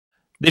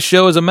This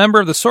show is a member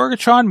of the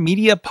Sorgatron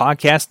Media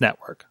Podcast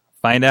Network.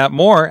 Find out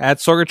more at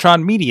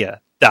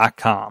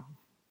sorgatronmedia.com.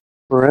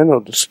 Parental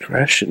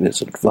discretion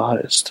is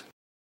advised.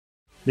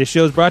 This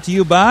show is brought to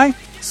you by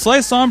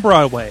Slice on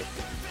Broadway,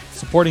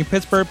 supporting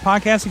Pittsburgh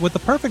podcasting with the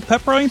perfect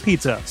pepperoni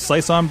pizza.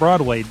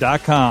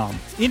 SliceOnBroadway.com.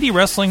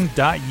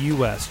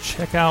 IndieWrestling.us.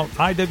 Check out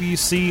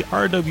IWC,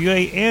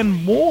 RWA, and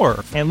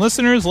more. And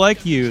listeners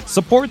like you,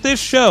 support this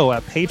show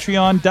at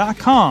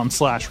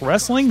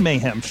Patreon.com/Wrestling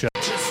Mayhem Show.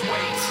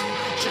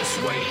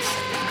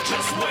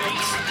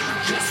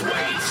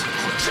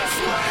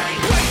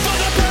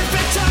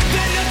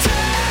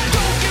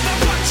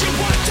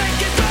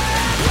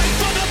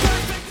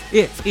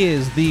 It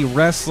is the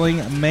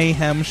Wrestling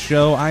Mayhem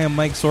Show. I am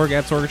Mike Sorg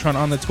at Sorgatron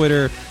on the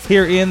Twitter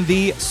here in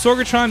the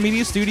Sorgatron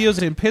Media Studios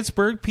in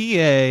Pittsburgh,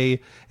 PA.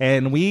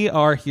 And we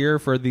are here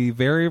for the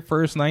very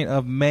first night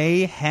of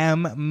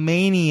Mayhem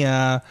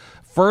Mania.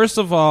 First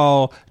of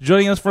all,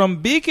 joining us from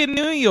Beacon,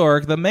 New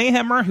York, the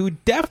Mayhemmer who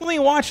definitely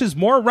watches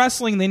more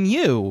wrestling than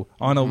you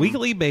on a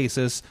weekly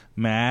basis,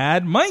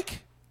 Mad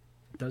Mike.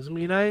 Doesn't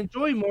mean I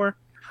enjoy more.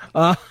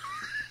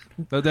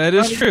 That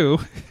is true.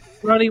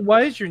 Ronnie,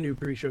 why is your new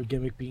pre-show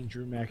gimmick being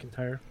Drew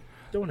McIntyre?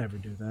 Don't ever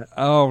do that.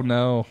 Oh,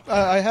 no.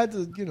 I had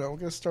to, get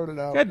started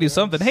out. Gotta do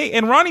something. Hey,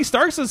 and Ronnie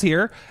Starks is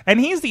here, and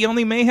he's the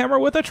only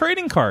Mayhemmer with a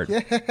trading card.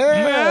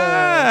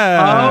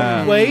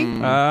 Yeah. Wait.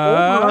 Hold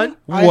on.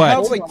 I What?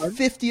 have like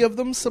 50 of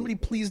them. Somebody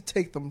please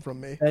take them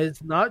from me. That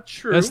is not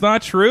true. That's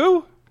not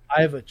true?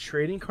 I have a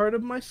trading card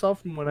of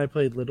myself from when I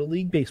played Little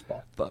League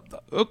Baseball.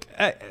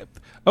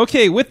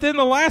 Okay, within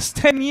the last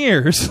 10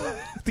 years,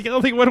 the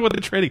only one with the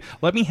trading.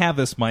 Let me have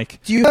this, Mike.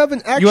 Do you have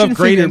an action You have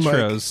great figure,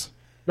 intros. Mike?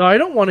 No, I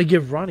don't want to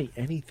give Ronnie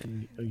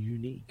anything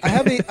unique. I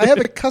have a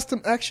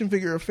custom action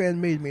figure a fan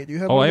made me. Do you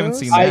have one I of haven't those?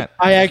 seen that.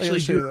 I actually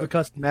show do you have that. a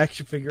custom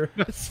action figure.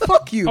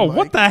 Fuck you, Oh, Mike.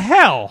 what the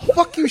hell?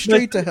 Fuck you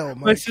straight to hell,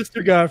 Mike. My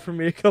sister got it for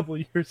me a couple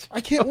of years ago.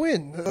 I can't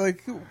win.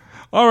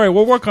 All right,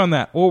 we'll work on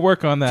that. Do you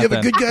have a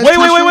then. good guy's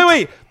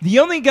Wait. The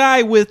only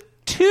guy with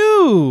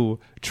 2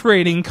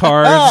 trading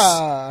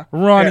cards,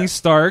 Ronnie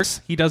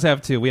Starks. He does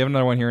have 2. We have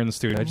another one here in the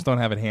studio. I just don't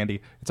have it handy.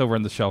 It's over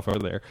on the shelf over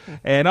there.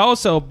 And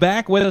also,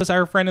 back with us,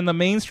 our friend in the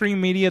mainstream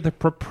media, the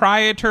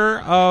proprietor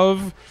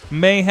of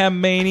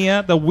Mayhem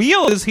Mania. The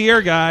wheel is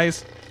here,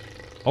 guys.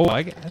 Oh,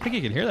 I think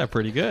you can hear that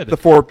pretty good. The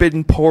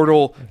forbidden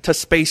portal to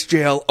space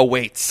jail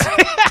awaits.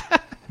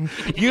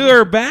 You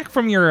are back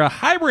from your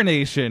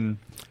hibernation.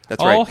 That's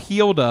all right.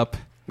 healed up.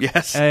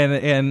 Yes.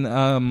 And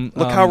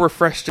look how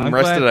refreshed and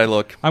rested I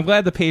look. I'm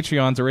glad the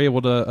Patreons are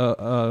able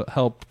to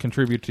help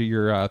contribute to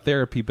your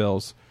therapy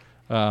bills.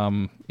 You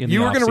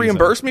were going to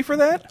reimburse me for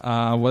that?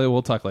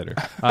 We'll talk later.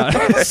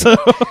 So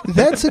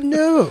That's a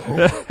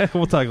no.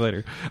 we'll talk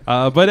later.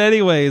 But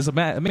anyways,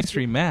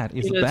 Mainstream Matt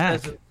is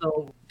back.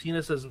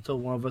 Tina says until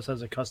one of us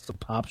has a custom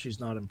pop, she's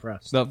not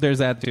impressed. No, there's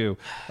that too.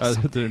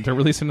 They're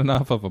releasing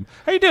enough of them.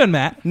 How you doing,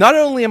 Matt? Not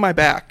only am I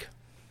back,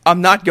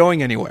 I'm not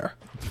going anywhere.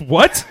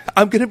 What?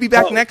 I'm going to be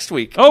back next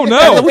week. Oh, no.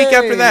 And the week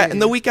after that.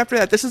 And the week after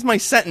that. This is my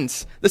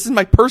sentence. This is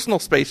my personal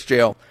space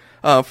jail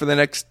for the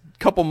next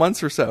couple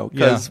months or so.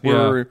 Because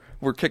we're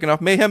kicking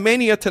off Mayhem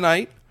Mania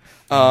tonight.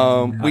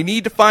 We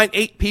need to find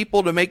 8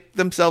 people to make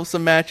themselves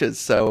some matches.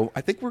 So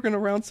I think we're going to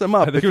round some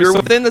up. If you're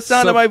within the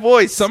sound of my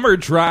voice. Some are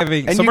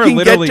driving. And some you are can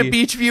literally, get to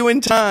Beachview in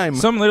time.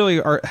 Some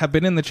literally have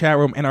been in the chat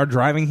room and are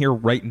driving here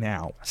right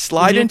now.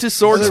 Slide into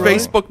Sorg's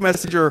Facebook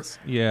Messenger.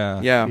 Yeah.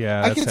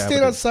 I can that's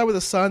stand outside with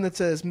a sign that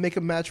says "Make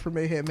a match for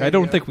Mayhem Mania." I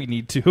don't think we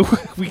need to.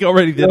 We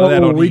already did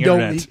that on the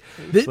internet.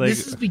 This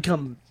has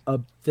become a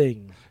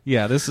thing.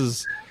 Yeah, this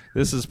is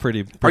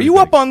pretty Are you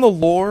big. up on the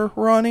lore,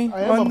 Ronnie?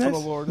 I am on up this? on the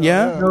lore now,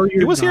 Yeah. No, He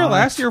you're was here not.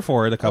 last year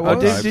for it a couple I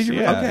of was? times. Did you?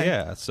 Yeah, Okay.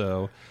 yeah.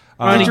 So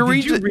Did you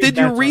Matt's read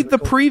the article?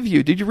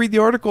 preview? Did you read the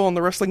article on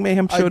the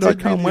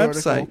WrestlingMayhemShow.com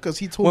website? Because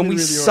he told when me we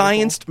to read the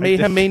scienced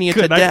Mayhem Mania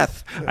to Good,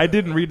 death. I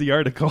didn't read the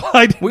article.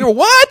 We were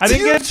what? I didn't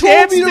You get a told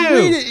chance me to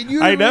read it, and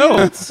you I didn't know.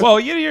 read it. Well,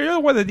 you're the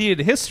one that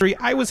needed history.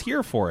 I was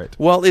here for it.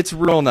 Well, it's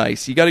real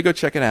nice. You got to go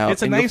check it out.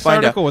 It's a and you'll nice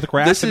find article out. with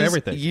graphs this and is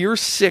everything. Year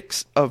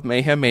 6 of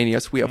Mayhem Mania.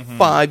 So we have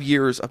 5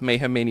 years of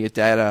Mayhem Mania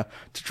data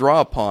to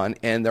draw upon,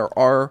 and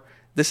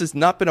this has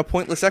not been a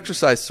pointless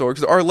exercise, Sorg.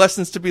 There are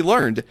lessons to be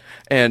learned,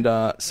 and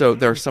so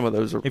there are some of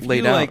those If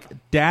laid you out. like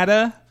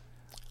data,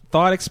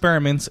 thought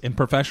experiments in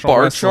professional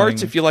Bar wrestling,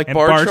 charts, if you like and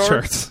bar charts,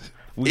 charts,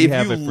 we if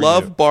have you it for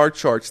love you. bar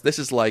charts, this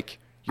is like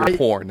your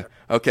porn.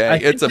 Okay,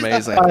 it's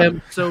amazing. I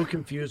am so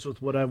confused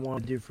with what I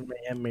want to do for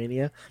Mayhem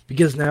Mania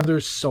because now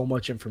there's so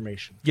much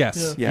information.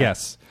 Yes, Yeah.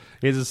 yes.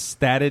 It is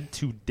statted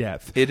to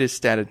death. It is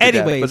statted to death,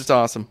 Anyways, but it's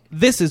awesome.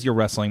 This is your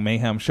Wrestling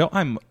Mayhem Show.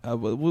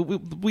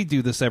 We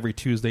do this every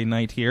Tuesday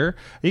night here.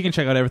 You can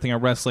check out everything at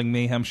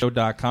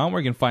WrestlingMayhemShow.com,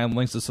 where you can find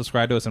links to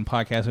subscribe to us in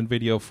podcast and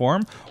video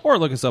form, or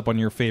look us up on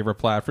your favorite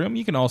platform.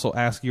 You can also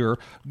ask your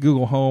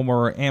Google Home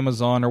or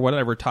Amazon or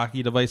whatever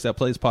talkie device that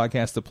plays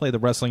podcasts to play the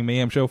Wrestling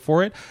Mayhem Show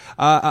for it.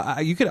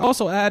 You could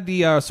also add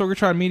the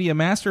Sorgatron Media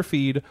Master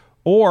Feed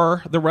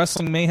or the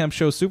Wrestling Mayhem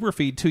Show Super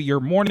Feed to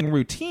your morning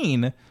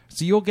routine,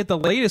 so you'll get the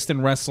latest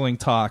in wrestling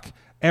talk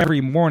every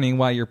morning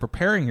while you're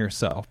preparing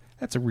yourself.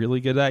 That's a really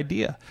good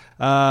idea.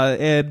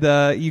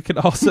 And you can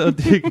also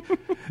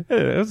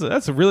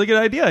that's a really good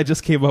idea I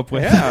just came up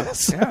with. Yeah.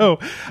 So,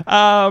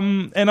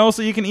 and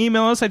also you can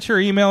email us at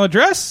your email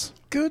address.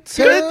 Good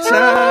Good times.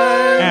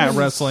 times. At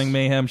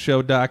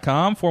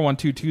WrestlingMayhemShow.com.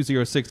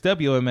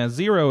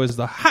 412-206-WMS0 is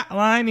the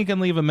hotline. You can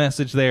leave a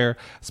message there,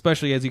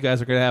 especially as you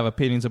guys are going to have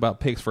opinions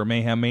about picks for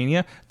Mayhem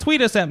Mania. Tweet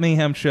us at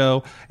Mayhem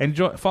Show and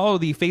follow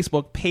the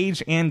Facebook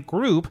page and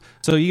group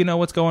so you know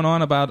what's going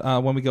on about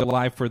when we go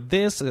live for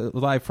this,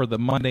 live for the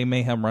Monday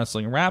Mayhem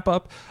Wrestling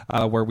Wrap-Up,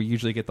 where we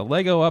usually get the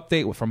Lego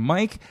update from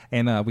Mike,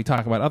 and we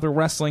talk about other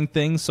wrestling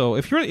things. So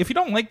if you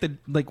don't like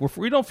if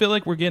we don't feel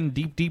like we're getting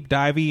deep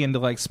divey into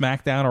like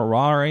SmackDown or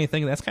Raw or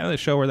anything, that's kind of the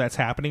show where that's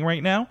happening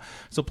right now.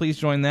 So please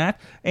join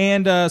that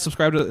and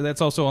subscribe to that's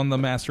also on the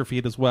master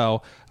feed as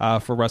well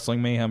for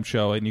Wrestling Mayhem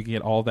Show, and you can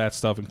get all that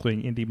stuff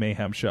including Indie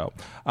Mayhem Show.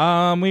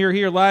 We are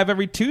here live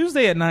every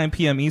Tuesday at 9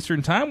 p.m.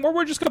 Eastern Time, where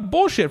we're just gonna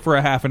bullshit for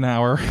a half an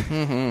hour.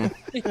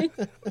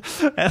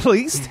 At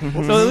least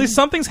so at least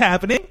something's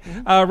happening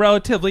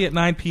relatively at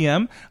 9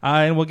 p.m.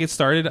 And we'll get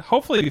started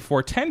hopefully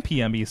before 10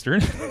 p.m. Eastern.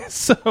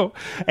 So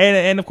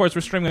and of course we're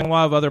streaming on a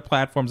lot of other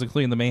platforms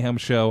including the Mayhem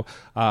Show,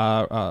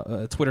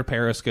 Twitter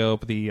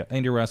Periscope, the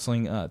Indie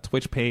Wrestling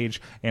Twitch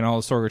page, and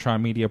all the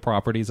Sorgatron media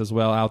properties as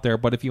well out there.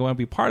 But if you want to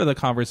be part of the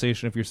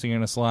conversation, if you're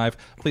seeing us live,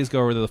 please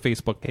go over to the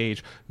Facebook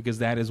page, because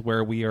that is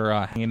where we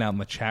are hanging out in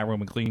the chat room,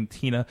 including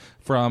Tina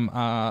from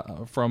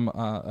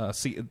the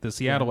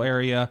Seattle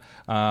area,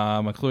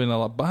 including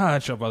a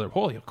bunch of other,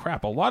 holy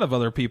crap, a lot of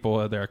other people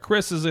are there.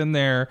 Chris is in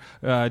there,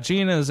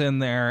 Gina's in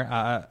there,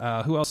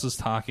 who else is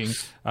talking?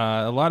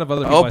 A lot of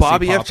other people. Oh,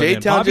 Bobby F.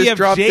 J-Town just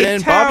dropped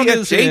in. Bobby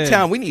F.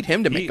 J-Town, we need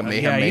him to make a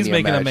Mayhem Mania he's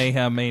making match. a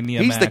Mayhem Mania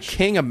He's match. the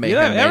king of Mayhem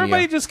Mania.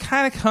 Everybody just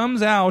kind of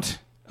comes out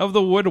of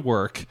the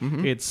woodwork,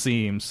 it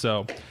seems.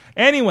 So,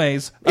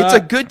 anyways, It's a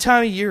good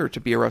time of year to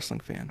be a wrestling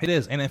fan. it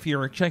is. And if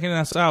you're checking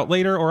us out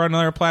later or on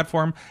another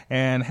platform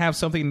and have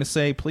something to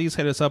say, please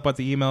hit us up at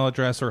the email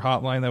address or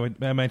hotline that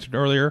I mentioned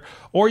earlier,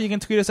 or you can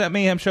tweet us at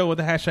Mayhem Show with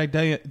the hashtag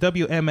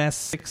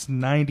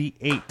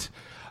WMS698.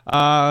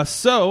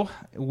 So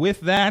with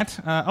that,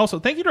 also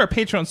thank you to our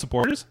Patreon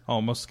supporters.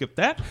 Almost skipped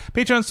that.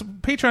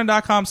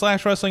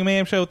 Patreon.com/Wrestling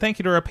Mayhem Show. Thank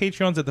you to our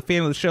Patreons at the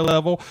fan of the show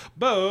level.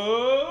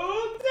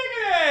 Bo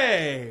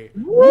Diggity!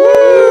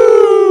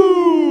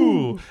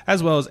 Woo!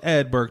 As well as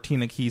Ed Burke,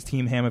 Tina Keys,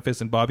 Team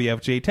Hammerfist, and Bobby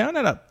F. J. Town.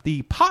 And at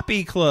the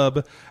Poppy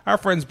Club, our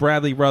friends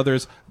Bradley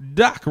Brothers,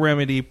 Doc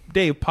Remedy,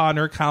 Dave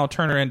Podner, Kyle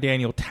Turner, and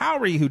Daniel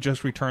Towery, who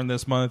just returned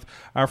this month.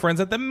 Our friends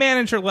at the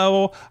manager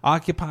level,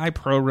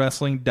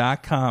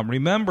 OccupyProWrestling.com.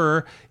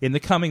 Remember, in the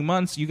coming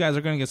months, you guys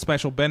are going to get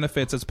special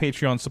benefits as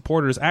Patreon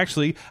supporters.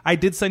 Actually, I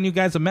did send you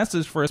guys a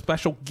message for a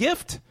special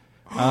gift.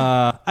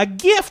 A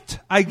gift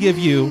I give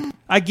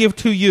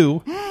to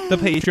you, the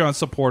Patreon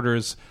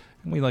supporters.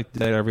 We like to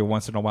do that every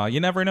once in a while.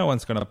 You never know when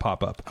it's going to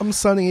pop up. I'm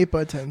signing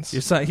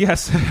 8x10s.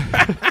 Yes.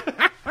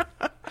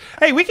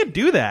 Hey, we could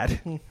do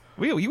that.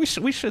 We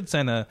should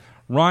send a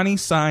Ronnie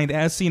signed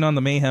as seen on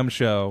the Mayhem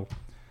Show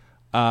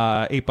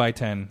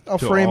 8x10. I'll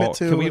frame it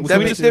too.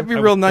 That'd be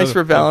real nice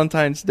for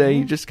Valentine's Day.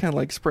 You just kind of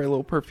like spray a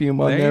little perfume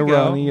on there,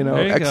 Ronnie. You know,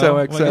 There you go. XOXO.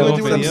 Like a little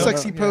Do them video.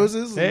 sexy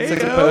poses. There you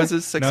Sexy go.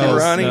 poses, sexy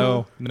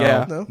Ronnie.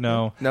 No.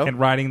 No? And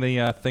writing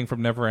the thing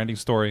from Neverending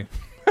Story.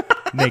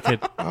 Naked.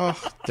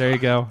 Oh, There you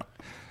go.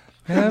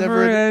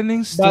 Never-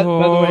 Neverending By the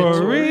way,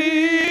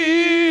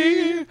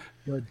 Story.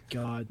 Good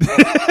God.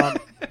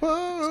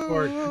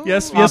 whoa.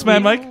 Yes,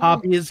 man, Mike.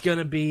 Poppy is going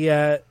to be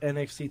at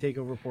NXT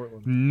TakeOver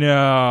Portland.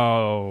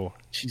 No.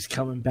 She's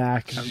coming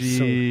back. I'm so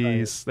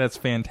Jeez, excited. that's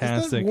Is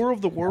fantastic. that War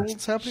of the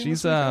Worlds happening?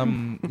 She's this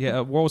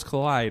weekend? Worlds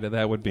Collide.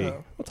 That would be.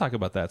 Oh. We'll talk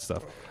about that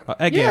stuff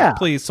again. Yeah.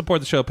 Please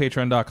support the show.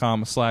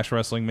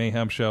 Patreon.com/Wrestling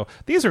Mayhem Show.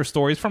 These are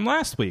stories from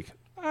last week.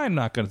 I'm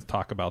not going to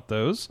talk about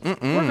those. We're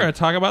going to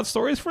talk about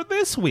stories for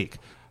this week.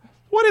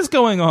 What is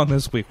going on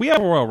this week? We have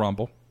a Royal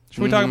Rumble.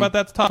 Should we talk about that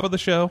at the top of the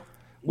show?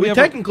 We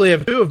technically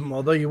have two of them,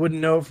 although you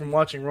wouldn't know from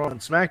watching Raw and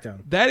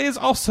SmackDown. That is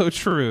also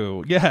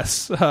true.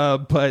 Yes,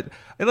 but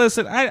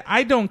listen,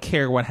 I don't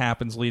care what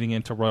happens leading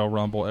into Royal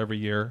Rumble every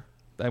year.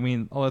 I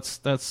mean,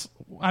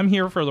 I'm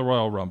here for the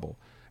Royal Rumble,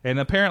 and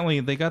apparently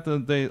they got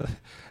I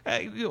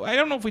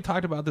don't know if we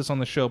talked about this on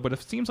the show, but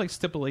it seems like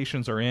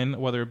stipulations are in,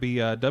 whether it be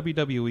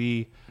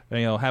WWE,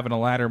 having a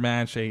ladder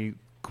match, a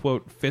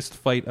quote fist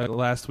fight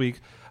last week.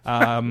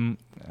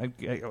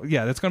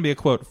 Yeah, that's going to be a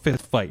quote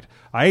fist fight.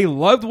 I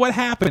loved what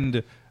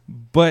happened,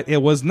 but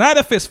it was not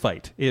a fist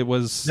fight. It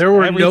was There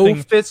were everything.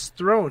 no fists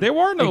thrown. There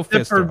were no except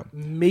fists for thrown.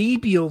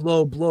 maybe a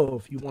low blow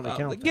if you want to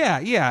count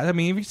that. Yeah. I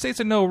mean, if you say it's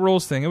a no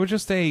rules thing, it was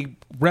just a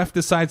ref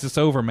decides it's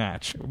over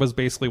match. Was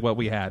basically what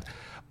we had.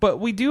 But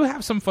we do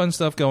have some fun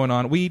stuff going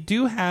on. We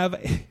do have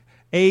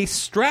a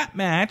strap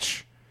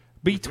match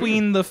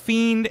between the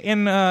Fiend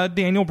and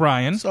Daniel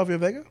Bryan. Savio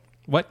Vega?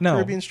 What? No.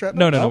 Caribbean strap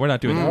No, match? we're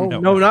not doing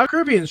that. No, not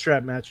Caribbean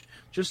strap match.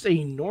 Just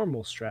a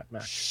normal strap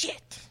match.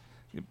 Shit.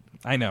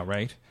 I know,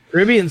 right?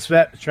 Caribbean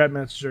strap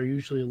matches are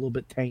usually a little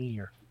bit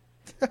tangier.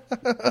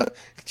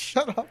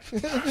 Shut up.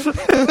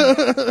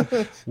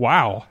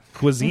 Wow.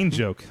 Cuisine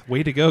joke.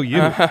 Way to go,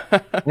 you.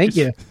 Thank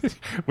you.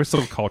 We're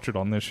so cultured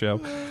on this show.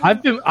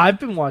 I've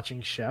been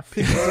watching Chef.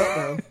 Pinky's up,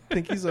 man.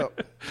 Pinky's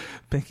up.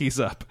 Pinky's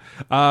up.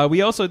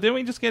 We also didn't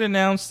we just get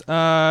announced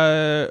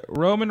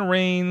Roman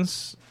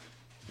Reigns.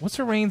 What's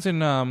the Reigns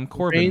and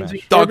Corbin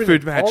match? Dog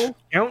food match. Falls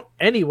count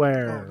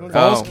anywhere.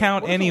 Falls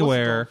count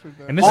anywhere.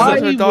 And this Why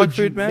is a dog would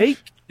food you match? make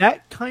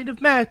that kind of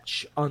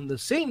match on the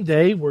same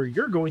day where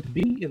you're going to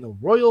be in the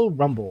Royal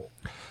Rumble?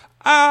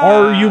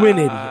 Are you an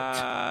idiot?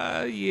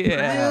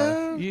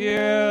 Yeah.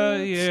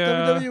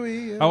 It's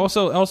WWE. Yeah.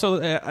 Also,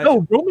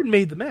 No, Roman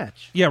made the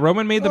match. yeah,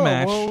 Roman made the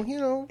match, Well, you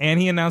know. and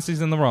he announced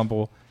he's in the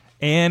Rumble,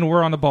 and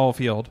we're on the ball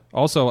field.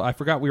 Also, I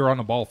forgot we were on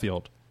the ball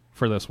field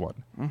for this one.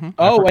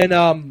 Oh,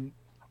 and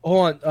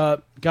hold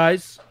on,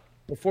 guys.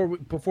 Before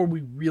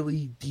we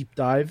really deep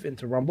dive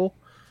into Rumble,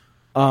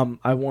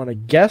 I want to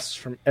guess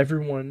from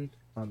everyone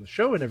on the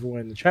show and everyone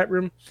in the chat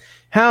room,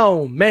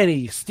 how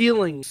many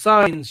stealing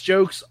signs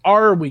jokes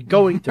are we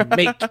going to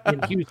make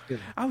in Houston?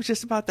 I was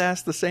just about to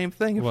ask the same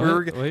thing. If What? we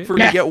were Wait. going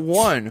to get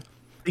one.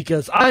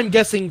 Because I'm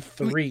guessing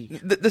 3.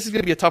 This is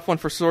going to be a tough one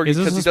for Sorg Is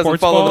this because a he doesn't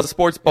sports follow ball? the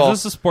sports ball.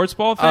 Is this a sports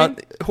ball thing?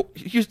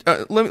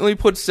 Let me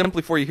put it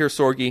simply for you here,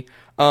 Sorgi.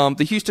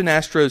 The Houston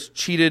Astros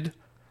cheated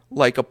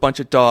like a bunch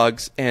of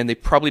dogs, and they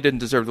probably didn't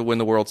deserve to win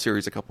the World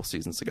Series a couple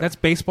seasons ago. That's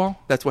baseball.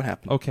 That's what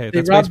happened. Okay, They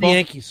that's robbed baseball. the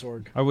Yankees,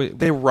 Sorg.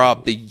 They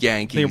robbed the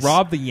Yankees. They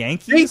robbed the They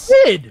Yankees.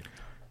 did.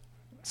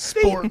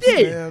 Sports,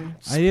 did. man.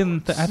 I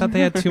didn't. I thought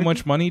they had too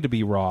much money to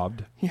be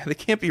robbed. Yeah, they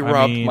can't be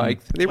robbed, mean-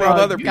 Mike. They rob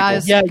other people.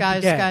 Guys, Yeah,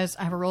 guys, yeah. guys,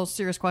 I have a real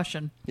serious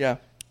question. Yeah.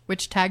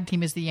 Which tag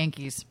team is the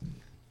Yankees?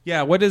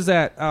 Yeah, what is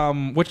that?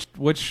 Which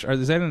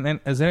is that an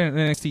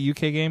NXT UK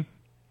game?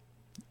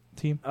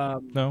 Team?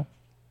 No.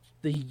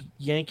 The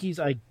Yankees,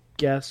 I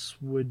guess,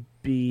 would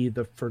be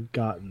the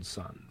Forgotten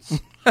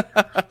Sons.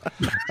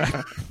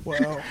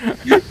 Wow.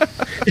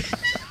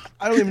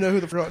 I don't even know who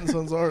the Forgotten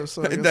Sons are.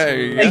 So I guess There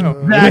you go.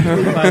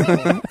 Exactly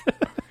my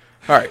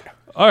point.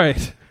 All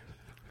right.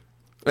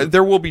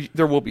 There will be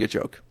a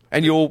joke,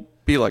 and you'll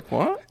be like,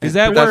 "What?" Is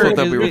that That's where what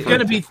they'll be It's referring going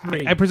to to. be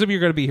 3. I presume you're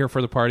going to be here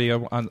for the party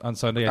on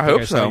Sunday. I think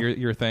hope I saw so.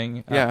 your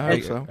thing. Yeah, I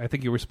hope so. I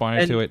think you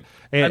responded And- to it.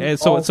 and And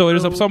so there's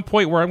also- some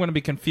point where I'm going to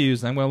be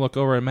confused. I'm going to look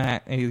over at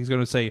Matt, and he's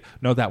going to say,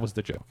 "No, that was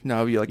the joke."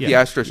 No, you're like the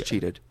Yeah. Astros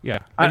cheated. Yeah.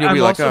 And you'll I'm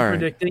be like, also all right.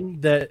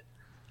 predicting that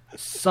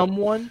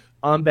someone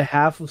on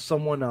behalf of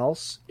someone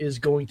else is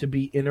going to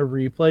be in a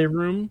replay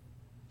room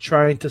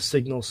trying to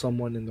signal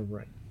someone in the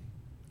ring.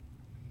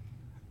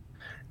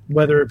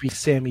 Whether it be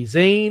Sami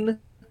Zayn,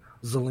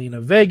 Zelina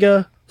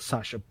Vega,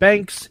 Sasha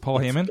Banks, Paul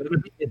Heyman?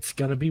 It's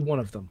going to be one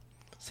of them.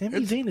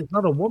 Sami Zayn is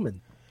not a woman.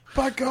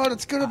 by God,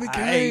 it's gonna be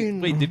Kane.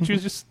 Wait, did you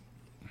just?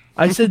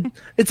 I said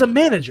it's a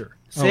manager.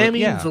 Sammy,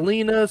 yeah.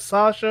 Zelina,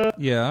 Sasha.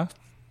 Yeah.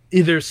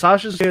 Either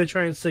Sasha's going to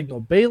try and signal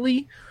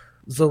Bailey,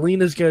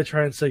 Zelina's going to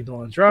try and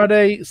signal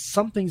Andrade.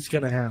 Something's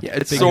going to happen. Yeah,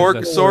 it's Think Sorg.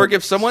 that's- Sorg,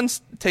 if someone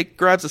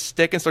grabs a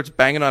stick and starts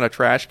banging on a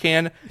trash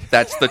can,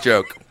 that's the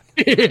joke.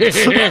 That's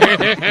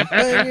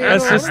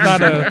just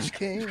not a.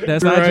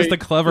 That's not just a Right.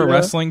 clever Yeah.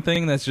 wrestling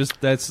thing. That's just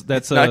that's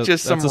Not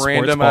just some that's a sports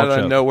random ball out of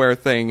joke. nowhere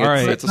thing. It's, All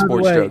right. it's a By the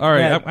sports way- joke. All right,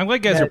 Matt, I'm glad you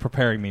guys Matt. are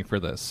preparing me for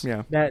this.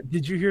 Yeah. Matt,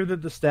 did you hear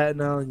that the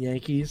Staten Island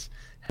Yankees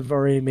have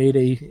already made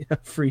a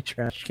free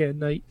trash can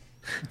night?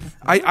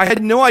 I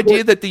had no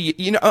idea that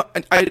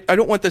I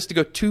don't want this to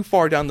go too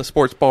far down the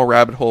sports ball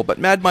rabbit hole, but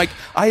Mad Mike,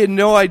 I had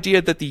no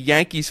idea that the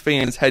Yankees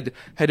fans had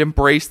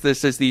embraced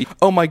this as the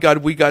oh my God,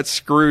 we got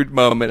screwed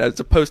moment, as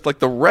opposed to like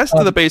the rest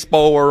of the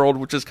baseball world,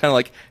 which is kind of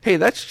like, hey,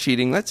 that's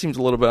cheating, that seems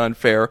a little bit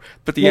unfair.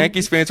 But the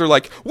Yankees fans are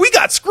like, we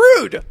got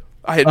screwed.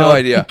 I had no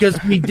idea. Because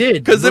we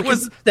did. 'Cause it Look at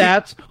was- the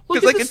stats.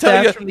 Look 'cause at I the can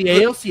tell you- stats from the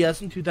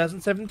ALCS in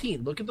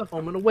 2017. Look at the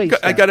home and away. I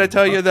stats. gotta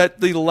tell you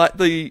that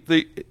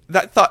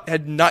that thought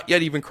had not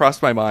yet even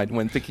crossed my mind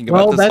when thinking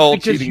Well, about this that's whole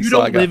because cheating you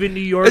don't saga. live in New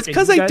York It's and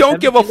because you I guys don't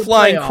haven't give a been to the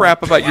flying playoffs.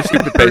 crap about your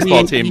stupid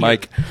baseball team,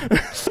 Mike.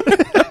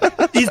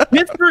 Is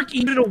Pittsburgh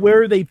even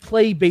aware they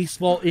play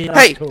baseball in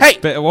Hey, October?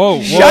 hey!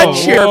 Whoa! Shut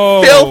whoa, your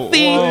whoa,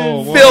 filthy,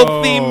 whoa,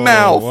 filthy whoa,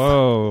 mouth.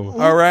 Whoa!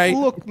 All right,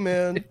 Look,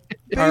 man.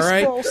 all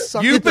right. Baseball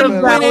sucks. You've It's a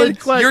been valid winning.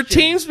 question. Your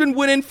team's been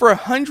winning for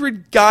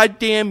 100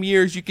 goddamn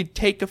years. You could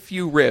take a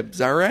few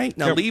ribs. All right,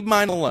 now Yep. leave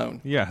mine alone.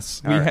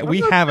 Yes, All right. we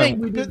I'm not haven't. saying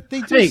we did-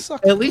 They do Hey,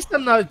 suck. at least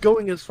I'm not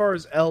going as far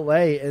as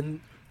LA and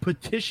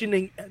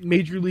petitioning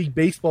Major League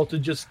Baseball to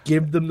just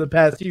give them the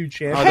past few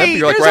chances. Oh, that'd be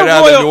like there's right a out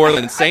of the Royal- New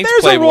Orleans Saints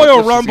There's a playbook. Royal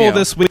This is, Rumble you know.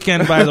 this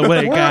weekend, by the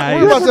way, We're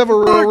guys. about to have a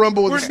Royal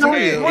Rumble with the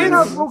studio. We're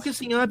not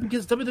focusing on it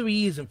because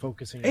WWE isn't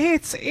focusing on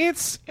it.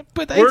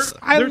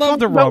 I love talking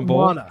the about Rumble.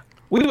 Lana.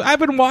 I've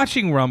been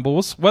watching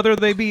Rumbles, whether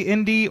they be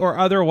indie or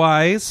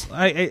otherwise.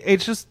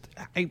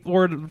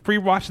 Or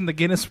re-watching the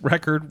Guinness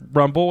Record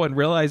Rumble and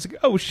realizing,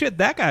 oh shit,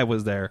 that guy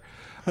was there.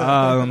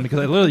 Because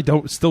I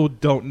literally still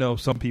don't know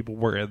some people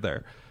were in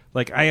there.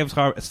 Like I have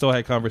still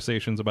had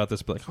conversations about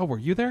this, but like, oh, were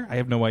you there? I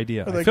have no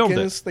idea. I filmed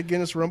it. The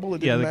Guinness Rumble,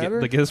 it Yeah, didn't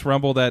matter? the Guinness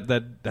Rumble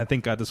that I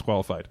think got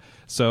disqualified.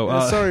 So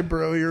Yeah, sorry,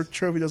 bro. Your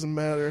trophy doesn't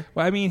matter.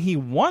 well, I mean, he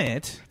won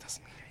it.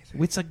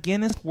 It's a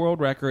Guinness World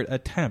Record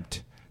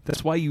attempt.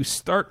 That's why you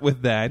start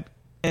with that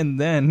and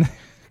then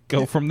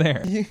go from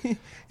there.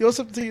 You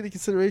also have to take into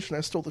consideration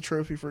I stole the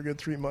trophy for a good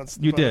 3 months.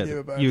 You Finally did. gave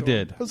it back You to him.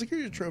 did. I was like,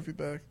 here's your trophy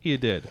back. You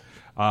did.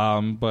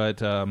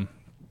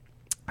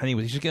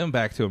 Anyways, you should give him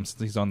back to him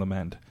since he's on the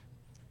mend.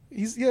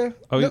 He's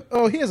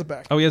Oh, he has it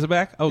back. Oh, he has it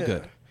back? Oh, Yeah.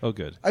 good. Oh,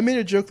 good. I made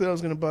a joke that I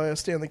was going to buy a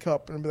Stanley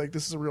Cup and be like,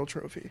 this is a real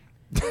trophy.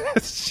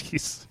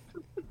 Jeez.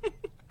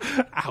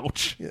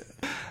 Ouch. Yeah.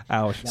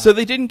 Ouch. So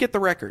they didn't get the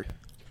record.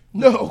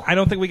 No. I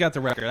don't think we got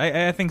the record.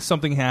 I think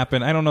something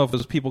happened. I don't know if it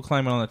was people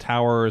climbing on the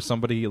tower or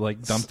somebody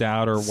like dumped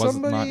out or was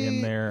not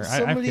in there. I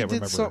Somebody can't did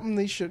remember. something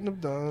they shouldn't have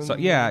done. So,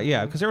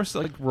 yeah, because there was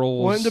like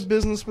rolls. Went into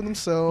business for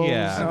themselves.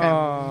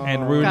 Yeah,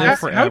 and ruined Guys, it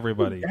for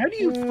everybody. How do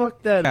you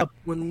fuck that up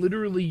when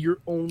literally your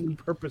only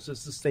purpose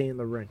is to stay in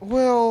the ring?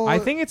 Well, I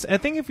think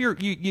if you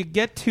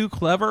get too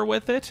clever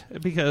with it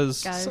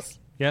because Guys,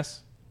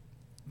 yes,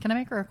 can I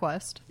make a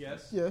request?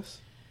 yes.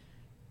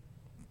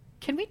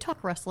 Can we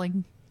talk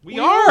wrestling? we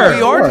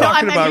are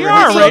talking about we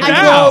are right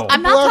now.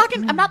 I'm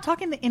not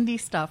talking the indie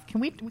stuff.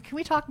 Can we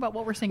talk about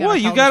what we're seeing? Well,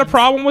 on you got a televisions?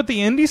 problem with the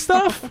indie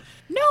stuff?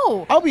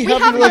 No, I'll be we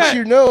happy have to let another-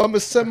 you know I'm a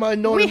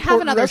semi-non We have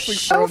another wrestling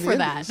show star for in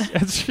the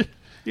that.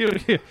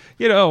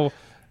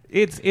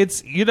 It's,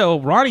 it's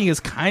Ronnie is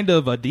kind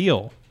of a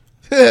deal.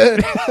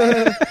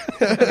 Yeah,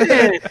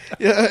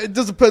 it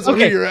does depend on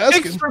who you're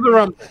asking. Picks for the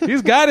Rumble.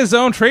 He's got his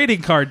own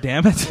trading card.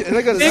 Damn it! And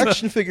I got an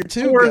action figure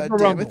too. Or God the damn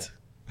Rumble. it!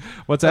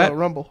 What's that?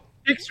 Rumble.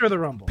 Picks for the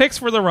Rumble. Picks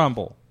for the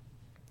Rumble.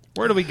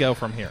 Where do we go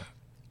from here?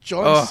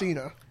 John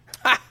Cena.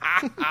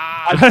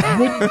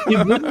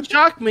 It wouldn't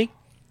shock me.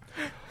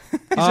 He's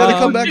got to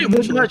come back. It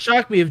would not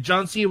shock me if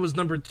John Cena was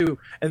number 2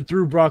 and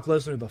threw Brock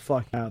Lesnar the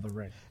fuck out of the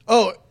ring.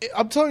 Oh,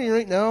 I'm telling you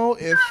right now,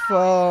 if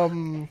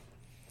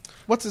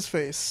what's his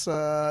face,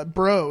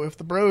 Bro, if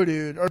the Bro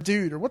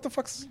dude or what the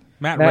fuck's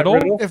Matt Matt Riddle?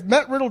 Riddle? if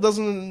Matt Riddle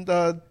doesn't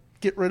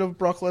get rid of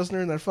Brock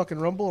Lesnar in that fucking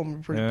Rumble, I'm gonna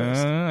be pretty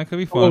pissed. That could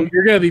be Well, fun.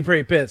 you're gonna be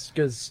pretty pissed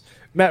because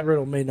Matt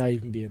Riddle may not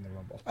even be in the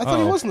Rumble. I thought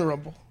he was in the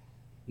Rumble.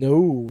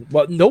 No,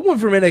 well, no one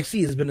from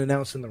NXT has been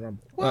announced in the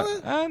Rumble. What?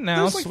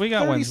 Announced. There's like we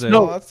got 30 Wednesday.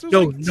 spots. There's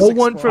No, like no 6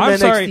 one spots. from I'm NXT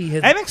sorry.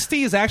 has-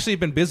 NXT has actually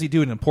been busy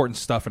doing important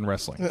stuff in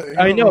wrestling.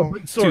 I know,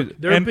 but so Dude,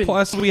 there have and been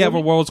plus, we have a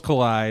Worlds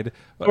Collide.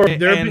 There have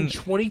been And-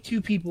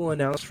 22 people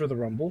announced for the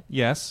Rumble.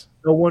 yes,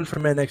 No one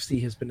from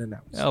NXT has been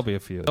announced. there'll be a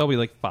few. There'll be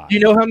like 5. Do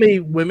you know how many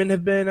women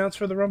have been announced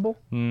for the Rumble?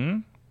 Hmm?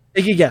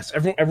 Take a guess.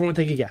 Everyone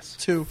take a guess.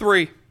 2.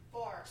 3.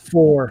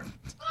 4.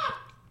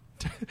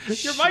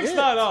 Your mic's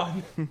not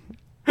on.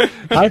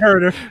 I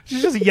heard her.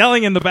 She's just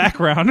yelling in the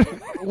background.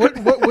 What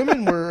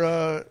women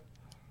were?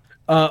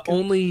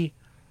 Only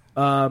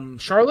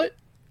Charlotte,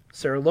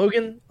 Sarah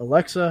Logan,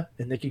 Alexa,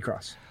 and Nikki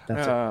Cross.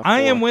 That's it.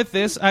 I am with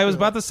this. I was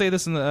about to say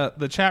this in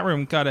the chat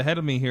room. Got ahead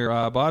of me here.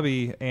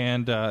 Bobby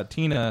and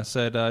Tina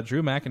said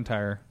Drew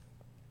McIntyre.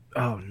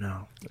 Oh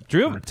no,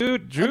 Drew. I'd be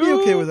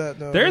okay with that.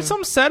 No, There's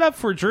some setup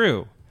for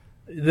Drew.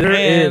 there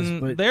is.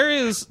 And But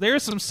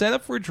there's some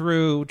setup for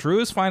Drew. Drew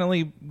is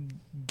finally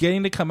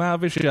getting to come out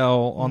of his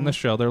shell on the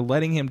show. They're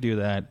letting him do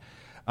that.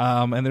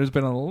 And there's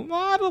been a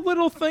lot of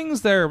little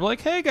things there.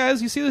 Like, hey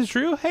guys, you see this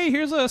Drew? Hey,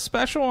 here's a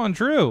special on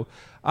Drew.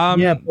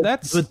 yeah,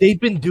 that's but they've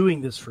been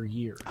doing this for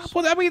years.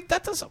 well. I mean,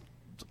 that doesn't.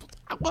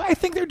 Well, I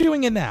think they're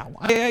doing it now.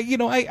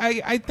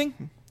 I think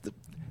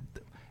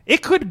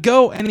it could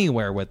go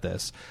anywhere with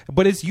this,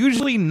 but it's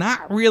usually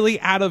not really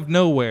out of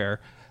nowhere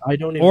I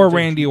don't even or think,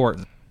 Randy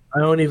Orton. I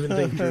don't even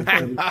think Drew's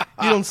gonna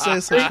be, you don't say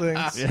such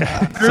things.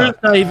 Drew's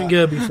not even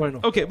gonna be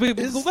final. Okay, but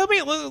let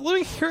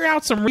me hear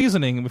out some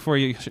reasoning before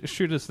you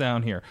shoot us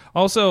down here.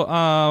 Also,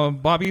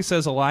 Bobby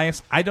says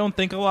Elias. I don't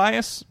think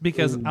Elias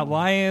because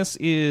Elias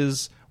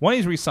is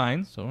he's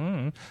resigned,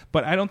 so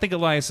but I don't think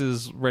Elias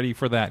is ready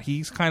for that.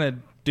 He's kind of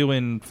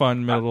doing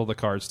fun middle of the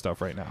card stuff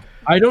right now.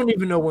 I don't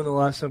even know when the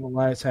last time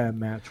Elias had a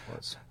match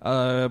was.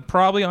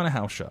 Probably on a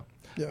house show.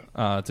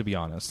 Yeah. To be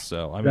honest,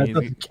 so I That mean,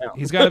 doesn't count.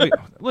 he's got to be.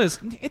 Liz,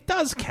 it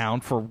does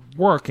count for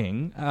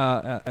working.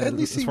 At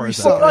least as he far as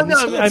resigned. that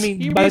No, goes. I mean,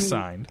 he by-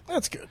 resigned.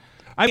 That's good.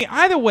 I mean,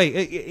 either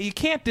way, you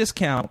can't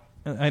discount.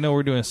 I know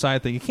we're doing a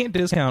side thing. You can't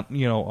discount.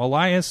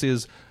 Elias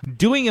is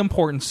doing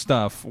important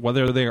stuff,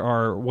 whether they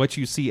are what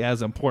you see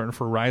as important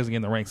for rising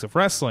in the ranks of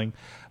wrestling.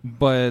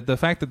 But the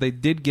fact that they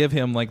did give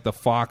him like the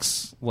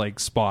Fox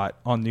spot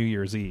on New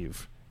Year's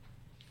Eve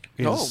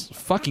is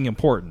fucking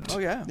important. Oh,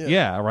 yeah.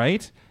 Yeah,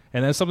 right?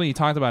 And that's something he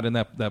talked about in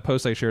that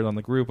post I shared on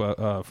the group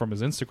from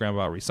his Instagram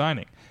about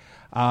resigning.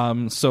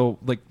 So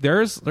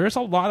there's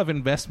a lot of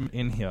investment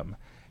in him,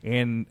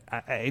 and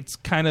it's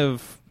kind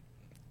of,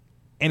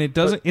 and it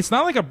doesn't. It's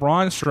not like a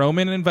Braun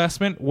Strowman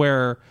investment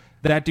where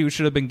that dude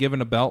should have been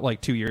given a belt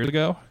like 2 years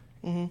ago.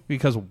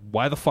 Because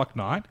why the fuck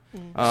not?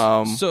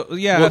 So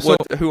yeah.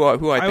 Who I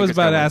think I was is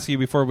about gonna to win. ask you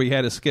before we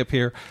had to skip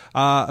here.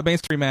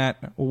 Mainstream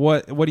Matt,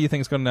 what do you think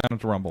is going down at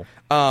the Rumble?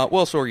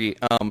 Well, Sorgi,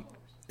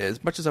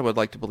 as much as I would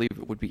like to believe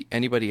it would be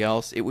anybody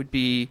else, it would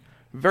be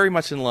very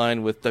much in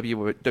line with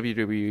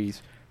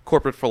WWE's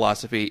corporate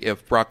philosophy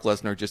if Brock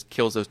Lesnar just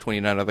kills those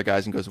 29 other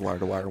guys and goes wire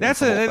to wire.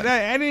 That's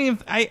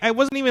I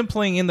wasn't even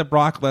playing in the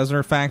Brock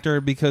Lesnar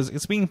factor because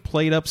it's being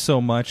played up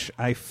so much.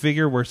 I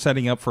figure we're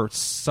setting up for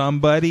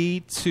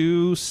somebody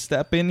to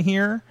step in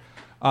here.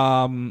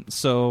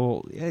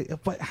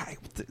 But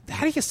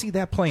how do you see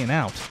that playing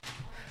out?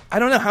 I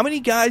don't know. How many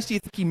guys do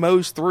you think he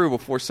mows through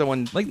before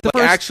someone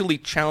actually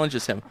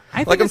challenges him?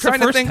 I'm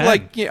trying to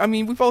think.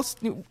 10. We've all,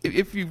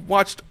 if you've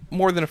watched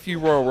more than a few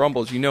Royal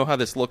Rumbles, you know how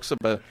this looks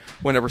about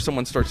whenever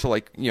someone starts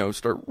to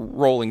start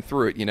rolling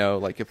through it.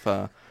 If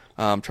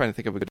I'm trying to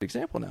think of a good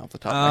example now off the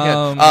top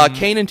of my head.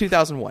 Kane in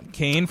 2001.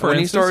 Kane, when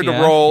he started to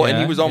roll, and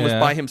he was almost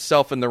by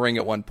himself in the ring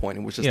at one point,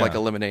 and was just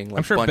eliminating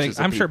bunches of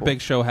people. I'm sure Big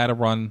Show had a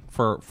run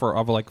for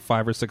like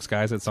 5 or 6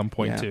 guys at some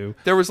point too.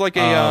 There was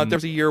there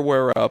was a year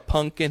where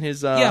Punk and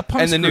his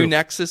and the new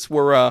Nexus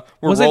were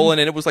rolling,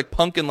 and it was like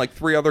Punk and like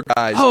 3 other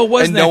guys. Oh, it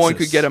was and Nexus. No one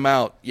could get him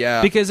out.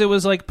 Yeah, because it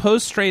was like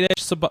post Straight Edge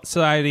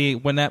Society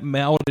when that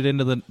melded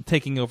into the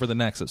taking over the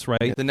Nexus,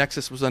 right? Yeah, the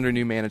Nexus was under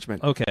new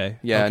management. Okay,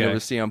 and it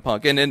was CM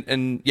Punk,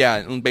 and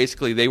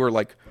basically they were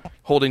like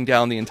holding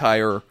down the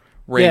entire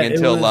ring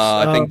until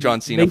I think John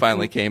Cena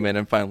finally came in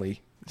and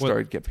finally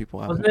started to get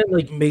people out. Wasn't it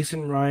like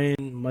Mason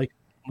Ryan, Mike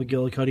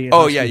McGillicuddy?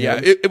 Oh yeah.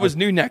 It was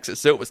new Nexus,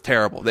 so it was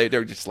terrible. They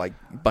were just like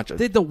a bunch of.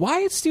 Did the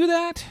Wyatts do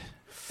that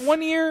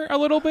one year a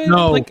little bit?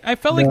 No, I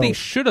felt like they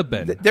should have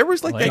been. There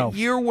was that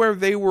year where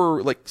they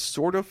were like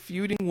sort of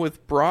feuding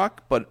with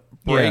Brock, but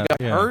Bray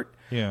got hurt.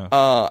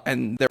 Yeah.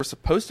 And there was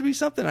supposed to be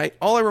something.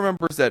 All I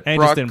remember is that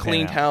Brock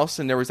cleaned house,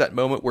 and there was that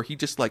moment where he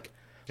just like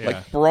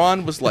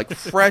Braun was like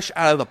fresh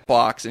out of the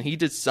box, and he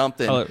did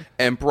something,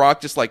 and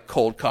Brock just like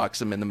cold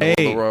cocks him in the middle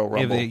of the Royal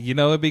Rumble.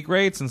 It'd be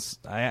great since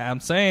I'm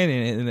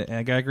saying, and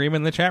I got agreement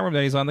in the chat room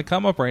that he's on the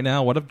come up right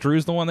now. What if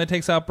Drew's the one that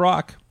takes out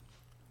Brock?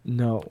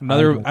 No,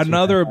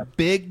 another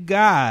big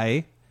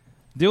guy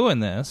doing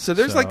this. So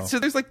there's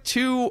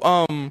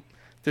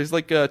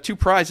two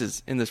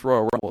prizes in this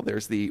Royal Rumble.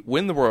 There's the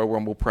win the Royal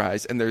Rumble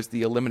prize, and there's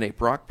the eliminate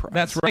Brock prize.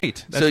 That's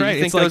right. So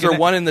you think those are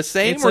one and the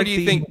same, or do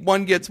you think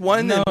one gets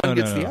one and one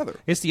gets the other?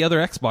 It's the other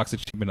Xbox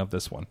achievement of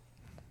this one.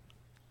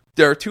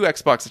 There are 2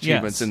 Xbox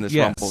achievements in this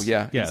Rumble.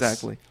 Yeah,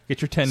 exactly.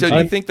 Get your 10. So do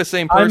you think the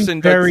same person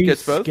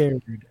gets both? I'm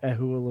very scared at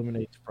who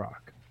eliminates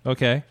Brock.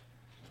 Okay.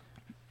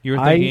 You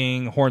were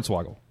thinking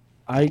Hornswoggle.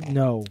 I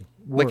know.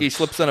 Like he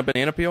slips on a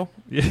banana peel?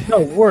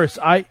 No, worse.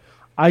 I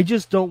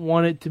just don't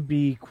want it to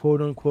be,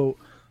 quote unquote,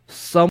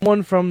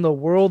 someone from the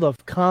world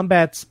of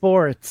combat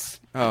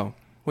sports. Oh.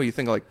 Well, you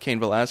think like Cain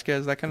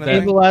Velasquez, that kind of thing?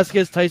 Cain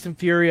Velasquez, Tyson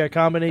Fury, a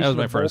combination of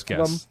both of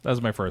them. That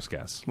was my first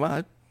guess.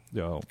 Well,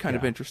 kind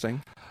of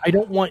interesting. I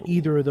don't want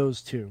either of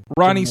those two.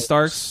 Ronnie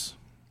Starks,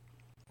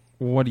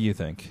 what do you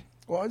think?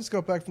 Well, I just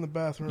got back from the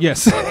bathroom.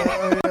 Yes. What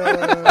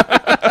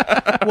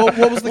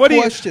was the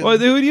question? Who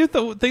do you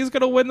think is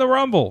going to win the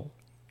Rumble?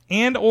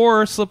 And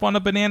or slip on a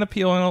banana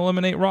peel and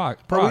eliminate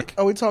Brock?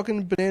 Are we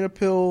talking banana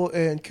peel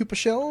and Koopa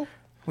Shell?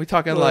 We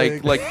talking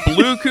like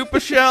blue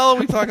Koopa Shell?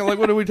 We talking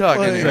what are we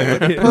talking?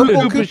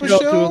 Purple Koopa Shell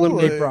to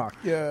eliminate Brock.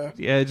 Yeah,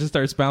 it just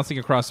starts bouncing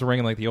across the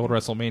ring like the old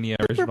WrestleMania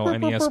original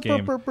NES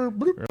game.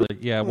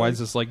 Why is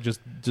this like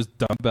just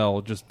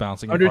dumbbell just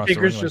bouncing across the ring like this?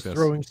 Undertaker's just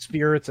throwing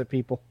spirits at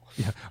people.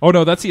 Yeah. Oh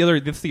no, that's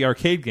the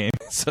arcade game.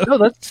 So, no,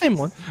 that's the same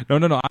one. No.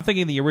 I'm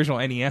thinking the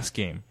original NES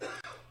game.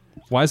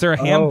 Why is there a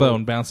ham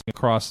bone bouncing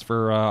across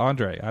for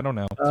Andre? I don't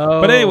know.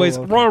 But anyways,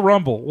 Royal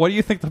Rumble. What do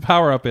you think the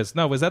power up is?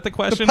 No, was that the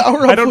question?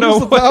 I don't know.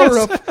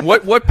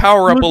 What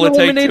power up will it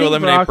take to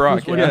eliminate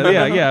Brock?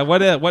 Yeah.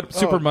 What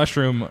super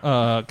mushroom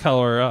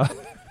color?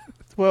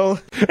 Well,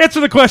 answer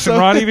the question,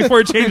 Ronnie, before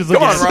it changes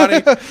again. Come on,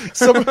 Ronnie.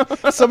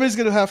 Somebody's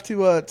gonna have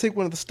to take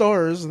one of the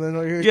stars, and then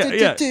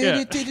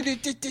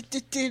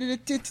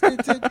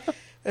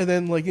and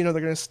then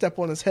they're gonna step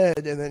on his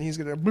head, and then he's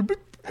gonna,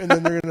 and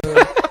then they're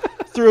gonna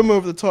throw him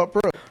over the top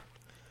rope.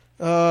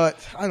 I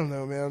don't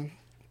know, man.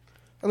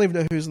 I don't even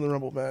know who's in the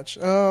Rumble match.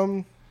 Just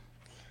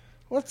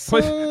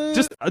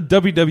a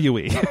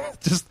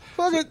WWE. Just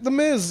fuck it, The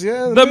Miz.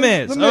 Yeah, The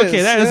Miz.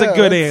 Okay, that is a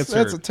good answer.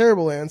 That's a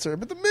terrible answer,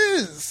 but The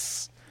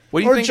Miz.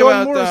 What do you think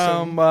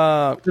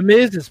about The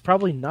Miz is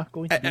probably not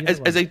going to be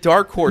as a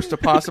dark horse to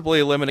possibly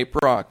eliminate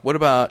Brock? What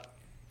about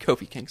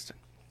Kofi Kingston?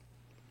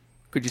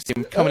 Could you see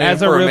him coming in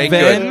for a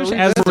revenge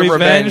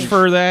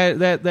for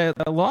that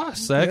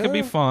loss? That could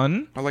be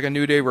fun. Or like a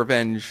New Day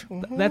revenge.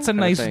 That's a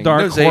nice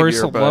dark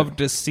horse I'd love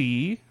to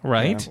see,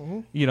 right?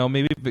 Yeah.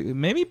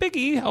 Maybe Big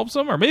E helps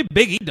him, or maybe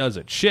Big E does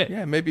it. Shit.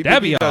 Yeah, maybe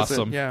that'd be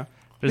awesome. Yeah.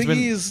 Big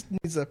E needs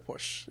that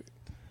push.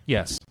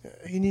 Yes.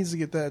 He needs to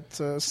get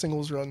that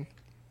singles run.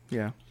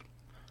 Yeah.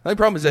 The only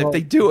problem is that if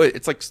they do it,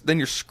 it's like then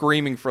you're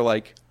screaming for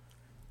like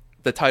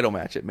the title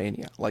match at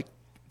Mania. Like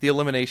the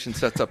elimination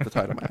sets up the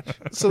title match.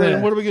 So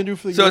then what are we going to do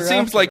for the year So it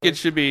seems after? like it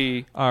should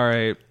be... All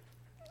right.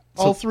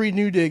 All 3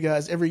 New Day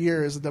guys every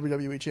year is the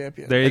WWE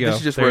champion. There you go.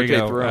 Just there rotate you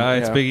go. through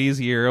It's Big E's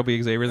year. It'll be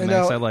Xavier's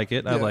next. I like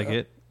it. I like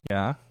it.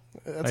 Yeah.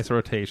 Nice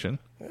rotation.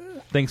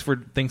 Thanks for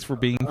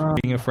being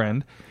a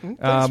friend.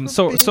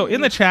 So in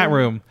the chat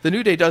room, the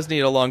New Day does need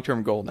a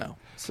long-term goal now.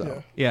 So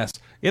Yeah. Yes,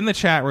 in the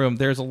chat room,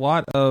 there's a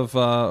lot of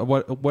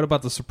what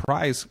about the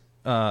surprise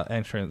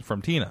entrance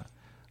from Tina?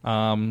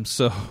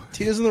 So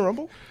Tina's in the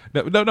Rumble?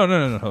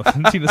 no.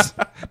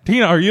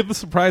 Tina, are you the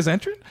surprise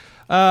entrant?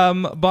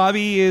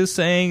 Bobby is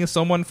saying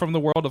someone from the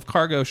world of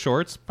cargo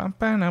shorts.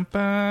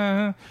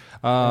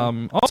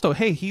 Also,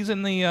 hey, he's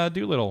in the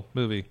Doolittle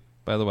movie,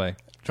 by the way.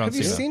 John Have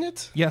you Cena. seen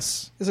it?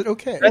 Yes. Is it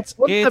okay? That's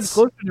one step It's-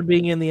 closer to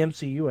being in the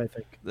MCU, I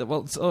think.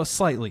 Well,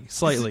 slightly.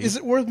 Is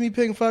it worth me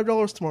paying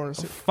 $5 tomorrow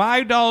to see it?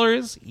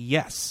 $5?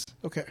 Yes.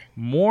 Okay.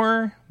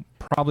 More?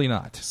 Probably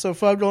not. So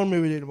 $5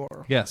 movie day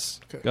tomorrow. Yes.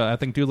 Okay. I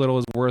think Doolittle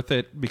is worth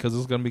it because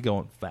it's going to be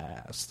going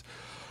fast.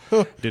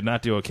 Did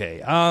not do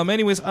okay.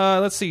 Anyways,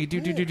 let's see.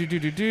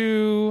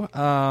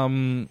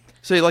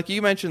 So, like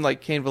you mentioned, like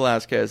Cain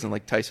Velasquez and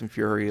like Tyson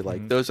Fury,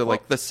 like those are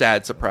like the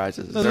sad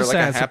surprises. Is Those there are like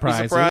a sad happy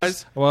surprises.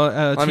 surprise?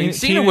 Well, I mean,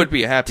 Cena would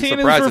be a happy Tina's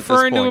surprise at this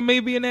referring to point.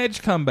 maybe an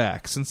Edge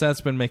comeback since that's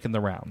been making the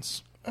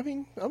rounds. I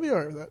mean, I'll be all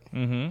right with that.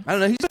 I don't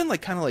know. He's been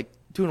like kind of like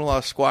doing a lot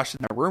of squash in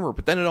that rumor,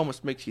 but then it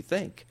almost makes you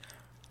think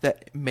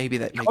that maybe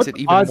that makes it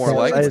even odds more are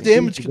likely. I It's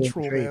damage think it's a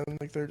control, great man.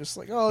 Like they're just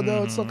like, oh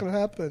no, it's not going to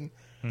happen.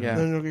 Yeah. And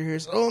then over here,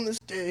 on this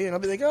day, and I'll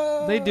be like,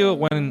 oh. They do it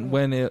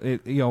when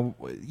it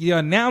you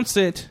announce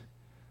it,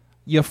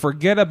 you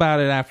forget about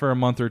it after a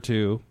month or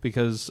two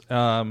because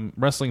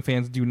wrestling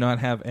fans do not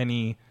have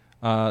any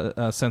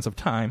sense of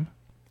time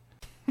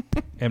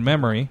and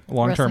memory.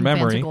 Long-term Wrestling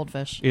fans are memory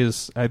goldfish.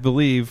 is, I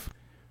believe,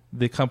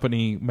 the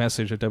company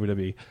message at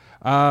WWE.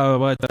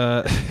 Yeah,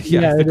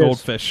 Yeah, the it is.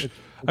 goldfish.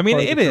 I mean,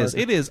 part of it the is.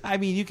 target. It is.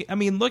 I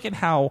mean, look at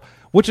how,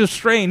 which is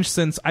strange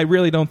since I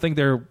really don't think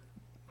they're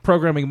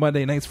programming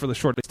Monday nights for the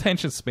short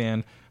attention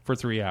span for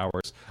 3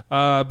 hours.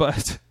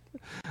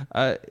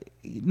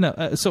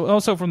 So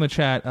also from the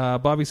chat,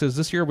 Bobby says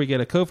this year we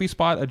get a Kofi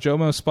spot, a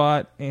Jomo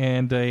spot,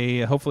 and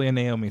hopefully a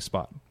Naomi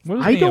spot. What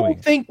is I Naomi?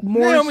 don't think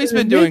Morrison Naomi's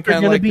been and doing Miz are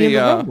kinda gonna like be in the,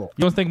 the Rumble.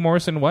 You don't think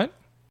Morrison what?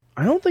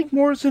 I don't think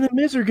Morrison and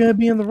Miz are going to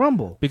be in the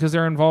Rumble. Because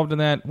they're involved in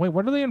that. Wait,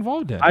 what are they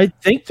involved in? I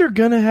think they're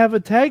going to have a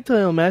tag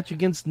title match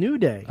against New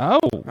Day.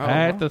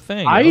 At the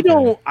thing. I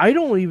Okay.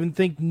 don't even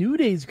think New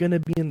Day's going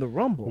to be in the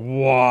Rumble.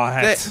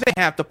 What? They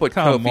have to put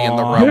Come Kofi in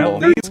the on. Rumble.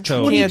 Please, You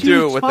Cody. can't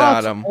do it without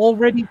spots him.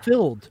 already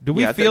filled. Do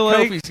we Yeah, feel like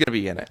Kofi's going to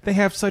be in it? they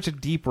have such a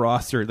deep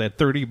roster that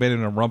 30 men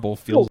in a Rumble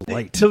feels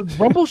light? The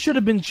Rumble should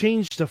have been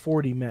changed to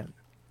 40 men.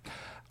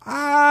 We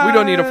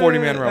don't need a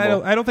 40-man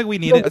Rumble. I don't think we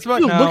need it. That's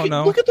fine. Dude,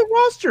 No. look at the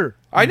roster.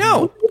 I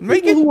know.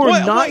 Make People it. who are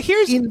What- not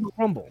here's- in the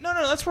Rumble. No,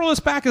 let's roll this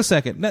back a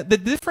second. Now, the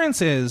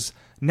difference is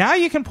now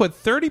you can put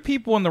 30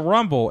 people in the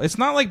Rumble. It's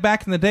not like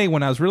back in the day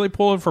when I was really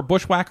pulling for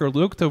Bushwhacker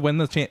Luke to win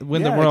the Yeah,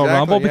 Royal exactly,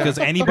 Rumble yeah. because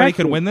anybody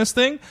could win this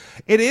thing.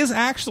 It is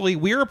actually,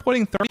 we are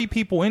putting 30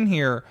 people in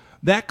here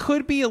that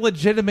could be a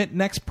legitimate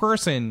next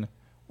person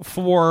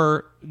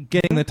for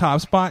getting the top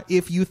spot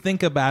if you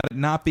think about it,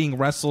 not being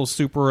wrestle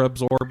super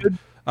absorbed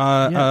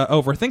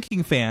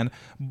overthinking fan,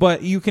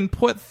 but you can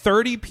put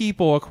 30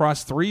 people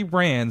across 3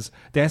 brands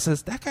that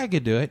says that guy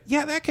could do it.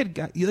 Yeah, that could,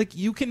 like,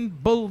 you can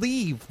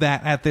believe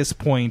that at this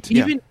point.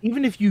 Even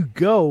if you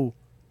go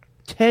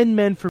 10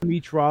 men from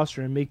each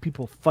roster and make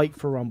people fight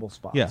for Rumble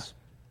spots.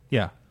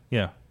 Yeah.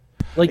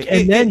 Like, I-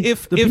 and then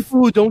if- the people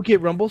who don't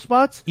get Rumble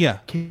spots Yeah.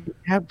 can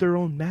have their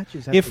own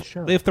matches at the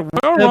show. If the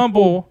Royal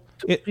Rumble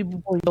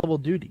people pulling double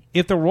duty.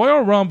 if the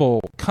Royal Rumble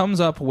comes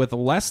up with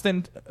less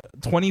than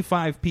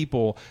 25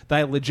 people that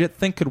I legit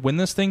think could win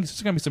this thing,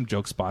 there's going to be some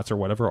joke spots or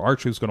whatever.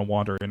 R-Truth's going to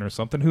wander in or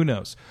something. Who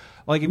knows?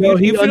 Like, if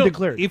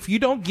you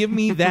don't give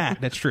me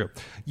that, that's true.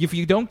 If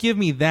you don't give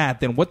me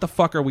that, then what the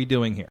fuck are we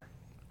doing here?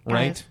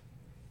 Right?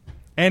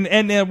 And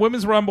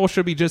Women's Rumble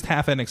should be just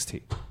half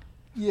NXT.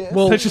 Yeah.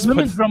 Well, Let's just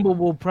Women's put- Rumble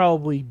will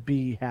probably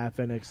be half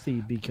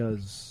NXT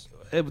because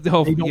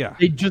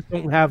they just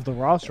don't have the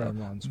roster on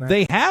Raw.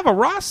 They have a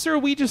roster,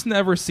 we just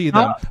never see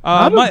them.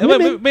 Not of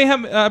women.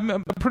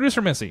 Mayhem,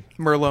 producer Missy.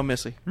 Merlot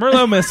Missy.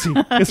 Merlot Missy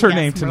is her Yes,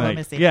 name Merlot tonight.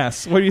 Missy.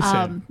 Yes. What do you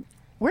say?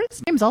 Where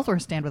does James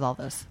Ellsworth stand with all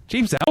this?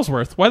 James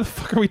Ellsworth? Why the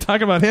fuck are we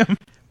talking about him?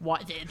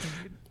 What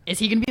is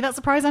he going to be that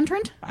surprise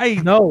entrant?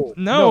 No,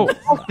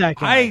 fuck that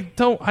guy.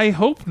 I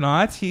hope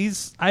not. I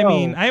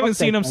haven't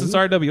seen him since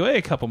RWA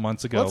a couple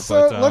months ago.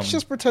 Let's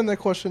just pretend that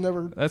question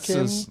never that's came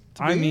just.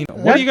 to I be. mean,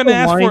 That's what are you going to the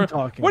ask line for?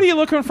 talking. What are you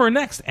looking for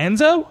next?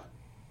 Enzo?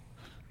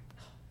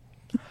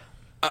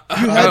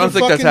 I don't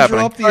think that's fucking happening.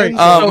 drop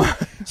the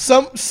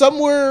end.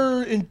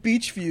 Somewhere in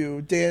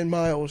Beachview, Dan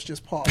Miles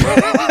just popped.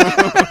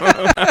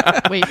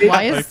 Wait,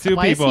 why is Like two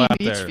why is people he out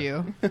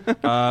Beachview? Is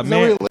that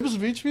where he lives,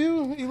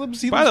 Beachview? He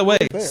lives. By the way,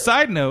 right there.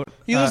 side note,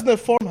 He lives in that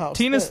farmhouse.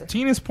 there.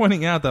 Tina's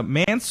pointing out that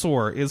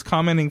Mansoor is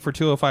commenting for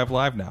 205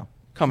 Live now.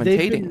 They've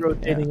been Commentating.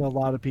 rotating a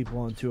lot of people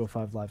on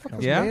 205 Live. Fuck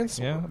Comedy. is Yeah,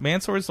 Mansoor? yeah.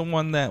 Mansoor is the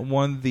one that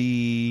won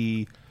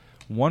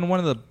one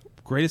of the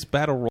greatest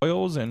battle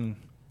royals in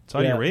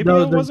Saudi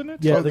Arabia, wasn't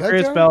it? Yeah, Oh, the that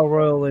greatest guy? battle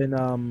royal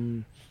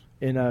in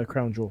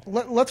Crown Jewel.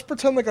 Let's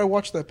pretend like I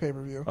watched that pay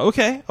per view.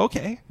 Okay.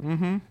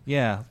 Mm-hmm.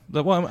 Yeah.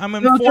 Well, I'm No,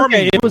 it's informing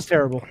okay. you. It was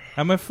terrible.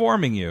 I'm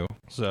informing you,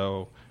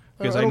 so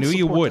because I I don't knew you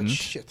support that wouldn't.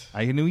 shit.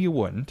 I knew you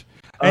wouldn't.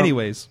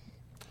 Anyways,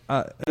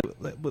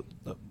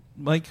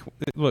 Mike,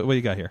 what do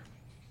you got here?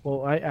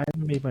 Well, I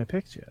haven't made my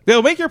picks yet.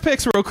 Yo, make your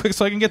picks real quick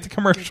so I can get the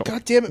commercial.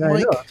 God damn it, Yeah, I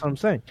Mike. know, that's what I'm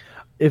saying.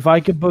 If I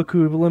could book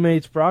who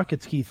eliminates Brock,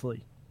 it's Keith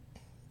Lee.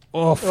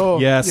 Oh,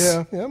 yes.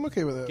 Yeah, I'm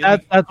okay with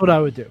that. That's what I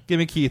would do. Give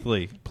me Keith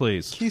Lee,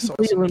 please. Keith's Lee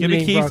awesome. Give me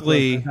eliminating Keith Brock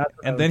Lee, Lesnar, that's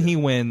what I and would then do. he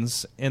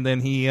wins, and then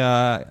he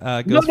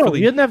goes No, for the...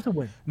 he doesn't have to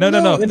win. No.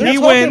 they're He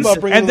talking wins,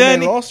 about bringing and him to the then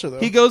main roster, though.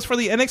 he goes for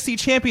the NXT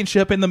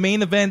Championship in the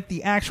main event,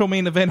 the actual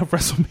main event of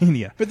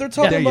WrestleMania. But they're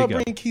talking There you about go.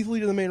 bringing Keith Lee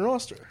to the main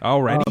roster.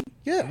 Already?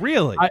 Yeah.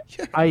 Really?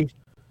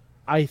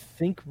 I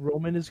think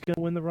Roman is going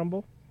to win the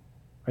Rumble.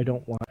 I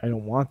don't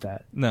want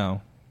that.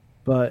 No.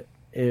 But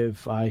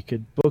if I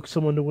could book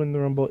someone to win the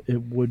Rumble,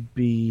 it would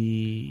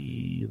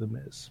be The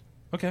Miz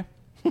Okay.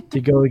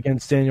 to go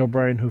against Daniel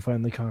Bryan, who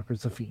finally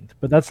conquers the Fiend.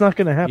 But that's not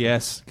going to happen.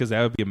 Yes, because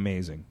that would be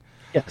amazing.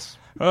 Yes.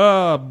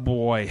 Oh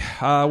boy.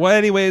 Well,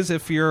 anyways,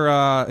 if you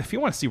want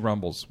to see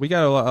Rumbles, we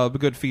got a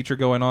good feature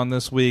going on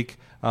this week.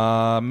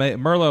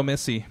 Merlot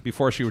Missy,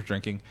 before she was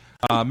drinking,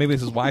 maybe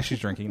this is why she's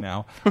drinking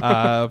now,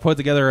 put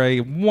together a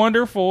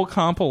wonderful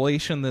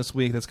compilation this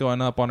week that's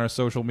going up on our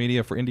social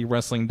media for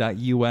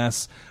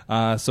IndieWrestling.us.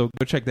 So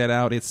go check that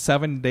out. It's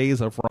 7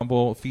 days of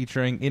Rumble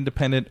featuring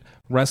independent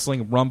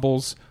wrestling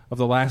Rumbles of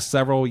the last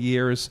several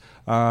years,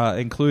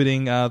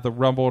 including the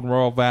Rumble in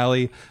Royal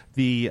Valley,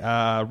 the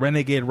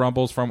Renegade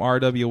Rumbles from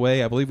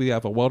RWA. I believe we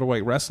have a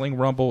welterweight wrestling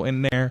Rumble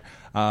in there.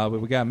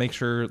 But we got to make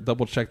sure,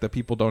 double check that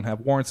people don't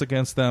have warrants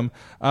against them.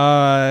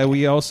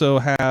 We also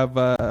have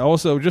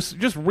just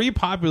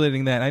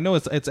repopulating that. I know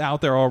it's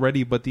out there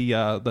already, but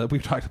the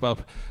we've talked about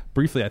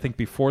briefly, I think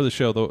before the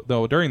show,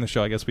 though during the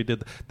show, I guess we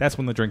did. That's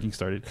when the drinking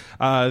started.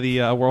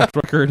 The world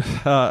record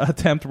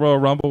attempt Royal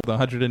Rumble with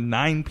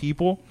 109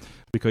 people.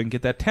 We couldn't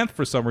get that 10th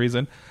for some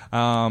reason.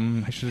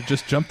 I should have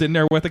just jumped in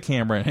there with a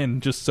camera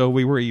and just so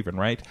we were even,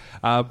 right?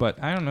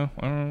 But I don't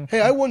know. Hey,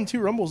 I won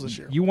 2 Rumbles this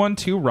year. You won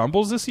 2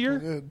 Rumbles this year? I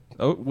did.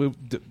 Oh,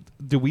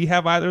 do we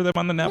have either of them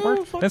on the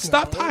network? fuck Then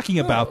stop no. talking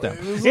about them.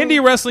 It was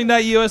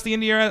IndieWrestling.us, the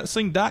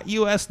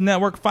IndieWrestling.us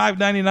network,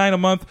 $5.99 a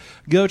month.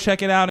 Go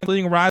check it out,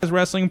 including Rise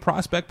Wrestling,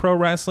 Prospect Pro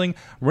Wrestling,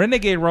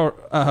 Renegade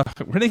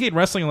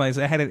Wrestling Alliance.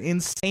 They had an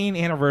insane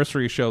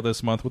anniversary show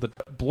this month with a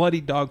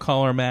bloody dog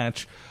collar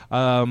match,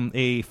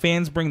 a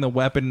fans bring the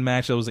weapon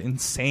match that was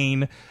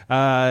insane,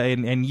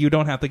 and you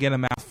don't have to get a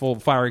mouthful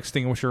of fire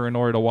extinguisher in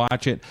order to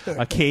watch it.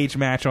 A cage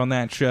match on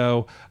that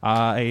show,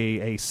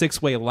 a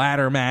 6-way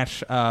ladder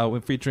match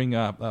featuring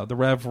the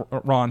Rev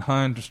Ron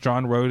Hunt,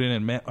 John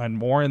Roden, and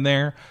more in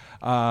there.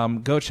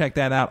 Go check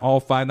that out.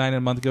 All $5.99 a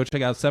month. Go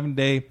check out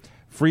 7-day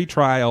free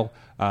trial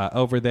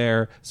over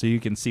there so you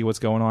can see what's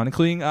going on,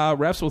 including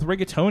Refs with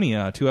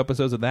Rigatonia. 2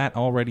 episodes of that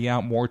already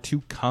out, more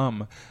to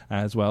come,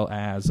 as well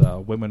as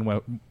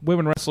women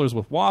wrestlers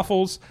with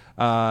waffles,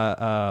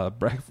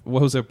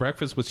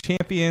 Breakfast with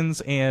Champions,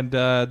 and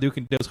Duke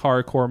and Joe's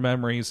Hardcore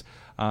Memories,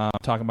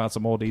 talking about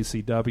some old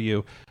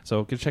ECW.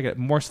 So go check out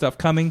more stuff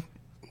coming.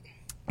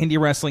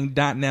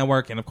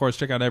 IndieWrestling.network, and of course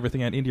check out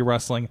everything at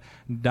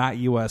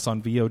IndieWrestling.us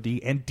on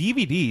VOD and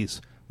DVDs.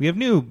 We have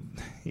new,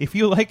 if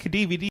you like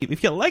DVD,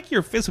 if you like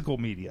your physical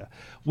media,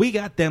 we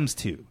got thems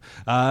too.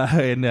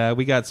 And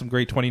we got some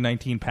great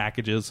 2019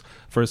 packages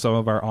for some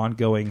of our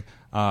ongoing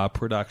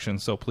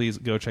productions. So please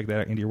go check that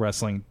out,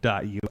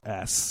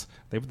 IndieWrestling.us.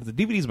 The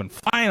DVD's been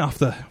flying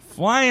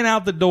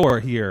out the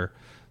door here.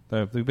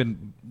 We've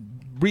been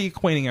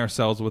reacquainting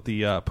ourselves with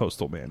the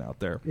Postal Man out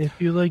there.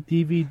 If you like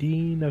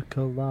DVD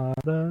coladas.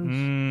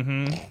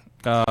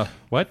 Mm-hmm.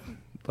 What?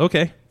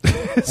 Okay.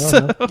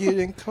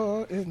 Getting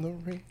caught in the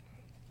rain.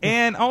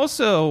 And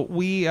also,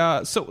 we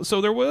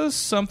so there was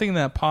something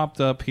that popped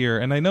up here,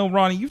 and I know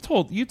Ronnie, you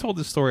told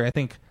this story, I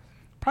think,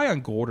 probably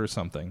on Gold or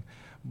something.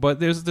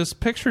 But there's this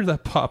picture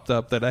that popped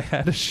up that I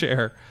had to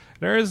share.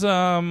 There's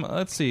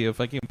let's see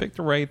if I can pick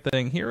the right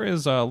thing. Here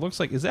is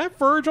looks like, is that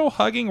Virgil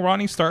hugging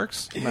Ronnie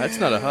Starks? That's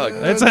not a hug.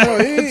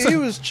 He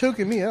was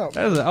choking me out.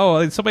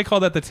 Somebody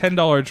called that the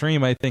 $10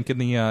 dream, I think, in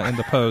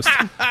the post.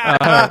 Which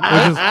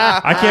is,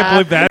 I can't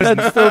believe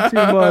that's still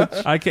too much.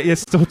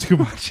 It's still too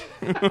much.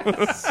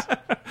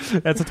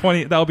 That's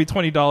that'll be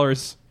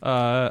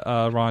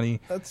 $20,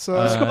 Ronnie. That's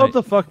Let's go up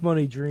the fuck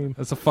money dream.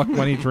 That's a fuck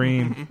money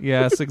dream.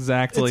 Yes,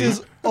 exactly. It's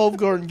his Olive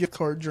Garden gift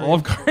card dream.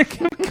 Olive Garden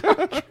gift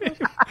card dream.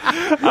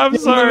 I'm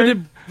sorry.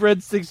 Limited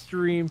breadsticks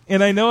dream.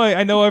 And I know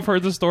I've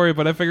heard the story,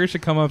 but I figured it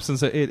should come up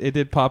since it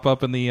did pop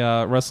up in the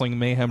Wrestling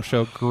Mayhem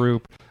Show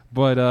group.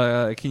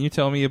 But can you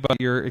tell me about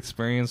your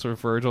experience with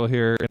Virgil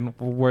here and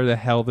where the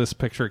hell this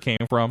picture came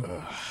from?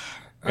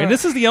 And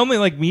this is the only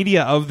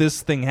media of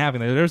this thing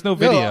happening. There's no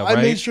video. No, I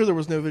right? made sure there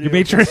was no video. You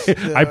made sure.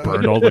 Yeah. I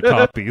burned all the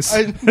copies.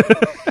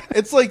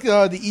 It's like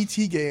the ET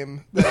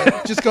game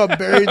that just got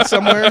buried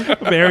somewhere.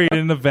 Buried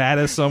in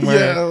Nevada somewhere.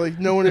 Yeah,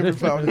 no one ever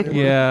found it.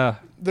 Anymore. Yeah.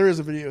 There is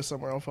a video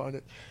somewhere. I'll find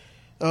it.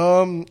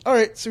 All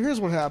right, so here's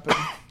what happened.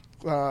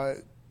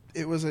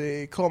 It was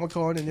a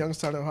Comic-Con in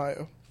Youngstown,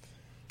 Ohio.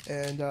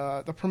 And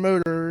the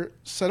promoter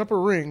set up a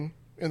ring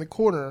in the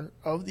corner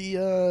of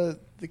the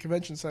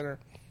convention center.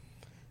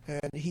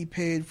 And he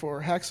paid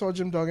for Hacksaw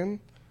Jim Duggan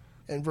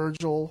and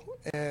Virgil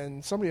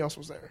and somebody else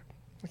was there.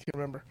 I can't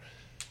remember.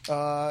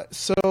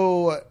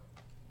 So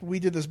we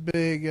did this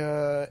big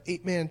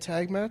 8-man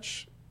tag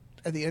match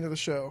at the end of the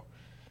show.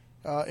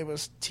 It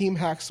was Team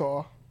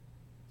Hacksaw.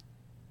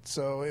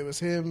 So it was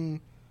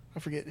him. I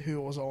forget who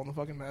was all in the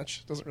fucking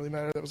match. Doesn't really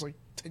matter. That was like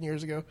 10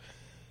 years ago.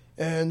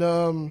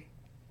 And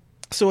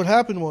so what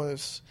happened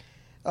was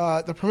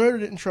the promoter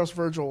didn't trust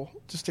Virgil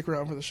to stick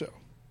around for the show.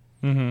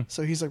 Mm-hmm.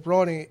 So he's like,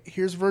 Ronnie,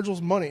 here's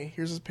Virgil's money.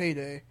 Here's his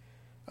payday.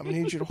 I'm going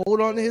to need you to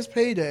hold on to his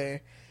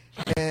payday.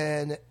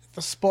 And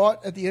the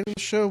spot at the end of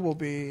the show will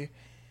be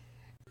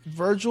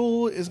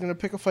Virgil is going to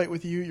pick a fight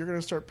with you. You're going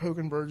to start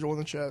poking Virgil in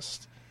the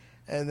chest.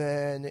 And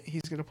then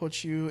he's going to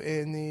put you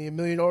in the $1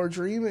 million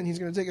dream, and he's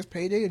going to take his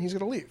payday, and he's going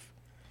to leave.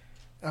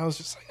 And I was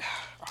just like,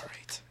 all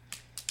right.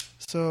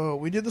 So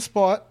we did the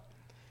spot.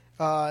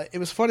 It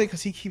was funny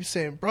because he keeps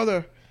saying,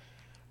 brother,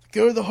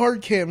 go to the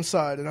hard cam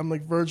side. And I'm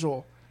like,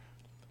 Virgil,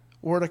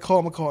 we're at a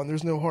Comic-Con.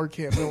 There's no hard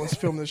cam. No one's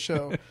filming this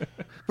show.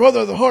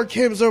 Brother, the hard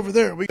cam is over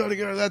there. We got to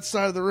go to that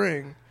side of the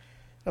ring.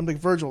 I'm like,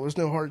 Virgil, there's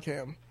no hard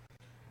cam.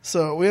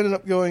 So we ended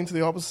up going to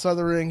the opposite side of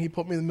the ring. He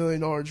put me in the $1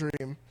 million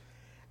dream.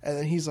 And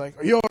then he's like,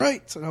 are you all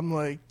right? And I'm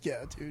like,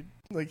 yeah, dude.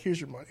 Like,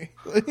 here's your money.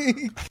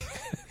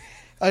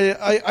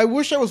 I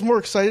wish I was more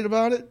excited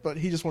about it, but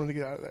he just wanted to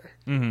get out of there.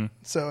 Mm-hmm.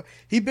 So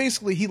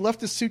he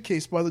left his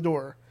suitcase by the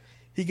door.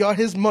 He got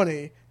his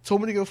money,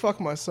 told me to go fuck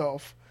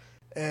myself,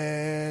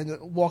 and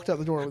walked out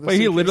the door with his Wait,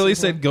 he suitcase literally in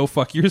said, hand. "Go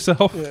fuck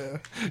yourself." Yeah.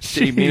 Did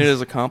he mean it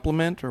as a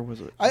compliment, or was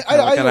it I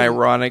like an don't-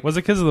 ironic? Was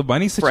it because of the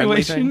bunny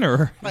Friendly situation, thing?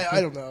 or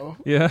I don't know.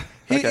 yeah?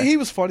 Okay. He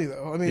was funny,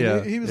 though. I mean,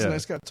 Yeah, he was yeah. a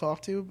nice guy to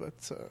talk to, but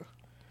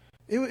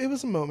it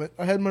was a moment.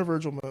 I had my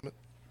Virgil moment.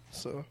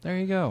 So There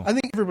you go. I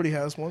think everybody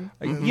has one.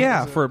 And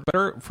Yeah, so-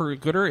 for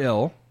good or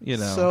ill, you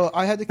know. So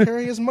I had to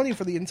carry his money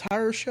for the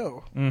entire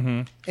show.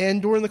 Mm-hmm.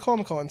 And during the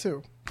Comic-Con,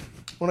 too.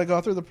 When I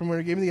got there, the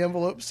promoter gave me the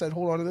envelope, said,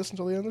 hold on to this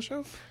until the end of the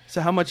show. So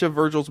how much of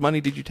Virgil's money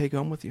did you take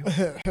home with you?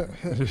 That's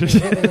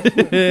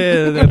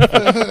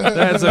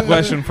a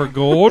question for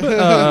Gold.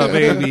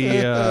 Maybe,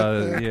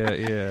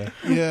 yeah.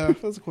 Yeah,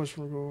 that's a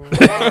question for Gold.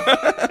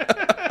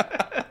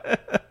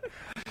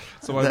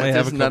 So I That may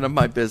have is a none of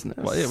my business.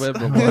 I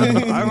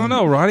don't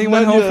know. Ronnie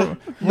went home.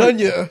 None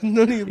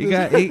of you. He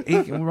got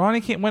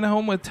Ronnie went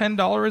home with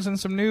 $10 and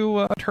some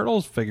new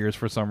Turtles figures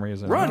for some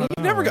reason. Ron, I you've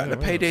don't never know. gotten a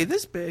payday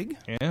this big.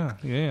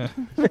 Yeah.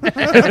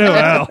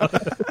 Well,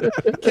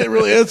 Can't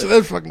really answer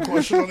that fucking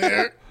question on the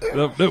air.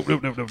 no.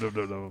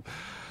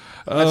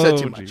 I said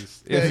too much.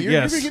 Geez. Yeah, you're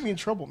Yes. going to get me in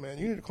trouble, man.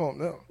 You need to calm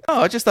down.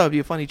 Oh, I just thought it'd be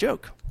a funny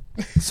joke.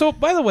 So,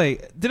 by the way,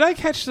 did I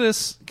catch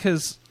this?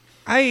 Because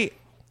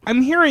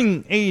I'm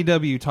hearing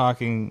AEW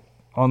talking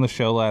on the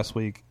show last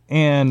week,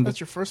 and That's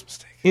your first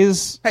mistake.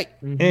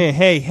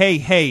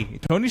 hey,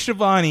 Tony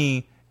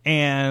Schiavone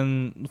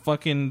and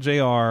fucking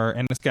JR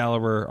and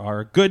Excalibur are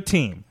a good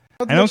team.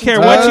 I don't care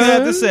what you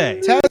have to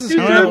say. Taz is I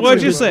don't care what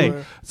you good, say. by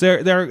the way.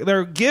 So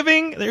they're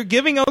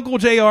giving Uncle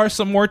JR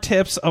some more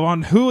tips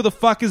on who the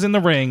fuck is in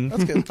the ring.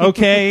 That's good.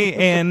 Okay,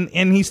 and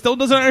he still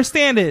doesn't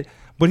understand it,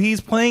 but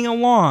he's playing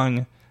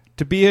along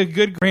to be a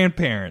good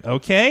grandparent.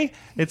 Okay,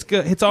 it's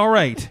good. It's all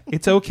right.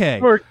 It's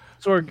okay.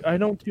 Sorg, I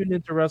don't tune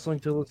into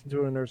wrestling to listen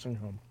to a nursing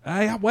home.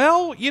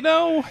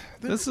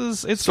 This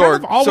is it's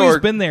Sorg, kind of always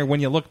Sorg. been there when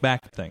you look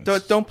back at things.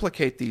 Don't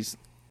placate these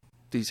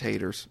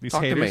haters. These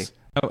Talk haters. to me.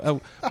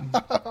 Oh,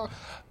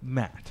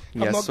 Matt.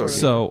 Yes, not sorry.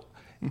 So,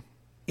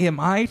 am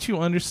I to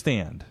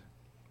understand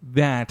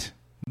that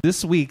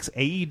this week's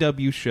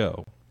AEW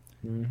show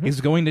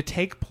is going to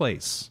take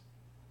place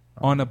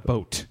on a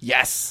boat?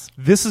 Yes,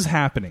 This is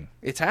happening.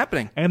 it's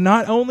happening. And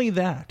not only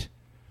that,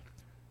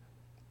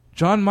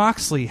 John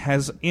Moxley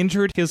has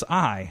injured his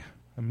eye,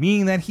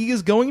 meaning that he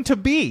is going to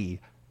be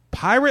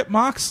Pirate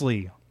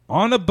Moxley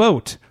on a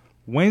boat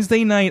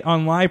Wednesday night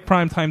on live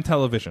primetime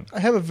television. I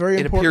have a very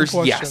It important appears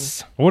question.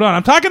 yes. Hold on,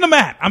 I'm talking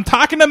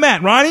to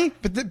Matt. Ronnie?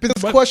 But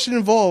this question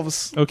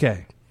involves,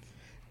 Okay.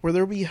 will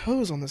there be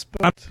hose on this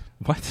boat?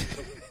 What?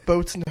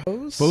 Boats and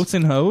hose? Boats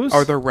and hose?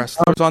 Are there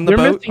wrestlers on the They're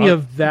boat? missing a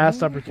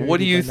vast opportunity. What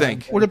do you right now.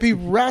 think? Would it be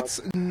rats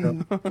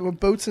and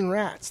boats and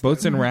rats?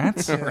 Boats and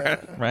rats? Yeah.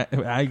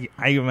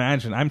 I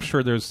imagine. I'm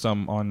sure there's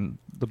some on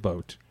the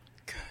boat.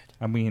 Good.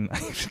 I mean,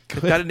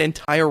 We've got an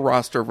entire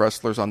roster of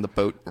wrestlers on the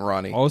boat,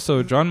 Ronnie.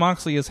 also, John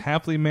Moxley is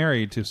happily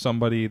married to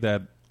somebody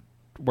that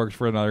works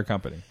for another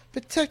company.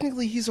 But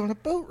technically, he's on a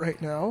boat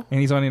right now. And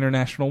he's on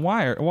international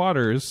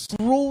waters.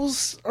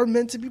 Rules are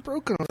meant to be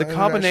broken on The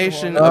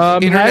combination international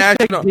of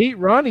international, Date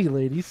Ronnie,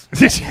 ladies.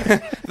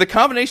 the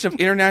combination of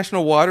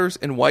international waters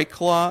and White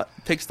Claw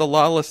takes the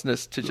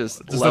lawlessness to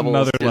just levels.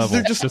 another Just- level.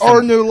 There just Just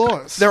are no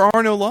laws. There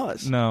are no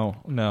laws. No.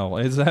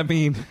 Does that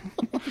mean...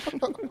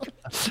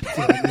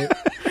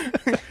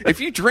 If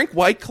you drink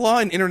White Claw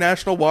in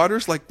international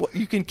waters, like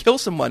you can kill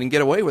someone and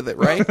get away with it,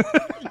 right?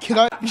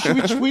 Should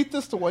we tweet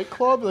this to White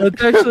Club? Like,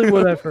 That's actually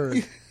what I've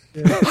heard.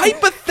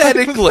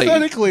 Hypothetically,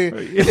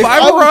 if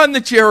I were on the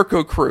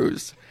Jericho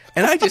cruise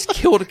and I just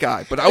killed a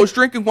guy, but I was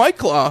drinking White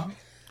Claw,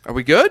 are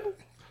we good?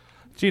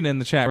 Gina in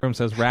the chat room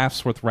says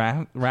rafts with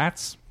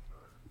rats.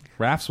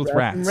 Rafts with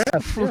rats.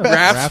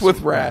 Rafts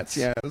with rats.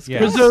 Yeah. Yeah.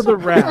 Rizzo the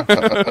Rat.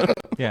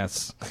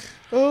 Yes.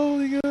 Oh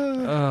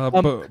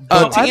my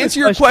god. To answer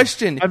your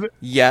question,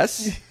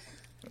 yes.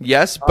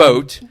 Yes,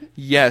 boat.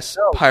 Yes,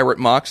 Pirate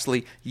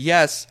Moxley.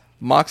 Yes,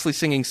 Moxley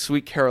singing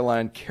Sweet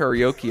Caroline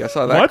karaoke. I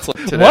saw that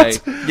clip today.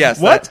 What? Yes.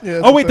 What?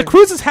 Yeah, the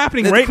cruise is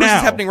happening The right cruise now.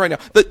 is happening right now.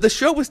 The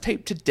show was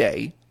taped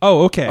today.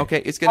 Oh, okay.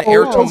 Okay, it's going to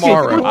air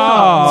tomorrow.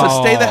 Oh.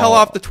 So stay the hell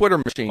off the Twitter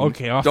machine.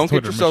 Okay, off Don't the get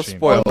Twitter yourself machine.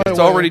 spoiled. Oh, It's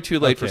my already way. too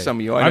late for some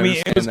of you. I mean,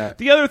 understand that.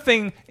 the other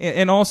thing,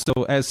 and also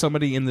as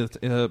somebody in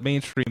the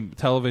mainstream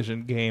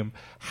television game,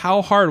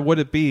 how hard would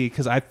it be?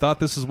 Because I thought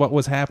this is what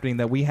was happening,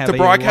 that we have To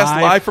broadcast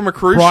live from a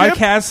cruise ship?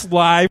 broadcast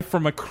live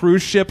from a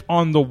cruise ship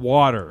on the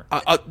water.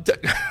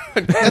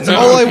 That's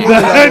all I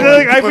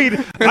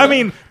wanted. I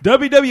mean,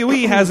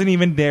 WWE hasn't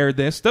even dared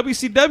this.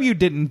 WCW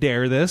didn't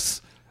dare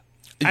this.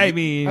 I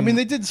mean,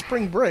 they did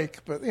Spring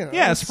Break, but you know.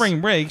 yeah,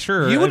 Spring Break,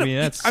 sure.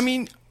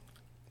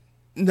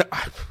 No,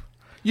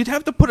 you'd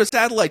have to put a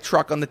satellite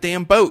truck on the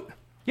damn boat.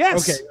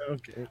 Yes.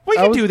 Okay. We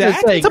I can was do gonna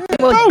that. say, It's a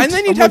boat. And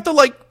then you'd have to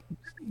big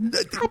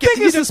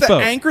is this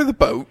boat? anchor the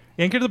boat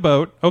Anchor the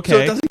boat. Okay. so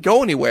it doesn't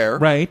go anywhere.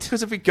 Right.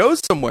 Because if it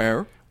goes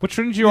somewhere, Which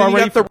shouldn't you then you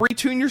already? have to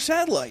retune your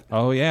satellite.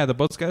 Oh yeah, the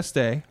boat's gotta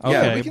stay. Yeah,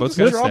 Okay, we can boat's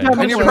just gotta drop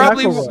stay. And you're Sure,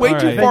 probably that's way all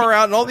too right. far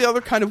out, and all the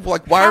other kind of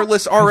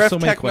wireless RF so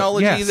many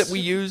technology yes. that we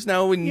use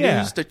now and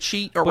Yeah. use to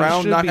cheat But it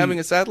around should not be- having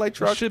a satellite It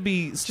truck. should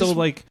be still Just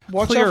like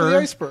watch out for clearer the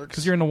icebergs.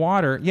 because you're in the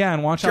water. Yeah,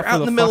 and watch You're out for out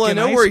in the middle of fucking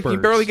nowhere. You can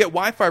icebergs. barely get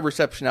Wi-Fi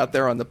reception out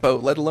there on the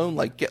boat, let alone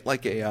get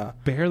a.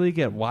 barely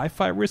get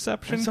Wi-Fi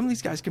reception. Some of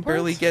these guys can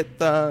barely get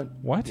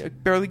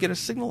What? barely get a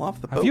signal off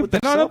the boat. Have you with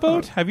been their on a cell phone.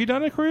 boat? Have you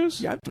done a cruise?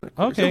 Yeah, I've done a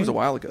cruise. Okay, It was a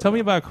while ago. Tell me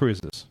about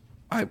cruises.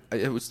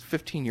 It was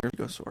 15 years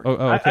ago, sorry. Oh,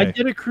 okay. I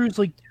did a cruise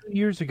like 2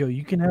 years ago.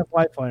 You can have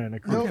Wi-Fi on a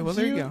cruise. No, Okay, well,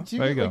 do there you go. Do you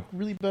There get you go. like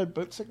really bad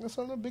boat sickness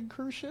on a big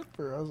cruise ship,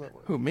 or how's that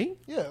work? Who, me?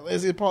 Yeah,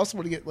 is it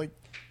possible to get like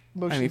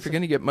motion? I mean, if you're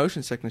going to get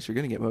motion sickness, you're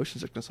going to get motion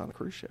sickness on a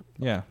cruise ship.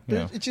 Yeah, But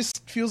yeah, it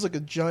just feels like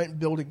a giant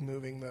building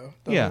moving, though.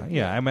 doesn't yeah, it?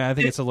 yeah. I mean, I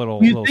think it's a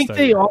little. You little think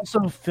steady. they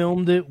also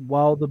filmed it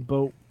while the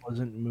boat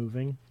wasn't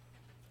moving?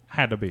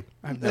 Had to be.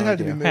 I have It no had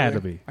to be idea. moving. Had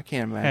to be. I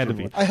can't imagine. Had to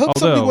be. what- I hope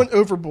Although- somebody went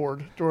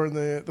overboard during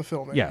the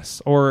filming.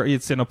 Yes, or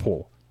it's in a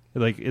pool.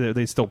 Like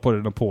they still put it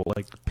in a pool,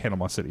 like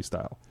Panama City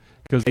style,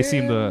 because they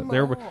seem to.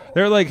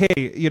 They're like,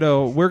 hey,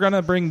 we're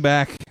gonna bring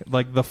back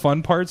like the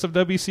fun parts of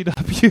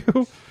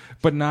WCW,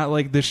 but not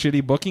like the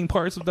shitty booking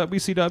parts of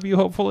WCW.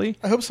 Hopefully,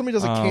 I hope somebody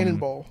does a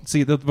cannonball.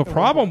 See, the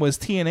problem was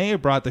TNA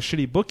brought the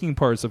shitty booking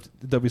parts of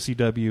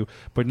WCW,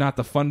 but not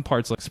the fun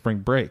parts like Spring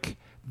Break.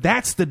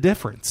 That's the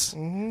difference.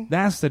 Mm-hmm.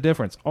 That's the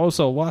difference.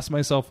 Also, lost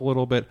myself a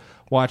little bit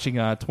watching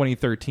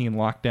 2013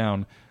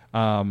 Lockdown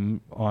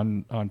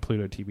on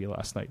Pluto TV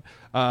last night.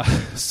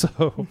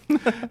 So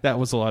that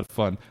was a lot of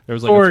fun. There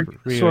was like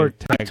Sorg,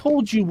 I tag.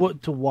 told you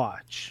what to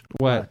watch.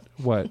 What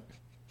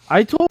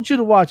I told you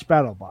to watch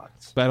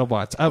BattleBots.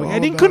 BattleBots?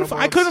 BattleBots.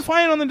 I couldn't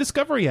find it on the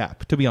Discovery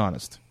app, to be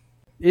honest.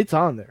 It's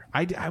on there.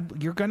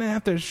 You're gonna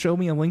have to show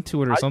me a link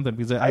to it or something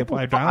because I will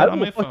downloaded it on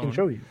my fucking phone.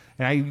 show you.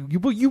 And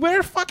you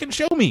better fucking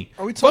show me.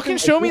 Are we talking- fucking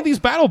show me these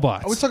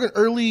BattleBots? Are we talking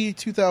early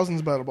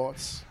 2000s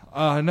BattleBots?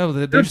 No,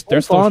 they're both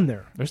still on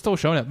there. They're still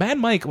showing it. Mad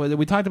Mike,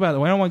 we talked about it.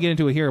 I don't want to get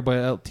into it here, but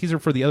a teaser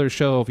for the other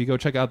show. If you go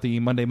check out the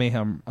Monday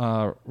Mayhem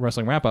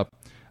wrestling wrap up,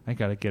 I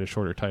gotta get a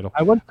shorter title.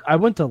 I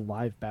went to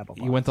live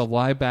BattleBots. You went to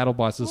live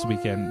BattleBots this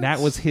weekend. That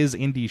was his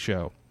indie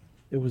show.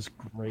 It was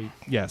great.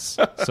 Yes.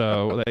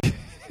 So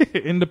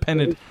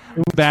independent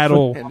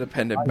battle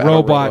Independent battle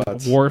robot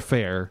robots.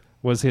 warfare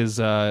was his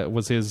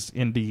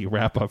indie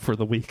wrap up for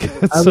the week.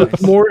 I So-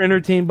 was more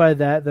entertained by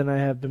that than I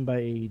have been by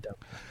AEW.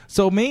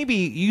 So maybe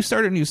you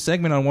start a new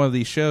segment on one of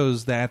these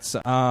shows that's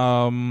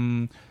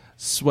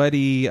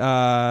sweaty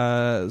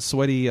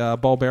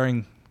ball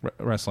bearing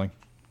wrestling.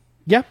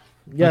 Yeah.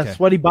 Yeah, Okay.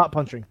 sweaty bot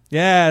punching.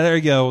 Yeah, there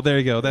you go.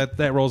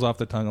 That rolls off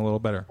the tongue a little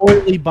better.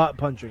 Oily bot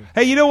punching.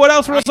 Hey, you know what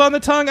else rolls on the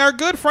tongue? Our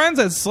good friends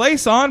at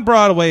Slice on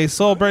Broadway,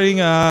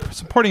 supporting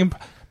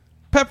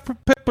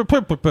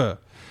Pepper.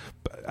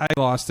 I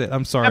lost it.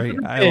 I'm sorry.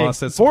 Peppa the I Pig.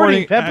 lost it.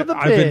 Supporting Peppa the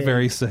I've been Pig.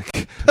 very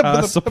sick.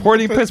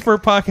 Supporting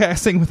Pittsburgh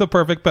podcasting with a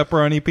perfect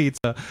pepperoni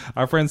pizza.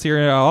 Our friends here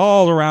are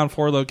all around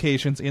 4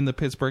 locations in the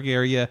Pittsburgh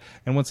area.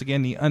 And once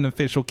again, the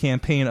unofficial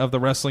campaign of the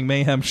Wrestling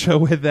Mayhem show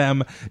with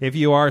them. If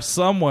you are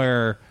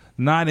somewhere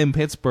not in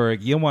Pittsburgh,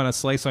 you want to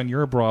slice on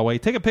your Broadway,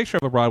 take a picture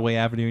of a Broadway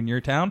Avenue in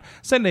your town,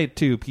 send it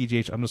to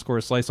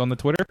PGH_slice on the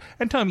Twitter,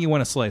 and tell them you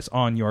want to slice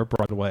on your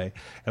Broadway.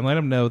 And let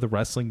them know the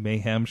Wrestling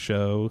Mayhem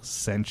show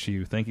sent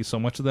you. Thank you so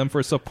much to them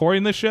for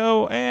supporting the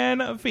show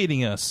and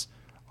feeding us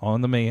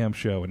on the Mayhem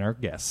show and our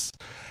guests.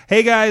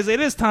 Hey guys, it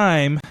is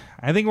time.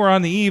 I think we're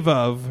on the eve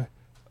of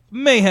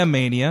Mayhem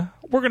Mania.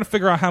 We're going to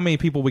figure out how many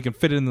people we can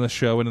fit into the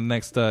show in the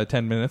next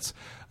 10 minutes.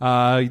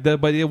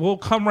 But it will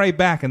come right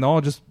back and they'll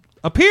all just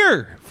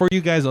appear for you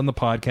guys on the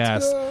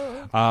podcast.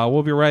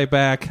 We'll be right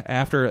back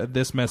after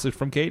this message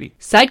from Katie.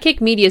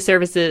 Sidekick Media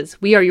Services.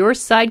 We are your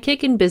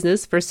sidekick in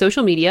business for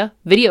social media,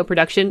 video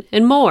production,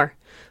 and more.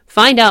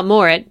 Find out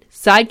more at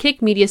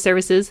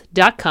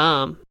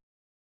sidekickmediaservices.com.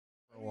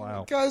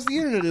 Wow. Guys, the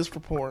internet is for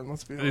porn.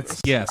 Let's be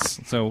honest. Yes.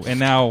 So, and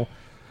now,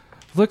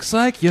 looks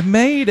like you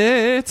made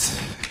it.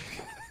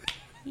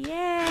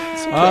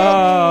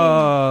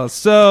 Yeah.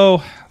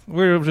 So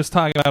we were just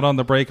talking about on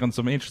the break on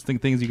some interesting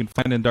things you can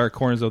find in dark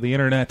corners of the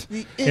internet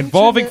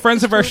involving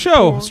friends of our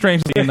show,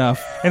 strangely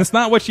enough. And it's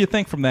not what you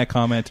think from that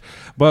comment.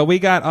 But we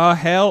got a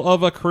hell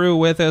of a crew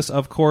with us,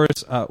 of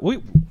course.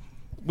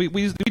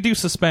 We do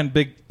suspend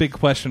big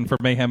question for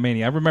Mayhem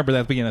Mania. I remember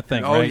that being a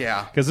thing, right? Oh,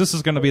 yeah. Because this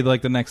is going to be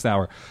like the next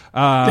hour.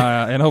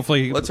 And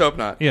hopefully... Let's hope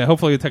not. Yeah,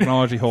 hopefully the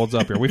technology holds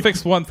up here. We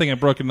fixed one thing and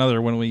broke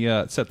another when we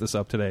set this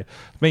up today.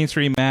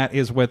 Mainstream Matt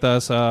is with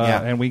us,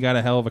 and we got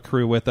a hell of a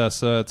crew with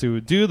us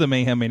to do the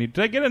Mayhem Mania.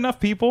 Did I get enough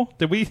people?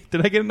 Did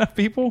I get enough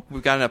people?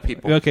 We've got enough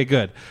people. Okay,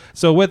 good.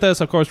 So with us,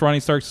 of course,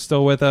 Ronnie Starks is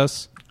still with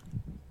us.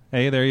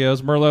 Hey, there he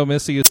goes. Merlot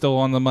Missy is still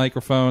on the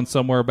microphone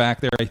somewhere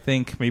back there, I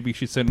think. Maybe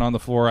she's sitting on the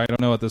floor. I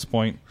don't know at this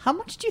point. How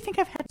much do you think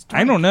I've had to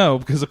drink? I don't know,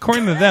 because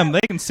according to them,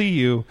 they can see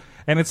you,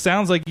 and it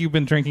sounds like you've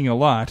been drinking a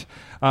lot.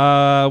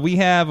 We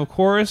have, of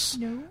course,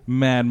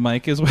 Mad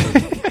Mike is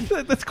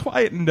with That's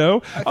quiet,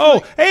 no.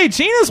 Oh, hey,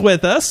 Gina's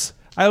with us.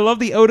 I love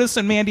the Otis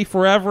and Mandy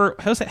Forever.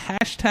 How's it?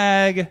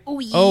 Hashtag. Oh,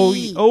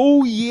 yeah.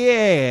 Oh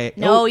yeah.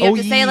 No, you have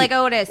to say it like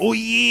Otis. Oh,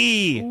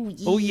 yeah. Ooh,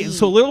 yeah. Oh, yeah.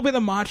 So a little bit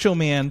of Macho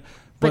Man,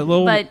 but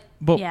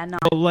yeah, no.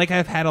 but like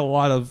I've had a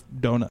lot of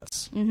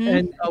donuts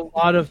And a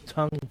lot of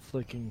tongue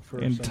flicking for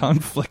and some- tongue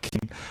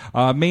flicking.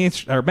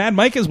 Mad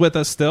Mike is with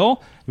us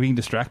still, being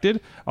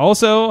distracted.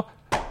 Also,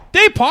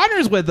 Dave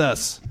Potter's with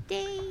us.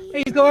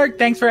 Hey, Zorg,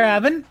 thanks for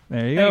having.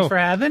 There you Thanks go. for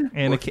having.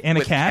 And a With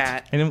cat.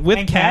 Cat. And with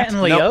And cat. Cat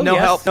and Leo. No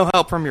yes.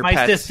 help from your My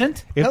pets.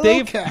 assistant. If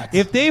Hello, cat.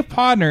 If Dave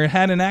Podner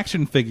had an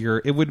action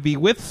figure, it would be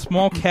with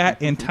small cat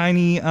and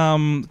tiny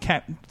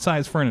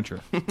cat-sized furniture.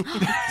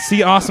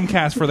 See Awesome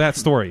Cast for that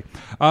story.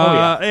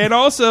 And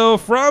also,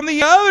 from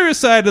the other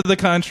side of the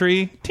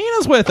country,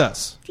 Tina's with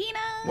us. Tina.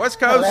 West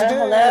Coast.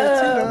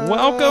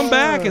 Welcome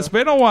back. It's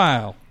been a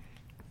while.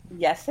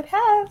 Yes, it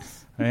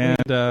has.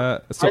 And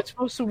Am I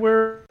supposed to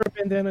wear a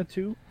bandana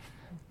too?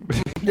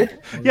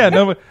 yeah,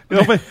 no,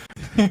 but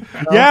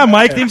yeah,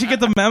 Mike, didn't you get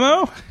the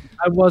memo?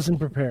 I wasn't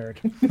prepared.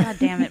 God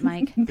damn it,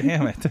 Mike.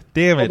 Damn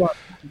it. Hold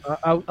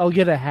on. I'll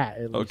get a hat.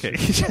 At least. Okay.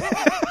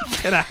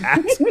 Get a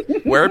hat.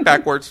 Wear it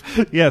backwards.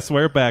 Yes,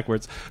 wear it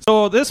backwards.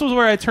 So this was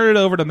where I turned it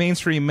over to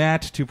Mainstream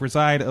Matt to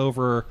preside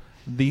over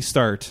the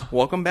start.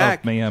 Welcome back.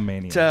 Of Mayhem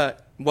Mania.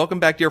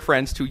 Welcome back, dear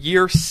friends, to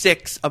year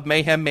 6 of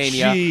Mayhem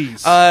Mania.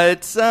 Jeez.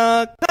 It's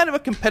kind of a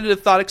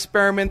competitive thought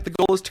experiment. The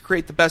goal is to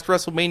create the best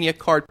WrestleMania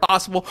card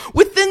possible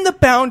within the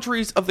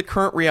boundaries of the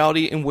current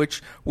reality in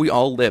which we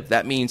all live.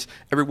 That means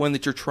everyone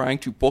that you're trying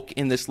to book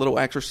in this little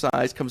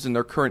exercise comes in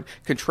their current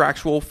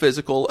contractual,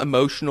 physical,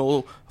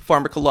 emotional,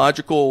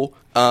 pharmacological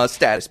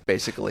status,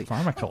 basically.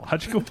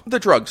 Pharmacological? The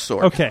drug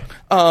sort. Okay.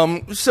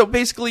 So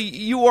basically,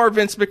 you are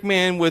Vince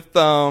McMahon with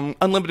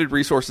unlimited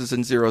resources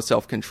and zero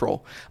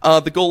self-control.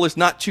 The goal is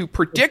not to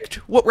predict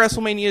what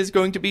WrestleMania is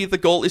going to be. The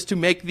goal is to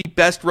make the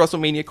best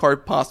WrestleMania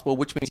card possible,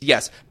 which means,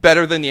 yes,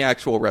 better than the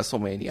actual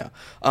WrestleMania.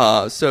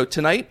 So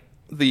tonight,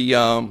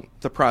 the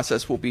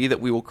process will be that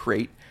we will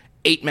create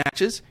 8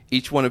 matches.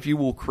 Each one of you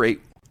will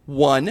create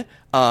one,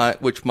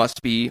 which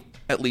must be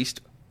at least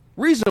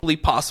reasonably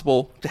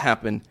possible to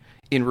happen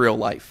in real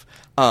life.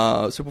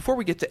 So before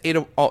we get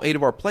to all 8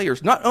 of our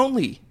players, not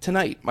only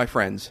tonight, my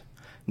friends,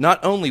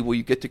 not only will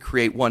you get to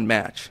create one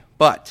match,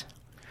 but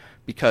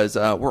because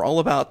we're all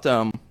about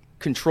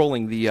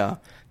controlling the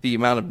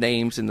amount of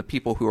names and the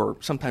people who are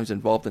sometimes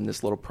involved in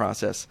this little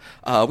process.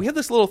 We had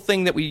this little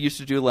thing that we used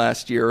to do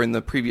last year and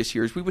the previous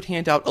years. We would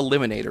hand out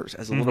eliminators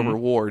as a little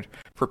reward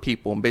for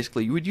people. And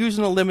basically, you would use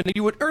an eliminator,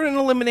 you would earn an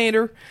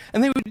eliminator,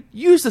 and they would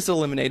use this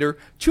eliminator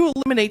to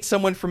eliminate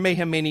someone from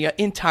Mayhem Mania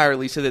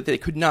entirely so that they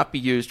could not be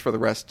used for the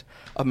rest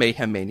of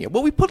Mayhem Mania.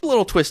 Well, we put a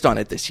little twist on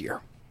it this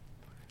year.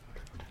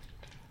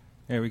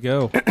 There we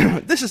go.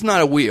 This is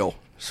not a wheel,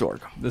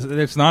 Sorg.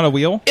 It's not a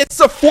wheel? It's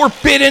a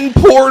forbidden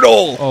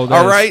portal. Oh,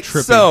 that all is right.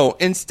 trippy. So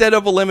instead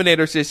of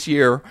eliminators this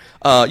year,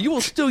 you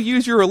will still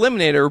use your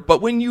eliminator,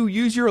 but when you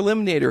use your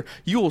eliminator,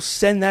 you will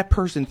send that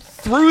person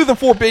through the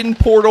forbidden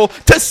portal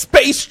to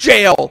space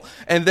jail.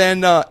 And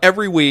then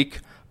every week,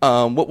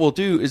 what we'll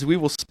do is we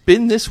will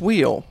spin this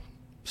wheel.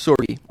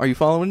 Sorry, are you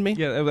following me?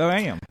 Yeah,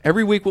 I am.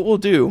 Every week, what we'll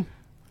do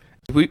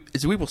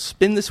is we will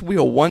spin this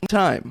wheel one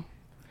time.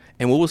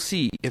 And we will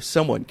see if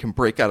someone can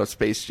break out of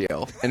space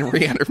jail and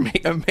re-enter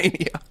Mayhem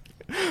Mania.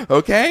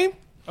 Okay?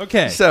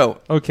 Okay. So,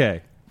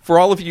 okay. for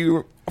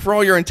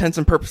all your intents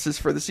and purposes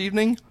for this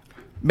evening,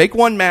 make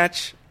one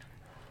match,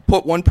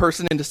 put one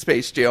person into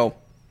space jail.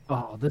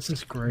 Oh, this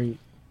is great.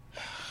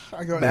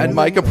 I got Mad it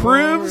Mike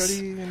approves.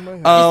 already in my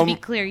head. Just to be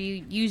clear,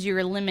 you use your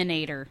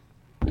eliminator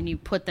and you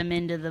put them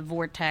into the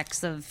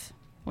vortex of,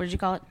 what did you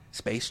call it?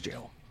 Space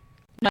jail.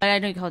 No, I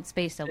know you call it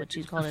space cell, but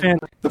you call it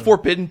The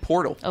forbidden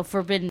portal.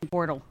 forbidden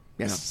portal.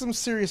 Yeah. This is some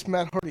serious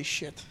Matt Hardy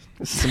shit.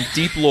 Some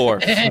deep lore.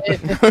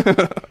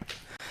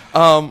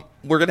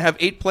 We're going to have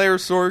 8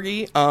 players,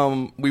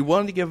 Sorgi. We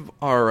wanted to give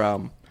our...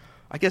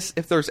 I guess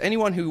if there's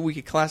anyone who we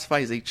could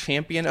classify as a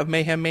champion of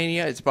Mayhem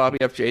Mania, it's Bobby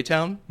F.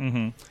 J-Town.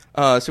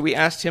 Mm-hmm. So we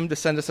asked him to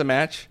send us a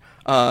match.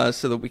 so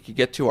that we could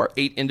get to our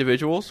 8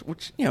 individuals,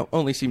 which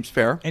only seems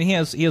fair. And he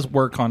has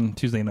work on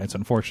Tuesday nights,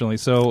 unfortunately.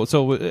 So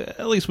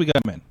at least we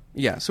got him in.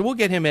 Yeah, so we'll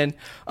get him in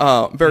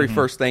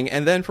first thing,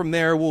 and then from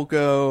there we'll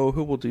go.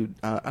 Who will do?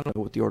 I don't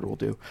know what the order we'll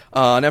do.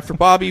 And after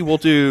Bobby, we'll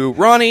do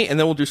Ronnie, and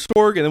then we'll do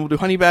Sorg, and then we'll do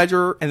Honey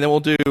Badger, and then we'll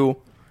do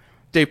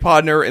Dave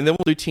Podner, and then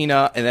we'll do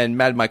Tina, and then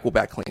Mad Mike will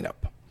back clean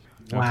up.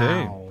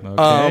 Wow.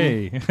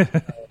 Okay.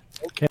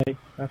 Okay,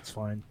 that's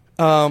fine.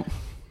 I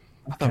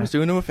thought I was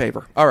doing him a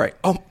favor. All right.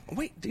 Oh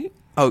wait, do you?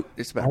 Oh,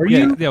 it's about. Are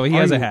Yeah, you? he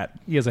has a hat.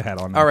 He has a hat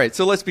on. Now. All right,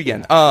 so let's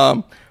begin.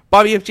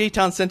 Bobby F.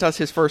 J-Town sent us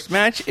his first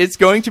match. It's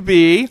going to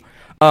be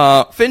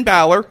Finn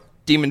Balor,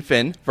 Demon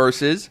Finn,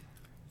 versus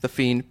The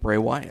Fiend Bray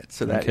Wyatt.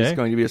 So that is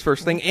going to be his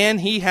first thing. And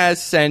he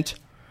has sent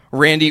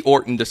Randy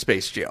Orton to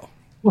space jail.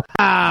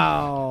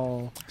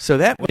 Wow. So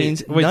that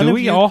means Wait, none do of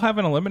we you... all have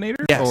an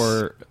eliminator? Yes.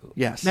 Or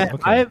Yes. Matt,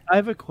 Okay. I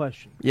have a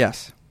question.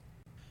 Yes.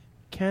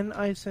 Can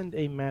I send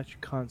a match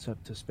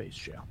concept to Space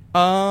Jail?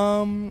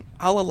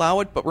 I'll allow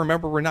it, but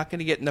remember, we're not going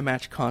to get into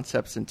match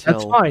concepts until...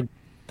 That's fine.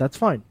 That's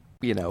fine.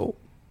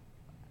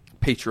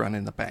 Patreon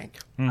in the bank.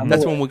 Mhm.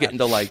 That's when we'll get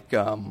into,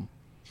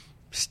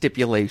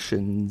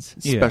 stipulations,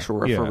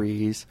 special Yeah.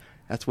 referees.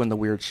 That's when the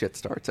weird shit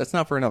starts. That's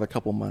not for another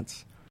couple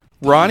months.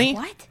 Ronnie?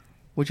 What?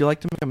 Would you like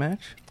to make a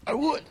match? I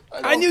would.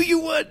 I knew you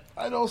would.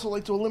 I'd also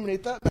like to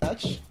eliminate that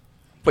match.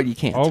 But you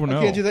can't. Oh no,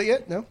 I can't do that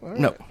yet? No? All right.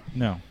 No.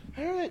 no.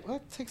 All right. Well,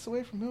 that takes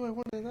away from who I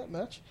wanted in that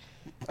match.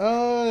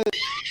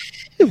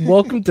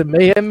 Welcome to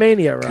Mayhem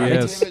Mania, right?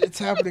 Yes. Damn it, it's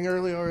happening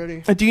early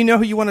already. Do you know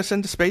who you want to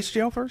send to space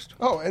jail first?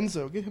 Oh,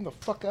 Enzo, get him the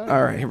fuck out of All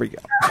here. right, here we go.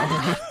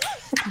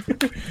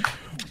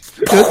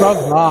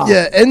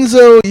 Yeah,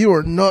 Enzo, you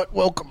are not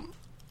welcome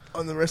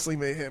on the Wrestling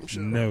Mayhem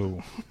show.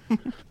 No.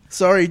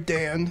 Sorry,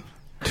 Dan.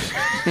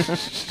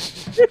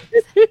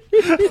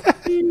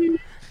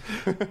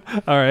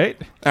 All right.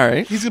 All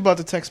right. He's about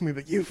to text me,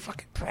 but you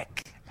fucking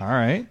prick. All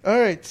right. All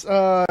right,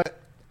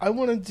 I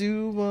want to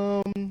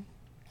do,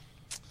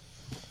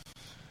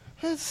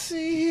 let's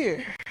see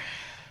here.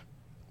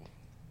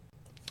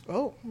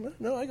 Oh,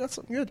 no, I got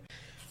something good.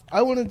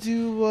 I want to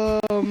do,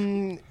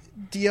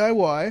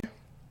 DIY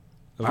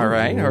All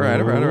right.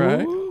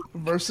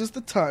 versus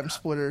the Time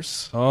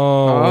Splitters.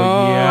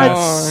 Oh,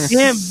 yes.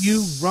 Damn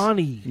you,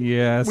 Ronnie.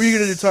 Yes. Were you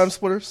going to do Time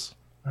Splitters?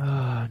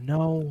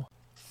 No.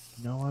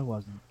 No, I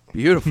wasn't.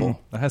 Beautiful.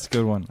 That's a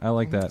good one. I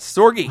like that.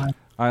 Sorgy.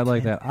 I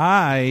like that.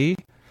 I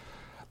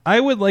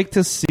would like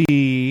to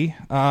see.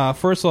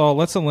 First of all,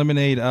 let's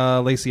eliminate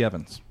Lacey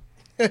Evans.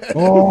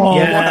 Oh,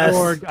 Yes.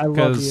 Lord, I love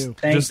Because you.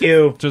 Thank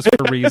you. Just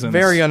for reasons.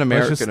 Very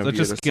un-American of Let's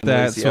you just to get send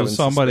that Lacey so Evans to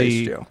somebody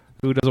space jail.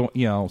 who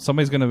doesn't,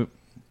 somebody's going to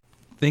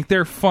think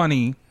they're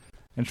funny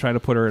and try to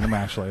put her in a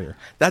match later.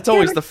 That's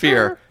always the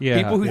fear. Yeah,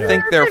 People who yeah.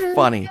 think they're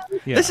funny.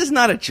 Yeah. This is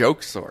not a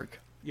joke, Sorg.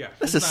 Yeah,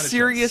 This is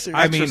serious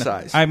I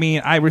exercise.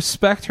 mean, I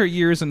respect her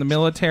years in the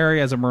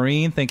military as a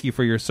Marine. Thank you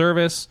for your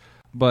service,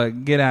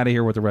 but get out of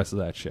here with the rest of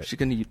that shit. She's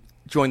going to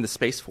join the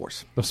Space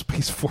Force. The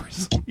Space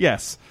Force.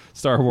 Yes.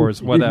 Star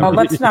Wars, whatever. Oh,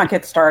 let's not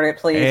get started,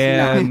 please.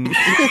 No. And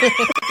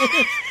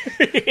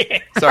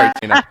Sorry,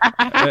 Tina.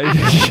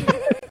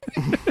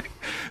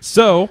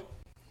 so,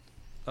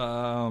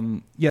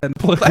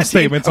 political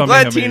statements I'm on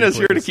glad Mayhem Tina's Media,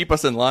 here to please. keep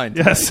us in line.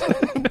 Yes.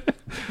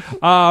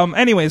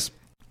 Anyways,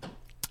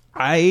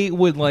 I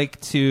would like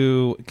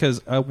to,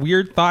 because a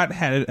weird thought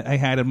I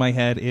had in my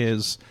head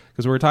is,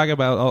 because we were talking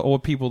about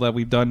old people that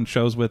we've done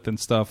shows with and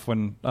stuff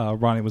when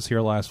Ronnie was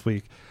here last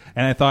week,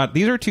 and I thought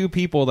these are two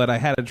people that I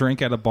had a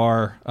drink at a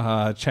bar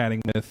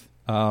chatting with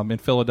in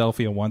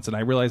Philadelphia once, and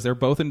I realized they're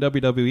both in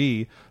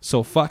WWE,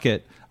 so fuck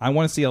it. I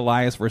want to see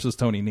Elias versus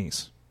Tony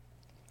Nese.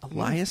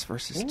 Elias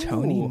versus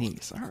Tony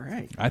Nese. All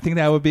right. I think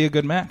that would be a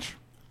good match.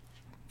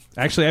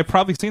 Actually, I've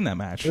probably seen that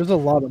match. There's a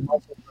lot of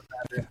muscle for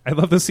that. I'd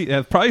love to see.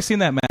 I've probably seen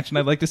that match, and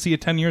I'd like to see it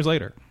 10 years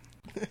later.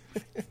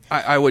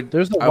 I would.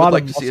 There's a I lot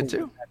would of like to see it muscle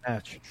too. in that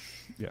match.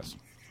 Yes,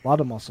 A lot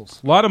of muscles.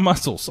 a lot of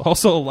muscles.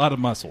 Also, a lot of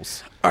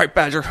muscles. All right,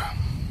 Badger.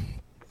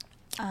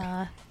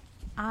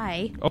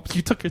 I Oh,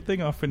 you took your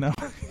thing off, and now.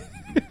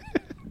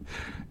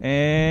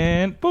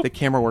 And boop. The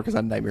camera work is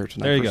on nightmare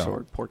tonight. There you for go.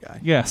 Sorg. Poor guy.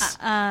 Yes.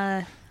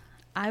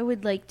 I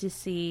would like to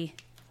see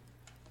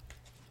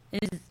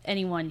is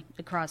anyone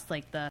across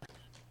like the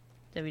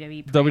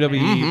WWE WWE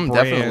Mhm,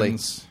 definitely.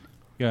 brands.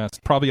 Yes,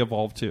 probably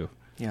Evolve too.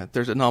 Yeah,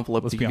 there's an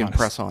envelope Let's that be you can honest.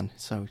 press on.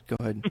 So go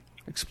ahead, and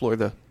explore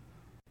the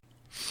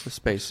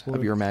space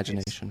of your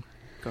imagination.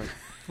 Go ahead.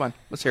 Come on,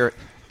 let's hear it.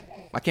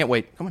 I can't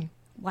wait. Come on.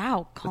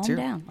 Wow, calm Let's hear it.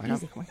 down. I got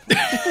Easy. it. Come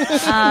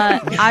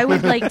on. I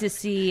would like to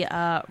see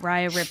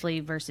Rhea Ripley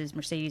versus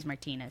Mercedes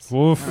Martinez.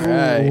 Oof. All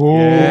right.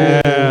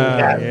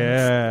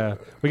 Yeah.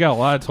 We got a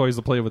lot of toys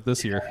to play with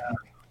this year.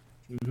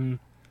 Mm-hmm.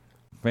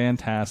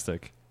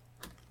 Fantastic.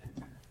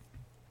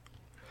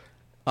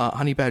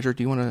 Honey Badger,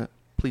 do you want to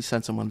please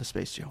send someone to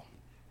Space Jail?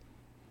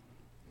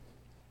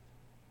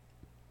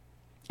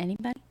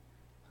 Anybody?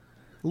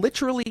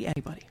 Literally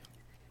anybody.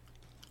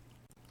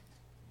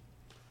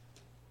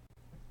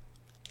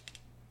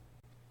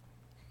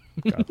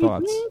 Got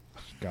thoughts.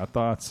 Got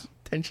thoughts.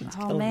 Tension's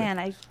Oh killing me. man,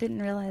 I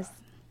didn't realize.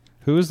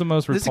 Who is the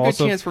most This is repulsive?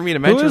 a good chance for me to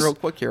mention real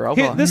quick here. Hold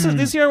on. This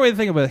is the other way to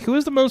think about it. Who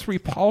is the most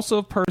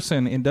repulsive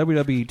person in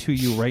WWE to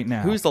you right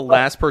now? Who's the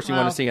last person you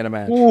want to see in a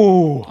match?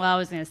 Well, I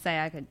was going to say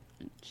I could.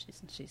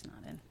 She's not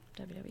in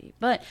WWE,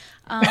 but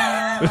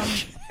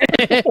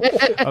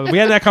we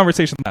had that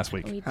conversation last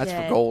week. That's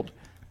for gold.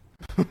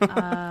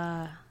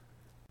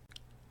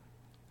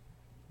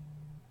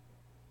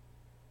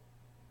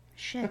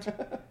 Shit.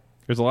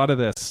 There's a lot of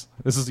this.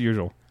 This is the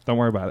usual. Don't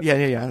worry about it. Yeah.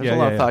 There's a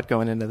lot of thought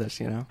going into this,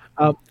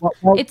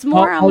 It's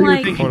more I'm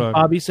like...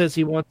 Bobby says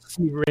he wants to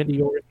see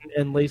Randy Orton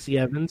and Lacey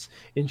Evans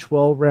in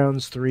 12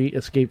 rounds 3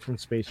 Escape from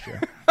Space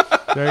Jam.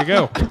 There you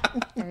go.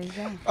 There you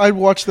go. I'd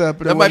watch that,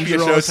 but that it might be a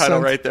wouldn't show draw title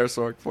scent. right there,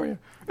 Sorg, for you.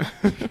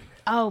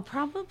 Oh,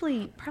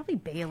 probably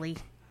Bailey.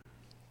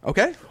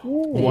 Okay.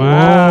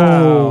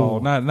 Wow.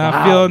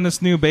 Not feeling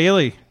this new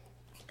Bailey.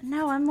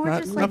 No, I'm more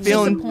Not- just not like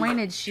feeling-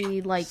 disappointed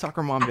she like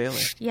Soccer mom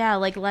Bailey. Yeah,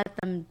 like let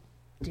them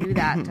do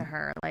that to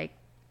her. Like,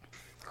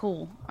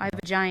 cool. I have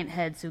a giant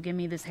head, so give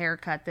me this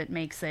haircut that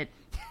makes it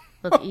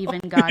look even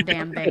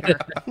goddamn bigger.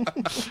 I'm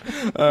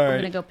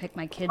gonna go pick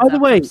my kids By the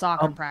up way, from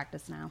soccer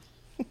practice now.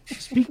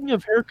 Speaking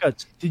of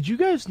haircuts, did you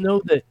guys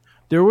know that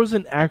there was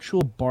an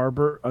actual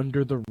barber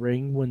under the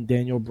ring when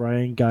Daniel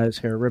Bryan got his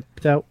hair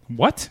ripped out?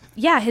 What?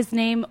 Yeah, his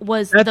name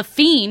was The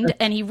Fiend,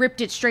 and he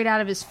ripped it straight out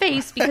of his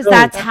face because No,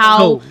 that's how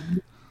no.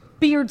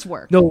 beards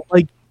work. No,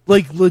 like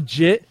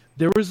legit.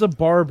 There was a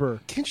barber.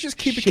 Can't you just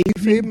keep it shaving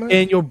kayfabe, man?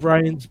 Daniel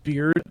Bryan's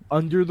beard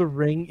under the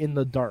ring in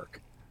the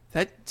dark.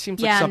 That seems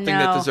like Yeah, something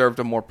that no. deserved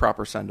a more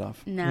proper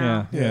send-off.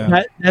 No.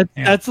 Yeah.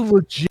 That's a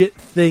legit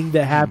thing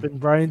that happened.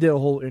 Brian did a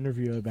whole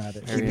interview about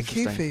it. Very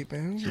Keep it interesting.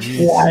 kayfabe,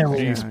 man. Wild.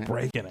 He's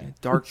breaking it.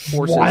 Dark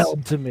forces.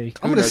 Wild to me.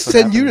 I'm Who gonna knows what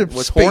send you happened? to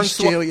Was space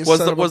jail, you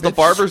son of a was the bitch.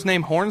 barber's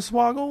name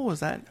Hornswoggle? Was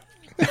that?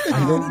 I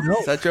don't know.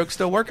 Does that joke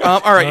still work? All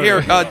right,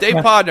 here, Dave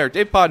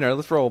Podner,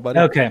 let's roll, buddy.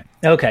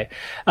 Okay.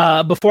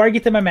 Before I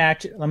get to my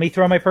match, let me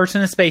throw my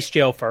person in space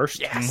jail first.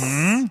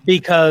 Yes.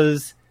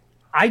 Because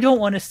I don't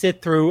want to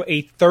sit through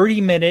a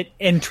 30-minute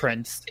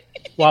entrance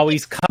while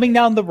he's coming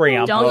down the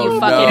ramp. Don't you Oh,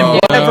 fucking no. do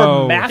it. Whatever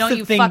Don't massive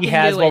you thing he fucking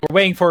has do while it. we're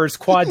waiting for his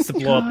quads to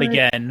blow up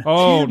again.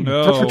 Oh,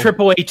 no. For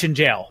Triple H in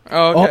jail.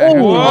 Okay.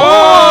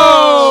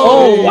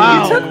 Oh,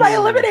 wow. You took my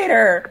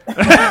eliminator.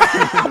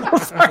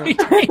 Sorry,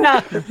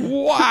 Dana.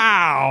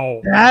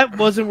 Wow. That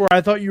wasn't where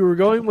I thought you were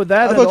going with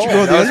that I at thought all. you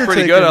were That was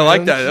pretty Undertaker, good. I like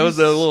man. that. That was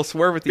a little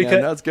swerve at the Because-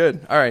 end. That's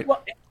good. All right.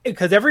 Well,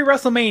 because every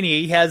WrestleMania,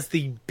 he has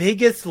the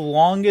biggest,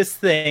 longest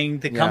thing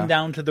to come Yeah.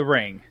 down to the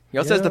ring. He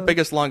also has the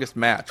biggest, longest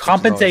match. which is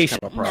Compensation.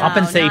 always kind of a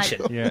problem.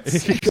 Compensation.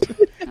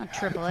 Yeah. Not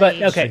Triple H.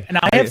 But okay, and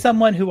I have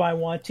someone who I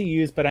want to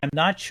use, but I'm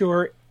not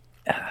sure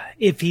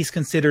if he's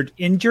considered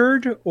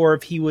injured or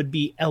if he would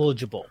be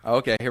eligible.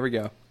 Okay, here we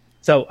go.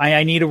 So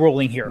I need a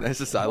ruling here.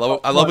 This is I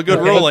love a good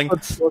Okay, ruling.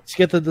 Let's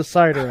get the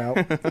decider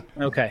out.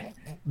 Okay,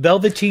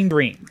 Velveteen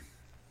Dream.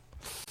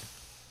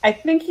 I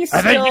think he's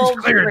I think still he's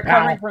cleared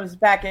recovering now. from his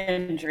back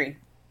injury.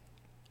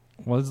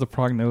 What is the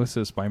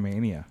prognosis by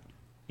Mania?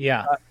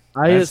 Yeah,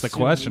 That's the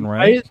question,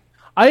 right?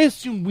 I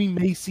assume we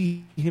may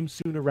see him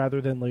sooner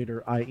rather than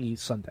later, i.e.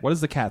 Sunday. What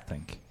does the cat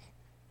think?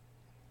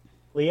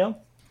 Leo.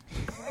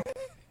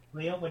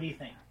 Leo, what do you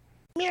think?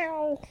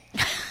 Meow.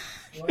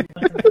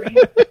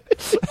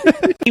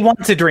 He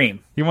wants a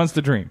dream. He wants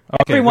to dream.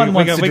 Okay, Everyone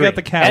wants got, to we dream. got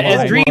the cat. As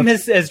line.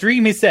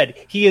 Dream has said,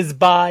 he is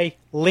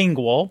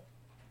bilingual.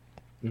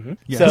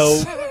 Yes.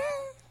 So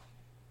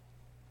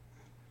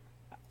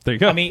there you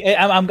go. I mean,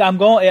 I'm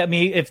going. I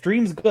mean, if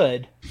Dream's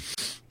good,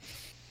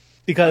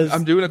 because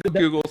I'm doing a quick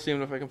Google,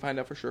 seeing if I can find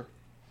out for sure.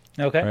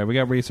 Okay. All right, we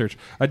got research.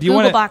 Do you Google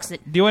want to box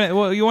it. Do you want to?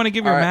 Well, you want to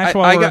give your All right,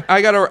 match?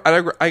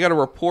 I got a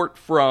report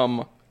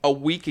from a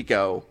week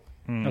ago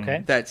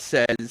Okay. that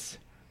says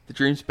the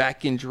Dream's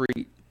back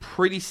injury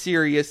pretty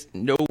serious.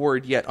 No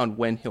word yet on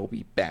when he'll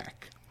be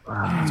back.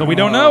 So we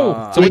don't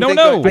know. So we don't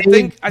know. I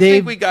think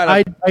Dave, we gotta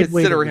I'd wait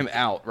consider a him week.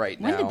 out right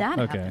now. When did that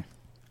Okay. happen?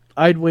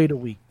 I'd wait a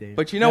week, Dave.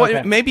 But you know Okay.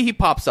 what? Maybe he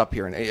pops up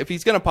here, and if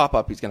he's going to pop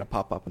up, he's going to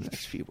pop up in the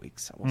next few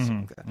weeks. So we'll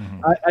see.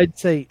 I'd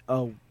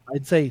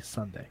say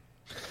Sunday.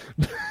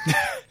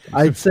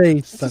 I'd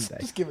say Sunday.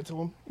 Just give it to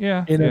him.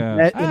 Yeah. In yeah.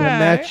 a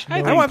match.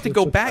 I don't have to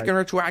go back and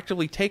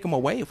retroactively take him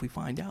away if we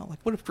find out. Like,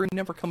 what if Dream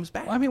never comes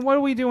back? I mean, what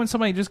do we do when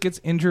somebody just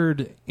gets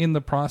injured in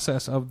the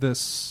process of this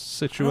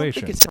I don't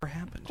situation? think it's ever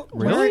happened.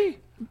 Really?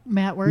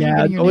 Matt, where are Yeah, you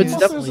getting your oh, it's news?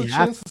 definitely There's a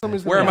happened. chance that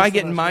somebody's Where gonna am I ask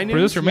getting for my that. news?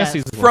 Producer Yes.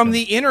 Missy's From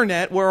the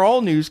internet, where all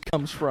news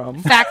comes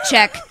from. Fact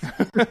check.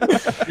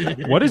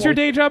 What is your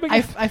day job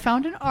again? I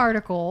found an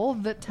article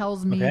that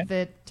tells me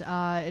Okay.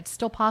 that it's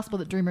still possible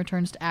that Dream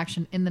returns to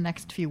action in the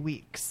next few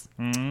weeks.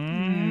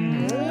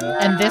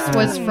 And this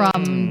was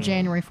from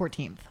January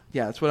 14th.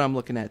 Yeah, that's what I'm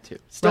looking at too.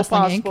 Still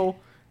Wrestling Inc.? possible.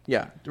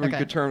 Yeah, we Okay.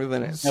 could turn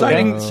within it.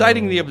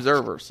 Citing the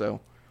Observer. So,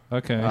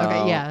 Okay.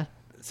 Okay, yeah.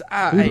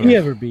 Who did we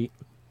ever beat?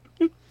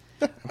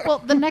 Well,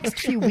 the next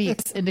few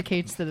weeks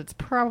indicates that it's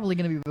probably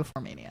going to be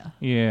before Mania.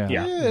 Yeah.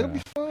 Yeah. Yeah, it'll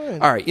be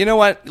fine. all right. You know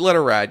what? Let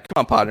her ride.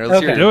 Come on, partner. Let's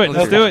Okay. hear Do it. Let's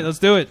Let's hear do it. Let's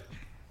do it.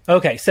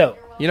 Okay. So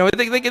You know,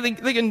 they can march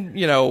He's him out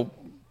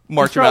there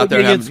probably and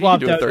gonna have get him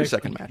swapped do a out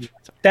 30-second next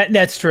match.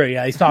 that's true.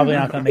 Yeah, he's probably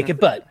not going to make it.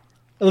 But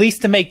At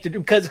least to make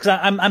because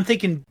I'm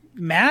thinking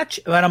match,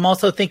 but I'm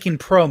also thinking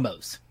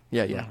promos.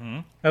 Yeah, yeah. Mm-hmm.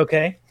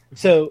 Okay,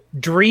 so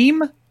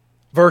Dream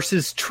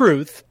versus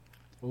Truth.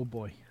 Oh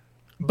boy.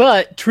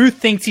 But Truth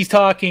thinks he's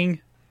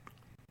talking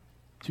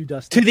to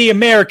Dusty. To the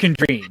American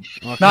Dream,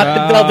 not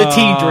the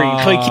Velveteen Dream.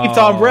 So he keeps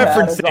on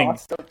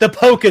referencing the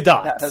polka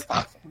dots. That is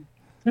awesome.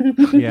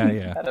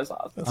 Yeah. That is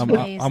awesome.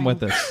 I'm with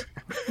this.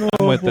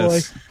 I'm with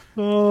this.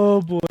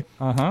 Oh boy.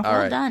 Uh huh. All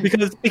right. Done.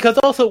 Because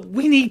also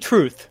we need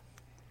Truth.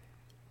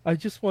 I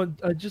just want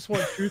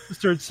Truth to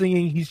start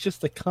singing. He's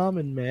just a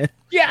common man.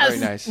 Yes. Very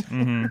nice.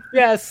 Mm-hmm.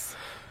 Yes.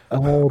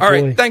 Oh, All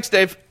right. Thanks,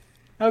 Dave.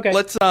 Okay.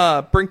 Let's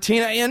bring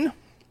Tina in.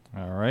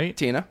 All right.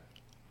 Tina.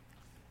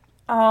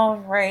 All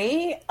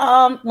right.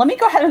 Let me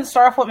go ahead and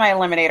start off with my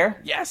eliminator.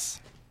 Yes.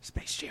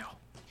 Space Jail.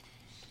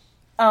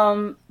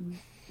 The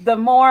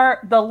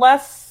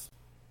less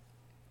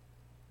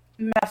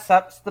mess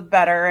ups, the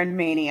better in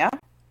Mania.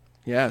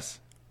 Yes.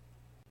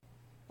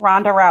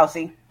 Ronda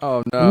Rousey.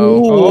 Oh no.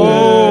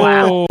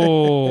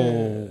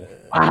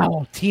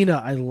 Wow,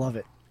 Tina, I love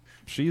it.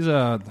 She's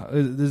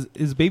is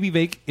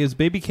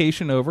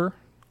babycation over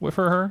with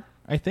her?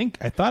 I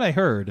thought I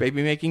heard.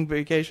 Baby making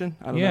vacation?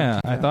 I don't know. Yeah,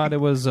 I thought it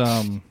was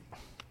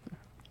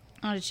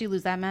Oh, did she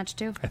lose that match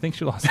too? I think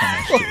she lost that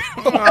match too.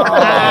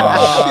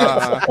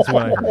 That's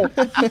what I heard.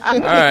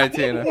 All right,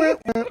 Tina.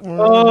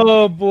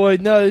 Oh boy,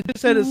 no, it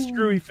just had a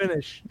screwy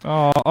finish.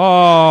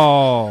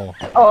 Oh.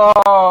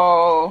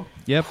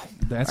 Yep,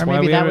 that's Or why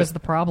maybe we that have was it. the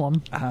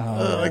problem.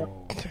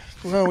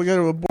 Well, we got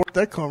to abort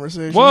that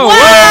conversation. Whoa!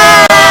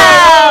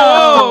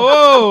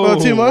 Well,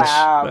 too much.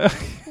 Wow.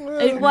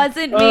 It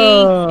wasn't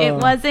me. It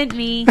wasn't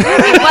me.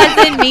 It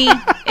wasn't me.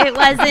 It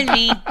wasn't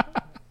me.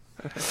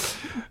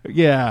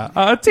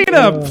 Yeah,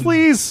 Tina,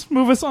 please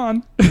move us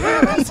on.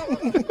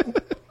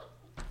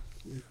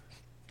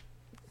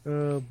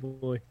 Oh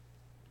boy.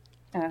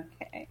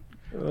 Okay.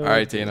 All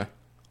right, Tina.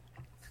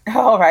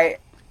 All right.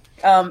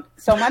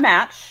 So my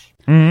match.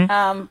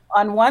 Mm-hmm.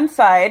 On one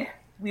side,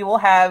 we will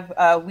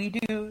have we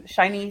do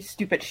shiny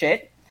stupid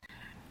shit.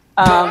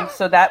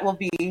 So that will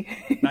be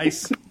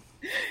Nice.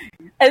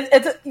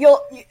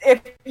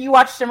 If you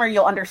watch Shimmer,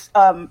 you'll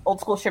old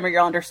school Shimmer,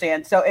 you'll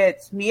understand. So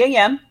it's Mia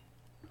Yim,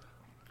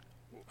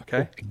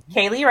 Okay.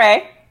 Kaylee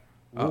Ray,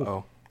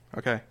 Uh-oh.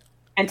 Okay.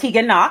 and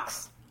Tegan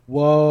Knox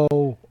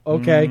Whoa.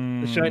 Okay.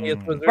 The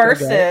shiniest wizard.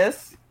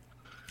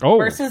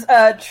 versus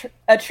a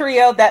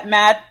trio that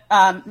Mad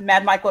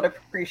Michael would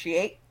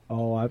appreciate.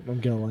 Oh, I'm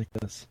gonna like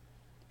this.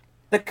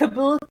 The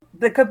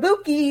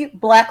Kabuki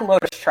Black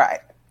Lotus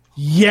Tribe.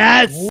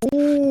 Yes.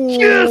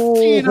 Yes,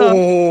 Tina.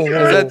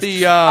 Is that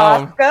the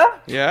Asuka,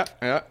 Yeah,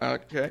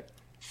 okay.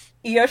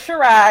 Io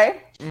Shirai,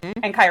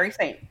 and Kairi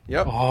Sane.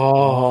 Yep.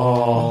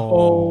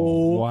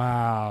 Oh.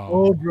 Wow.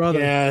 Oh, brother.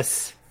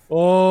 Yes.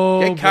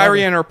 Oh. Get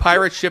Kyrie and her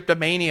pirate ship to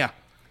Mania.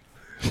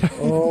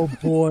 Oh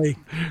boy.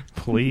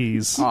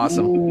 Please.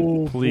 Awesome.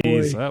 Oh,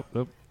 Please. boy.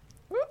 Yep.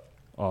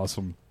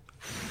 Awesome.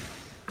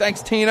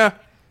 Thanks, Tina.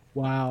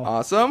 Wow.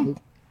 Awesome.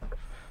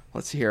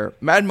 Let's see here.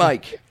 Mad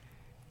Mike.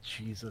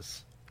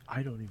 Jesus.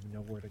 I don't even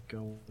know where to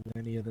go with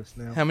any of this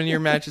now. How many of your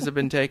matches have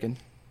been taken?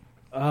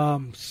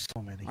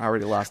 So many. I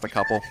already lost a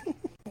couple.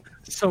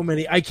 So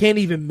many. I can't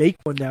even make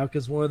one now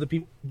because one of the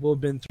people have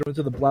been thrown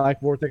into the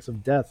black vortex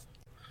of death.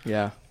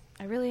 Yeah.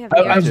 I really have.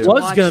 I to was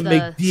watch gonna the-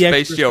 make DX.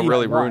 Space versus Jail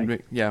really DIY. ruined me.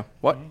 Yeah.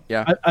 What?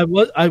 Yeah. I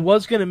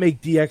was gonna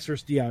make DX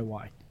versus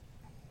DIY.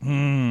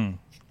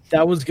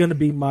 That was gonna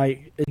be my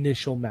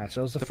initial match.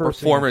 That was the first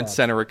Performance thing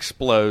Center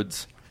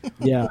explodes. I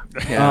thought. Yeah.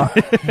 Yeah.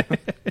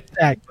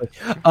 Exactly.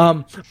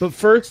 But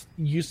first,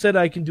 you said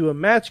I can do a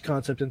match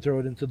concept and throw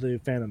it into the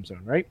Phantom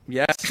Zone, right?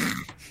 Yes.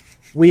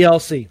 We all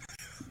see.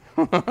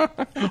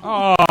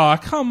 Oh,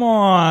 come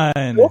on.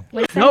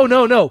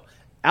 No.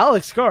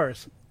 Alex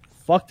Scars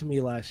fucked me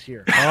last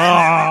year.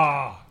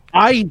 A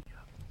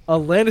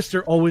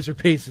Lannister always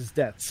repays his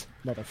debts,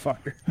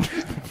 motherfucker.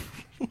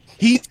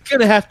 He's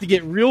gonna have to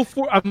get real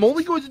I'm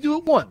only going to do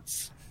it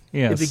once.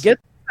 Yes. If it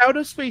gets out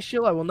of Space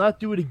Shield, I will not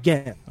do it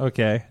again.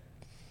 Okay.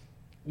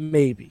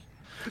 Maybe.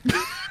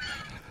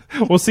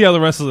 We'll see how the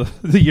rest of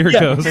the year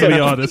goes, to be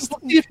honest.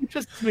 We'll see if he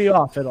pisses me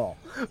off at all.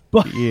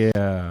 But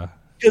Yeah.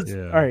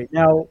 all right,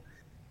 now,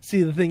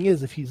 see, the thing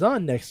is, if he's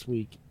on next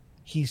week,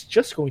 he's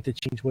just going to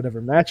change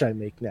whatever match I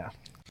make now.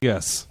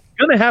 Yes.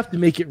 I'm going to have to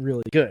make it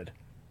really good.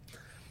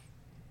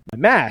 My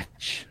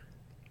match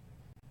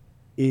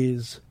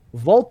is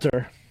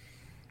Volter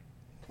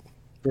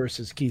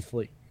versus Keith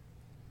Lee.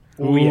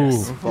 Oh,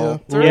 yes. Ooh.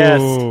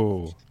 Yes.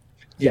 Ooh.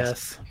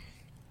 Yes.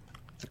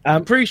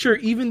 I'm pretty sure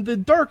even the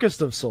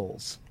darkest of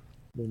souls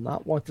will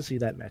not want to see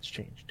that match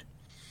changed.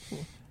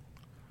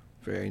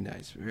 Very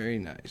nice. Very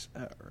nice.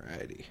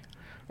 Alrighty.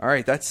 All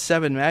right. That's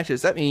 7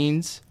 matches. That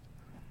means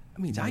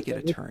I get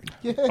a turn.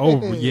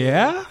 Oh,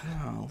 yeah?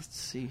 Oh, let's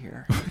see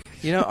here.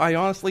 I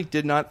honestly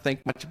did not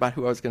think much about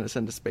who I was going to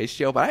send to Space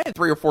Jail, but I had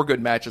 3 or 4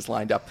 good matches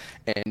lined up,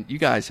 and you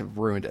guys have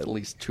ruined at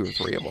least 2 or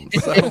 3 of them.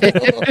 So.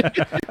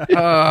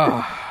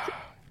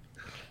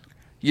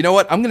 you know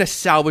what? I'm going to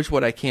salvage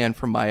what I can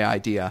from my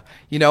idea.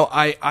 You know,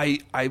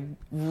 I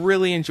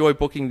really enjoy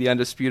booking the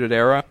Undisputed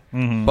Era,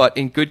 but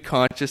in good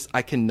conscience,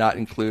 I cannot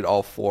include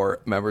all 4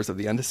 members of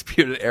the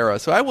Undisputed Era.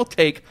 So I will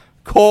take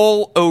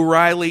Cole,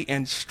 O'Reilly,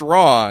 and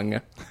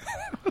Strong.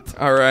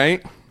 All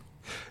right.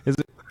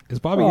 Is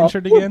Bobby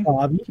injured again?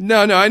 Bobby.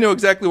 No, I know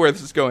exactly where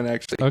this is going,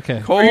 actually.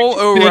 Okay. Cole,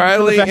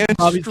 O'Reilly, and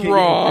Bobby's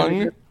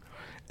Strong.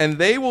 And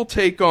they will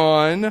take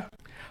on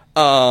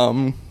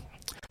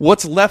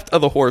what's left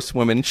of the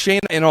Horsewomen,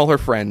 Shayna and all her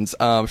friends.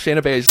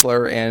 Shayna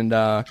Baszler and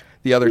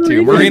the other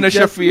 2. Marina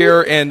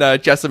Shafir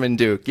and Jessamine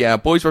Duke. Yeah,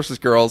 boys versus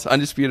girls,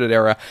 Undisputed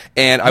Era.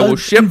 And I will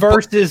ship...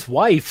 versus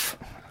wife.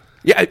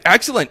 Yeah,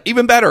 excellent.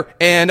 Even better.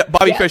 And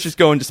Bobby Fish is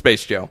going to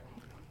Space Jail.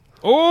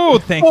 Oh,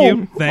 thank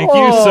you. Thank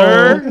you,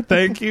 sir.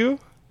 Thank you.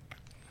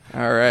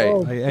 All right.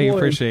 I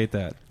appreciate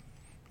that.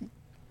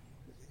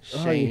 You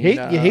hate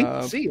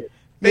to see it.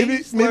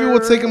 Maybe we'll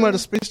take him out of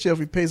Space Jail if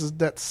he pays his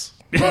debts.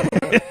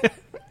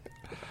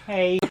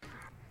 Hey.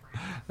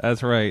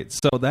 That's right.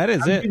 So that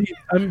is it.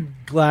 I'm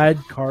glad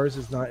Cars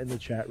is not in the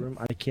chat room.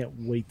 I can't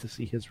wait to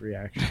see his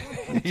reaction.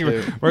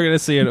 We're going to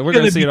see it. We're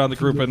going to see it on the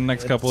group in the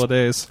next couple of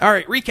days. All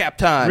right, recap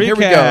time. Here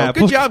we go.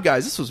 Good job,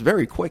 guys. This was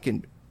very quick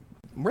and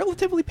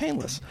relatively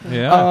painless.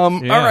 Yeah. All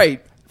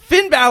right.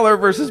 Finn Balor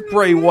versus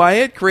Bray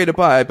Wyatt, created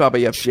by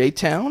Bobby F.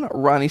 J-Town,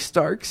 Ronnie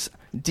Starks.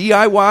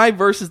 DIY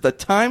versus the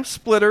Time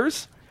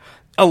Splitters.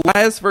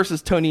 Elias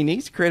versus Tony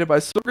Nese, created by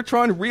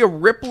Sorgatron. Rhea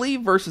Ripley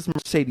versus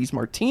Mercedes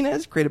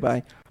Martinez, created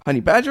by Honey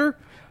Badger.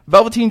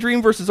 Velveteen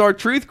Dream versus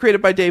R-Truth,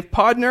 created by Dave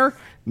Podner.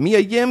 Mia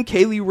Yim,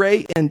 Kaylee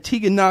Ray, and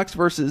Tegan Knox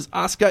versus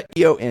Asuka,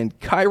 Io, and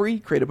Kyrie,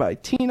 created by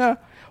Tina.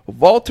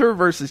 Walter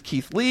versus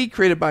Keith Lee,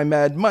 created by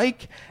Mad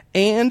Mike.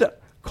 And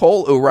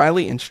Cole,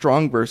 O'Reilly, and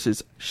Strong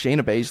versus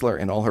Shayna Baszler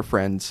and all her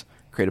friends,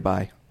 created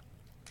by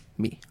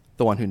me,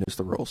 the one who knows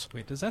the rules.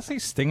 Wait, does that say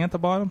Sting at the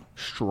bottom?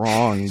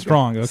 Strong.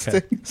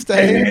 Okay.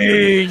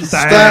 Sting.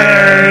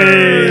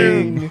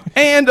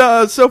 And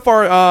so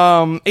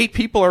far, 8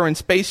 people are in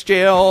Space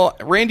Jail.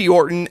 Randy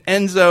Orton,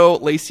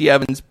 Enzo, Lacey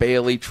Evans,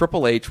 Bayley,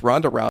 Triple H,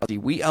 Ronda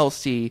Rousey,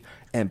 WeLC,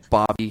 and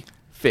Bobby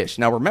Fish.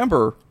 Now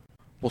remember,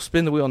 we'll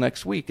spin the wheel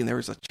next week, and there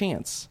is a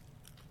chance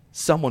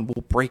someone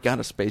will break out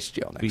of Space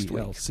Jail next week. So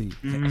we'll see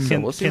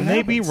Can what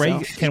they be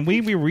happens. Can we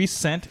be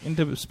resent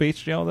into Space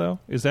Jail though?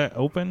 Is that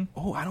open?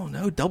 Oh, I don't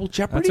know. Double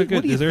Jeopardy? That's a good.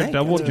 What do you Is there think?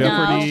 double That's a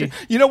Jeopardy? good-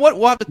 You know what?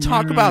 We'll have to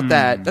talk about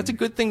that. That's a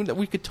good thing that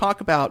we could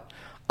talk about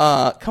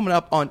coming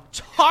up on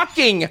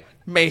Talking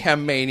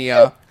Mayhem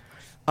Mania.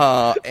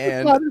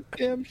 And Hottest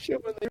damn show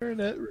on the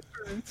internet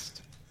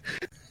referenced.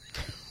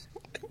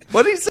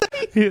 what did he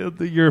say?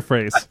 Your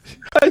phrase.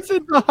 I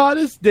said the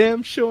hottest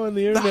damn show on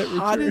the internet. The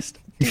hottest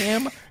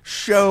damn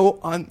show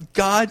on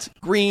God's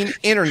green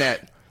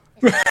internet.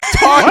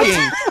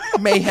 Talking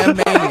Mayhem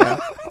Mania.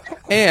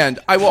 And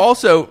I will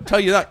also tell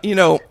you that,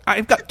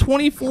 I've got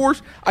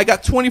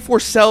 24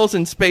 cells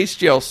in Space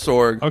Jail,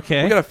 Sorg.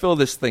 Okay. We got to fill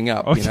this thing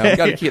up. Okay. We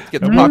got to get the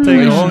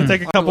It'll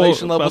take a couple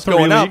population levels about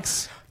 3 going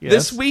weeks. up. Yes.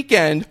 This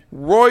weekend,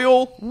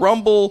 Royal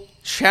Rumble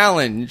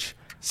Challenge.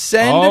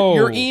 Send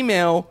your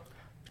email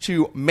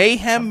to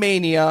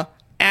mayhemmania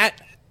at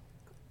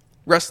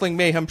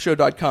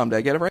WrestlingMayhemShow.com. Did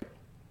I get it right?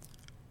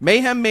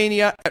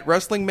 Mayhemmania at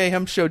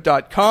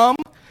WrestlingMayhemShow.com.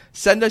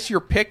 Send us your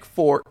pick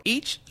for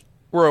each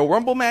Royal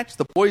Rumble match,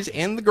 the boys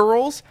and the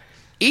girls.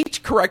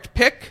 Each correct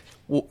pick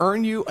will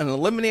earn you an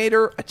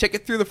eliminator, a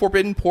ticket through the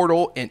Forbidden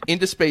Portal, and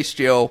into Space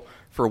Jail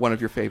for one of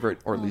your favorite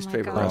or least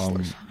favorite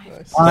wrestlers.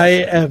 I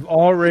have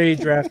already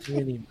drafted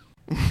an email.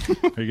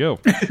 There you go.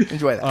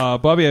 Enjoy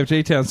that. Bobby F.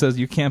 J-Town says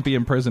you can't be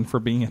in prison for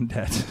being in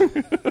debt.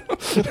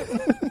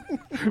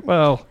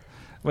 Well,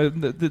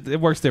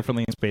 it works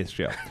differently in Space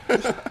Jail.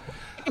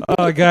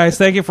 Guys,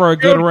 thank you for a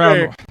good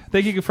round.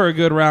 Thank you for a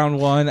good round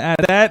one.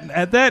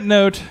 At that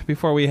note,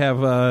 before we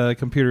have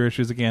computer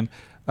issues again,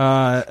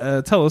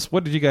 tell us,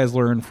 what did you guys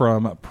learn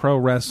from pro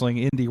wrestling,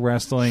 indie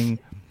wrestling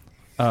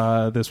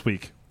this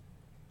week?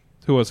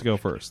 Who wants to go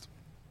first?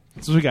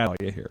 Since we got all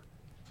you here.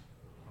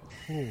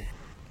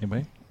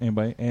 Anybody?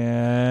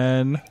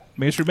 And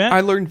Maestro Ben?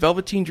 I learned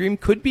Velveteen Dream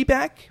could be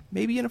back,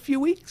 maybe in a few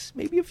weeks,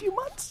 maybe a few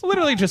months.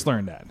 Literally just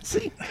learned that.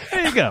 See?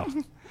 There you go.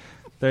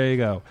 There you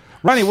go.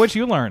 Ronnie, what'd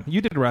you learn?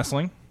 You did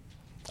wrestling.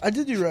 I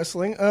did do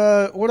wrestling.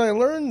 What I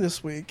learned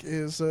this week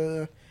is,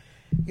 AEW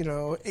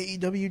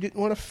didn't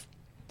want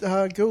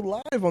to go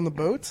live on the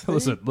boat.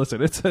 Listen.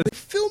 They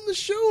filmed the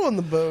show on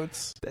the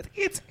boats.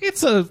 It's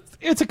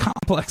a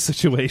complex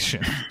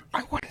situation.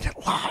 I wanted it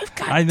live.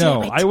 God I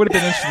know. damn it. I would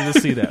have been interested to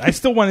see that. I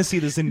still want to see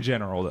this in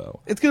general, though.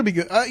 It's gonna be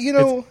good. I'm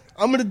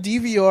gonna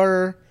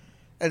DVR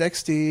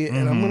NXT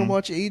and I'm gonna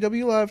watch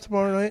AEW live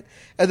tomorrow night,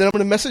 and then I'm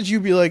gonna message you,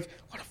 be like,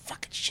 "What a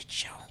fucking shit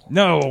show."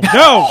 No,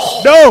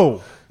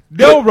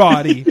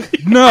 Roddy,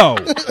 no.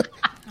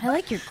 I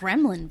like your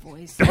gremlin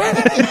voice.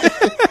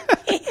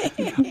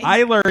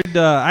 I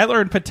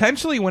learned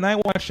potentially when I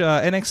watch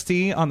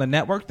NXT on the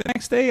network the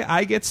next day,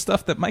 I get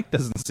stuff that Mike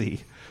doesn't see,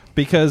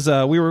 because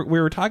we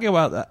were talking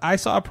about. I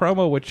saw a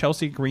promo with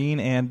Chelsea Green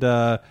and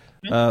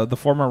the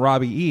former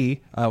Robbie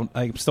E.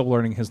 I'm still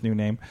learning his new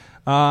name,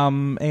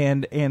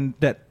 and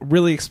that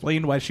really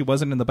explained why she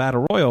wasn't in the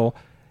Battle Royal.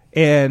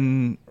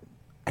 And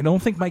I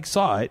don't think Mike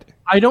saw it.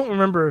 I don't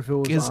remember if it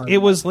was on. It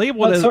was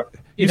labeled as...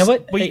 You know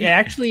what?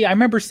 Actually, I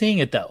remember seeing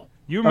it, though.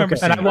 You remember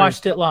seeing it. And I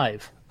watched it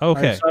live.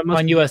 Okay. So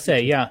on USA,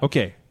 yeah.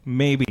 Okay,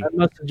 maybe. I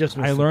must have just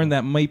I learned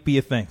that might be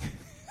a thing.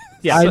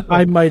 Yeah,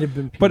 I might have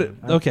been. But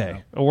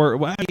okay,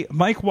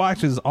 Mike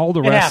watches all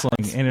the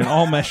wrestling, and it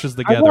all meshes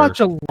together. I watch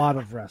a lot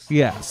of wrestling.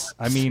 Yes,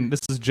 I mean this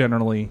is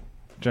generally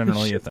a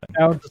thing.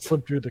 Bound to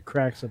slip through the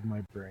cracks of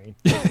my brain.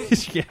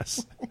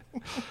 Yes.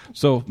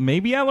 So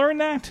maybe I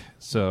learned that.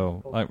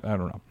 So I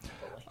don't know.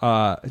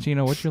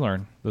 Gina, what'd you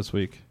learn this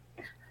week?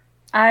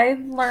 I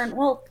learned,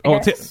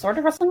 sort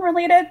of wrestling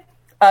related.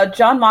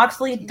 John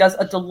Moxley does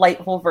a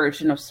delightful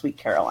version of Sweet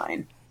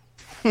Caroline.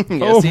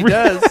 Yes, he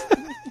does.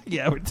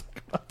 Yeah, we're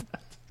talking about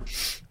that.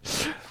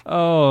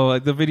 Oh,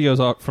 the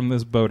videos from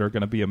this boat are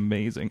going to be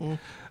amazing.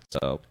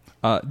 So,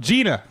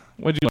 Gina,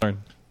 what'd you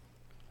learn?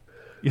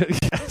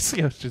 Yes,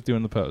 I was just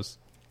doing the pose.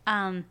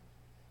 Oh,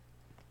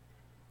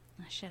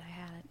 shit, I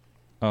had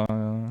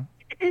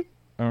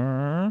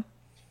it.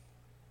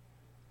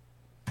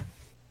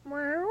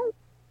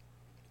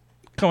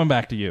 Coming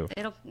back to you.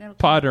 It'll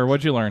Potter,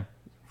 what'd you learn?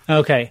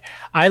 Okay.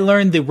 I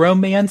learned the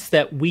romance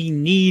that we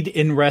need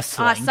in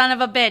wrestling. Oh, son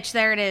of a bitch.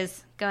 There it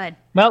is. Go ahead.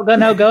 Well,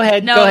 no, go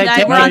ahead. No, go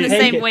ahead. we're on the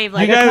same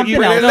wavelength.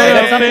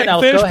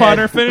 Finish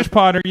Potter. Finish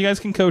Potter. You guys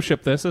can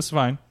co-ship this. That's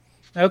fine.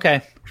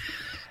 Okay.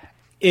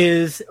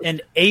 Is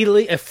an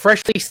alien, a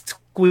freshly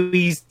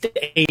squeezed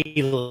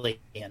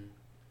alien.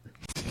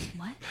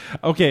 What?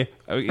 Okay.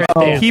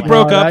 He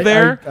broke up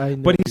there,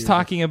 but he's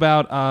talking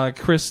about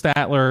Chris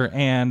Statler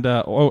and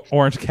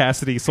Orange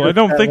Cassidy, so I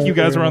don't think you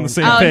guys are on the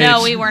same page. Oh,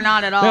 no, we were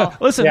not at all. No,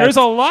 listen, there's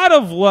a lot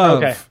of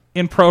love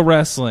in pro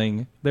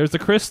wrestling. There's the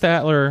Chris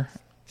Statler...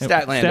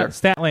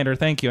 Statlander,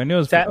 thank you. I knew it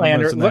was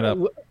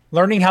Statlander.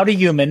 Learning how to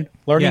human,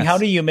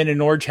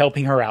 and Orange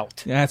helping her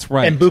out. That's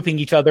right. And booping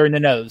each other in the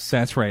nose.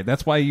 That's right.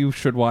 That's why you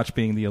should watch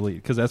Being the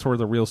Elite, because that's where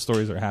the real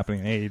stories are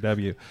happening in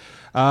AEW.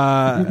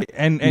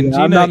 And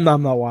Gina, I'm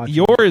not watching.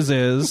 Yours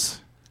is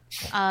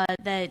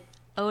that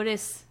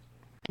Otis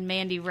and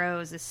Mandy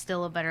Rose is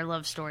still a better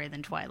love story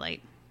than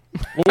Twilight.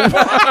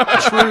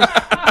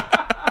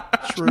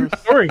 True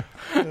story.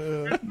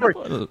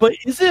 But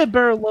is it a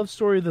better love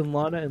story than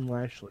Lana and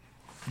Lashley?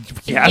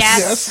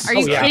 Yes. Are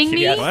you kidding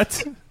me? Yes.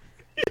 What?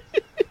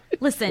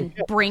 Listen,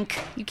 Brink,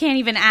 you can't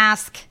even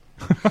ask.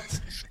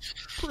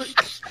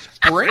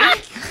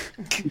 Brink?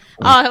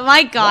 Oh,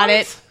 Mike got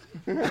it.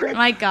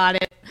 Mike got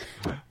it.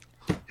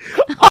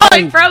 Oh,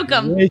 I broke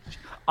him.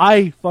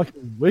 I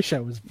fucking wish I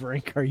was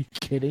Brink. Are you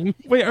kidding?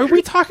 Wait, are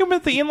we talking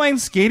about the inline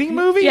skating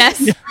movie?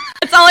 Yes.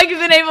 That's all I've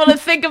been able to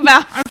think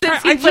about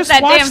since he put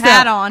that damn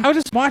hat on. I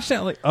just watched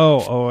that.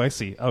 Oh, I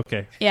see.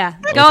 Okay. Yeah.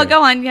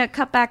 Go on. Yeah,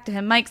 cut back to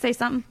him. Mike, say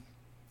something.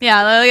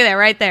 Yeah, look at that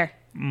right there.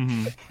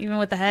 Mm-hmm. Even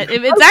with the head,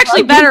 it's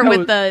actually better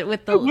with the.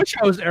 I wish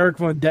I was Eric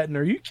Von Detten.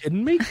 Are you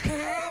kidding me?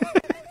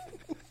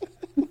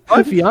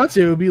 My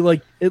fiance would be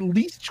like at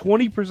least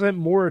 20%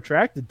 more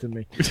attracted to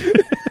me.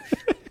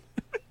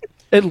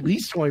 At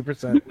least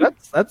 20%.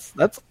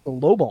 That's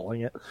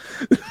lowballing it.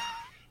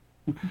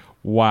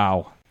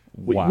 Wow.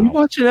 We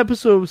watched an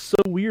episode So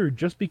Weird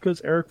just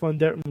because Eric Von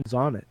Detten was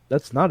on it.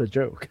 That's not a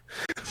joke.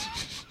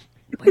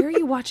 Where are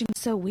you watching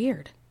So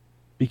Weird?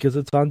 Because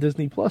it's on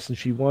Disney Plus, and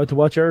she wanted to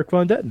watch Eric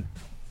Von Detten.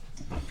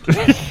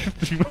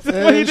 What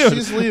are you doing?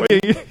 She's leaving.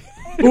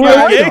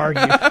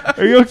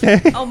 Are you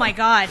okay? Oh my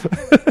god!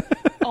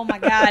 Oh my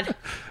god!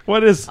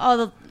 What is? Oh,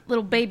 the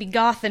little baby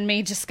goth in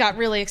me just got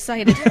really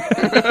excited.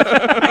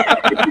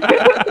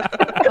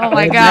 Oh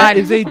my god! That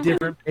is a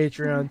different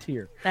Patreon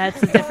tier.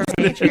 That's a different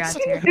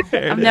Patreon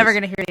tier. I'm never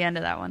gonna hear the end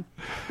of that one.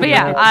 But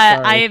yeah,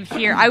 I am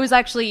here. I was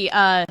actually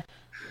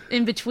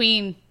in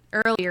between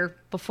earlier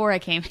before I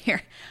came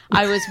here.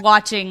 I was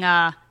watching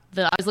I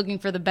was looking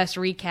for the best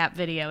recap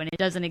video, and it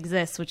doesn't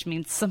exist, which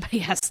means somebody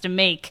has to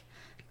make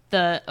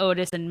the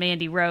Otis and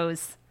Mandy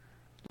Rose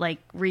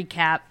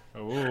recap.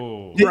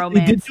 Oh,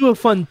 they did do a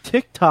fun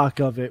TikTok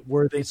of it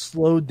where they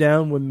slowed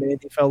down when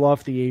Mandy fell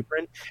off the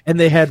apron, and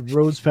they had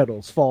rose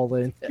petals fall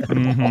in.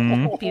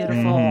 Mm-hmm.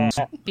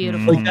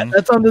 Beautiful.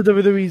 That's on the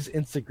WWE's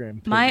Instagram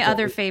page. My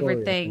other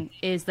favorite thing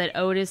is that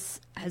Otis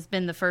has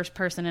been the first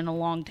person in a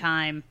long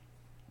time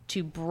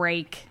to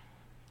break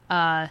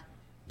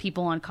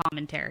people on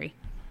commentary,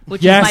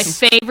 which is my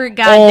favorite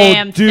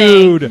goddamn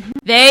thing.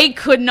 They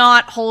could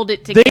not hold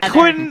it together. They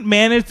couldn't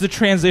manage the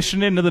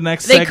transition into the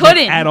next segment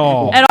at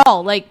all. At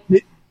all.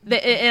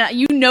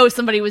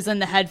 Somebody was in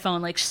the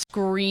headphone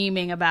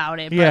screaming about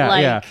it.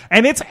 Yeah.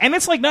 And it's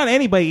not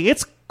anybody.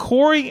 It's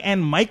Corey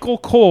and Michael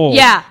Cole.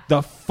 Yeah.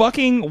 The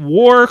fucking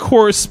war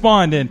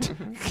correspondent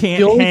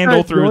can't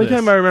handle through this. The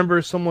only time I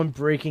remember someone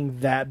breaking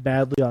that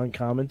badly on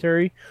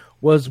commentary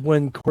was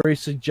when Corey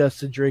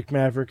suggested Drake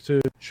Maverick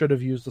should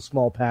have used a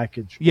small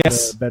package.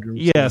 Yes. For the bedroom.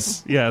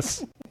 Yes.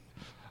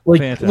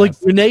 Like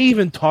Renee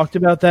even talked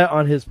about that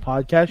on his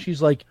podcast.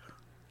 She's like,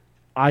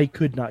 I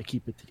could not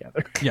keep it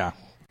together. Yeah.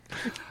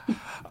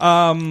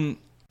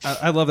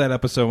 I love that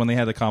episode when they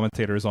had the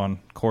commentators on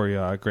Corey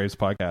Graves'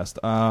 podcast.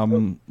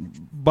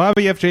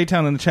 Bobby F.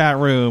 J-Town in the chat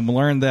room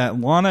learned that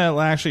Lana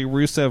Lashley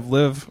Rusev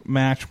Liv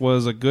match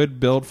was a good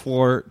build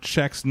for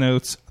checks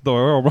notes the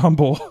Royal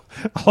Rumble.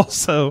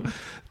 Also,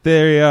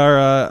 they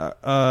are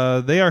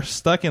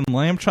stuck in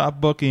lamb chop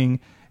booking.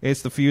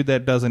 It's the feud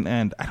that doesn't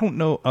end. I don't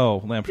know.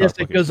 Oh, lamb chop. Yes,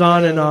 booking. it goes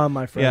on and on,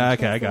 my friend. Yeah,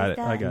 okay, I got it.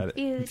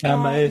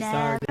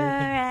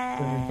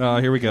 Oh,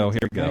 here we go.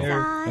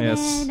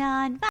 Yes.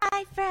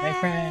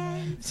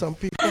 Some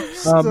people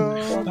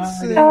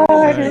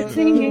started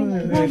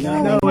singing,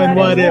 knowing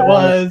what it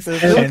was,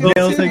 and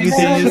they'll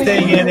continue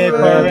singing it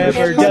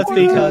forever just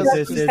because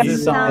this is the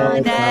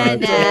song that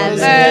never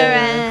ends.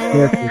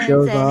 Yes, it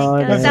goes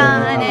on and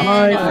on,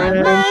 my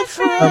friend.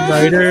 Some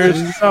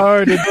writers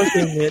started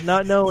booking it,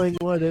 not knowing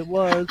what it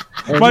was.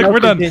 Mike, we're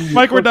done.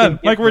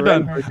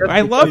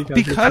 I love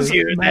because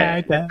You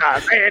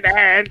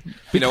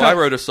know, I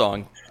wrote a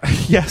song.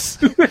 Yes,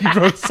 you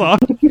wrote a song.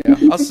 Yeah,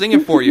 I'll sing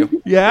it for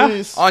you. Yeah,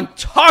 Please. On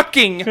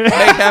Talking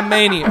Mayhem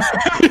Mania.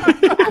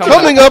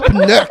 Coming up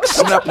next.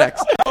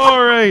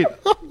 All right.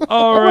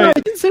 I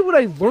didn't say what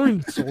I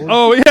learned, Sword.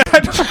 Oh yeah,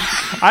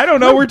 I don't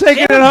know. We're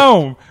taking it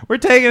home. We're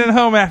taking it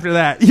home after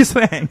that. You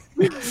sang.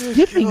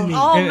 Skipping me.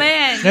 Oh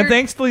man! And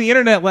thanks to the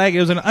internet lag, it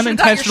was an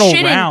unintentional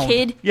shit round. in,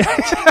 kid. Yeah.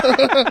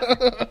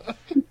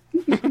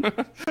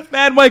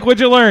 Mad Mike, what'd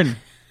you learn?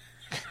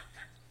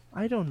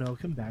 I don't know.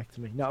 Come back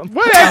to me. No.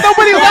 What?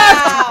 Nobody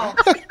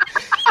left.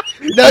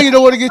 Now you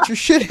don't want to get your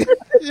shit in.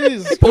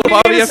 Jeez. Pull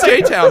Bobby F.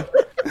 J-Town.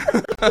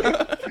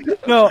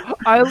 No,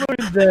 I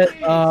learned that.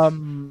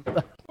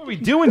 What are we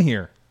doing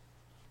here?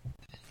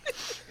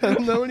 I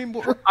don't know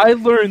anymore. I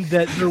learned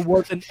that there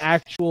was an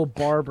actual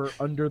barber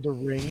under the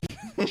ring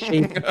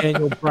shaving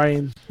Daniel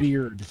Bryan's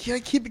beard. Yeah,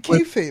 keep it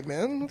kayfabe,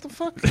 man. What the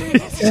fuck?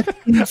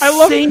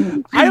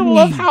 I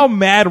love how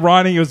mad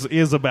Ronnie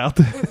is about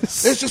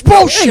this. It's just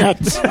bullshit.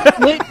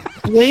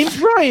 Blame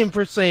Bryan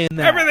for saying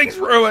that. Everything's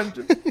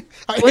ruined.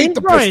 Blame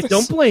Bryan.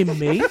 Don't blame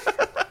me.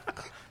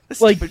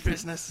 Stupid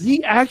business.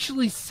 He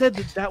actually said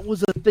that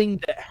was a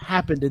thing that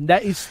happened, and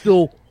that is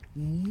still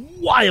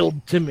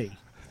wild to me.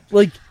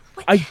 Like,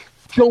 I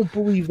don't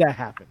believe that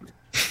happened.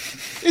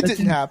 It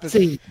didn't happen.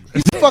 Insane.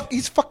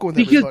 He's fucking with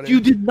because everybody. you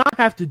did not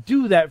have to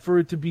do that for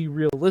it to be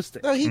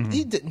realistic. No,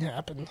 he didn't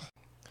happen.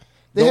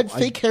 They had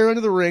fake hair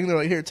under the ring. They're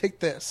like, here, take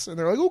this. And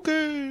they're like,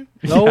 okay.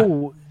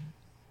 No,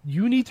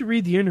 you need to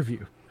read the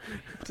interview.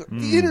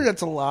 The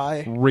internet's a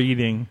lie.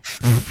 Reading.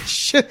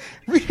 Shit.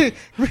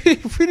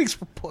 Reading's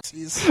for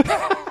pussies.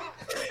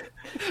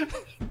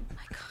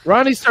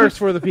 Ronnie Starks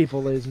for the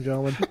people, ladies and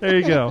gentlemen. There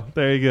you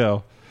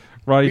go.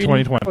 Ronnie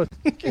 2020.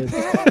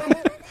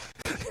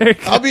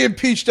 I'll be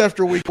impeached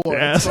after week 1.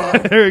 Yes.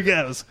 There it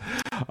goes.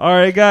 All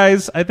right,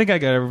 guys. I think I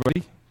got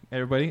everybody.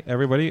 Let's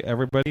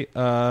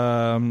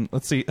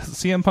see.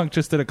 CM Punk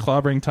just did a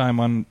clobbering time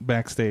on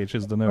backstage.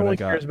 Is the note I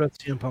got. Cares about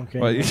CM Punk.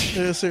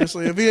 Yeah,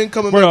 seriously. If he ain't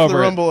coming We're back for over the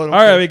it. Rumble, I don't All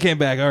right, care. we came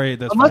back. All right,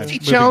 that's Unless fine. he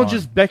Moving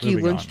challenges on. Becky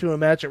Moving Lynch on. to a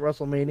match at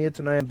WrestleMania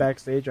tonight and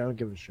backstage, I don't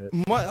give a shit.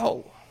 What?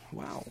 Oh,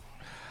 wow.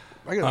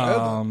 I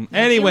gotta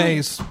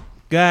Anyways,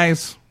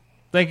 guys,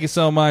 thank you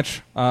so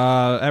much.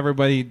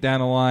 Everybody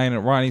down the line,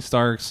 Ronnie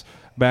Starks,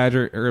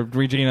 Badger, or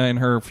Regina and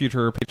her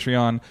future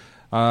Patreon,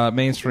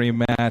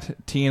 Mainstream Matt,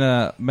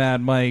 Tina,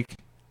 Mad Mike.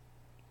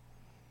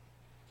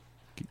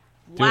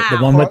 Wow. The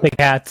one with the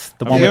cats.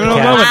 The one with Give the him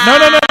a cats.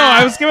 moment. No.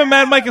 I was giving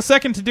Mad Mike a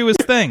second to do his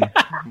thing.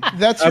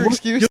 That's your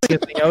excuse?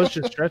 I was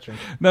just stretching.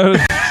 No,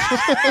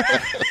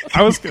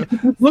 I was.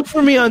 Look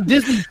for me on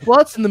Disney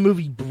Plus in the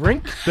movie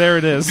Brink. There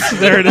it is. I'm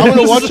going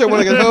to watch it when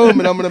I get home,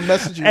 and I'm going to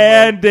message you.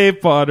 And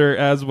Dave Potter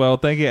as well.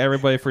 Thank you,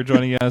 everybody, for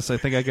joining us. I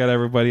think I got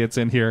everybody that's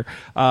in here.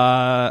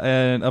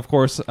 And, of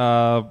course,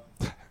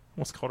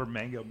 what's called her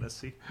Mango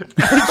Missy?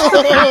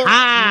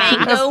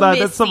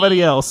 That's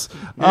somebody else.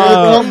 Here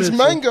comes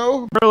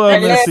Mango.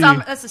 Merlot Missy.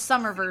 That's the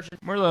summer version.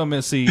 Merlot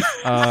Missy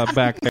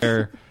back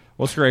there.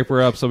 We'll scrape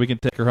her up so we can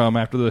take her home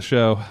after the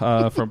show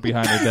from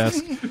behind her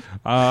desk.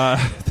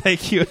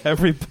 Thank you,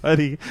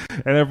 everybody,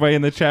 and everybody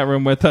in the chat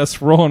room with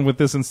us, rolling with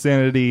this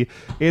insanity.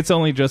 It's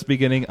only just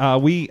beginning.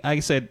 We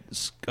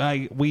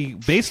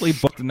basically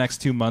booked the next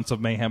 2 months of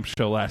Mayhem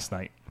show last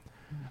night.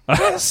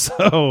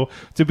 So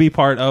to be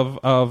part of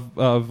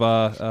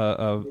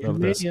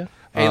this.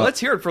 Hey, let's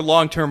hear it for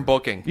long-term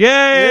booking. Yay!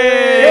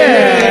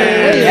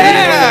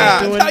 Yeah!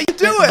 That's how you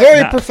do it.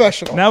 Very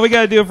professional. Now we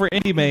got to do it for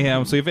Indie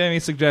Mayhem. So if you have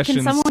any suggestions,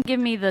 Can someone give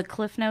me the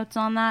cliff notes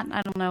on that?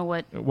 I don't know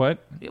what.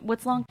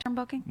 What's long-term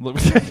booking? We'll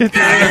give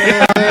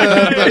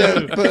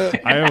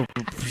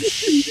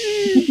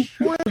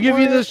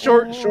you the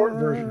short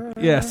version.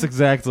 Yes,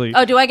 exactly.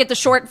 Oh, do I get the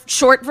short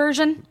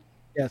version?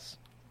 Yes.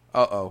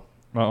 Uh-oh.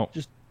 Oh.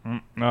 Just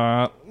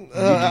off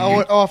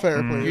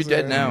air, please. You're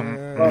dead now.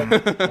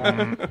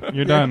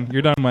 You're done.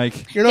 You're done,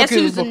 Mike. You're not Guess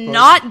who's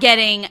not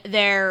getting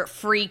their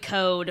free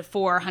code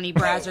for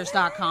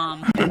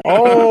honeybrazzers.com?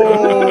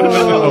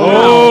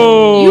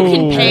 Oh. You can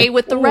can pay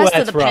with the rest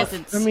of the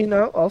peasants. I mean,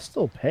 I'll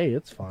still pay.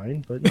 It's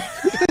fine, but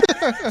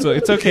so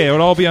it's okay. It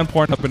would all be on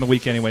Pornhub in a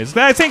week, anyways.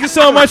 Guys, thank you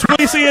so much.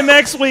 We'll see you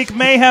next week.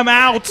 Mayhem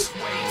out. Just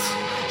wait.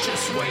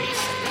 Just wait.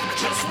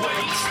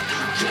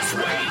 Just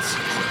wait.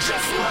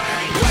 Just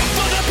wait. Wait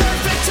for the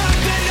perfect time,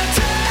 then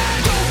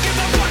attack. Don't give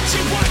up what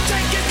you want,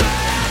 take it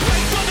back.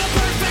 Wait for the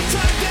perfect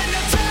time, then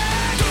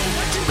attack. Do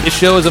what you want. This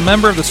show is a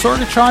member of the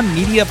Sorgatron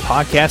Media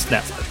Podcast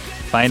Network.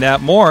 Find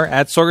out more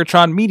at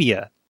sorgatronmedia.com.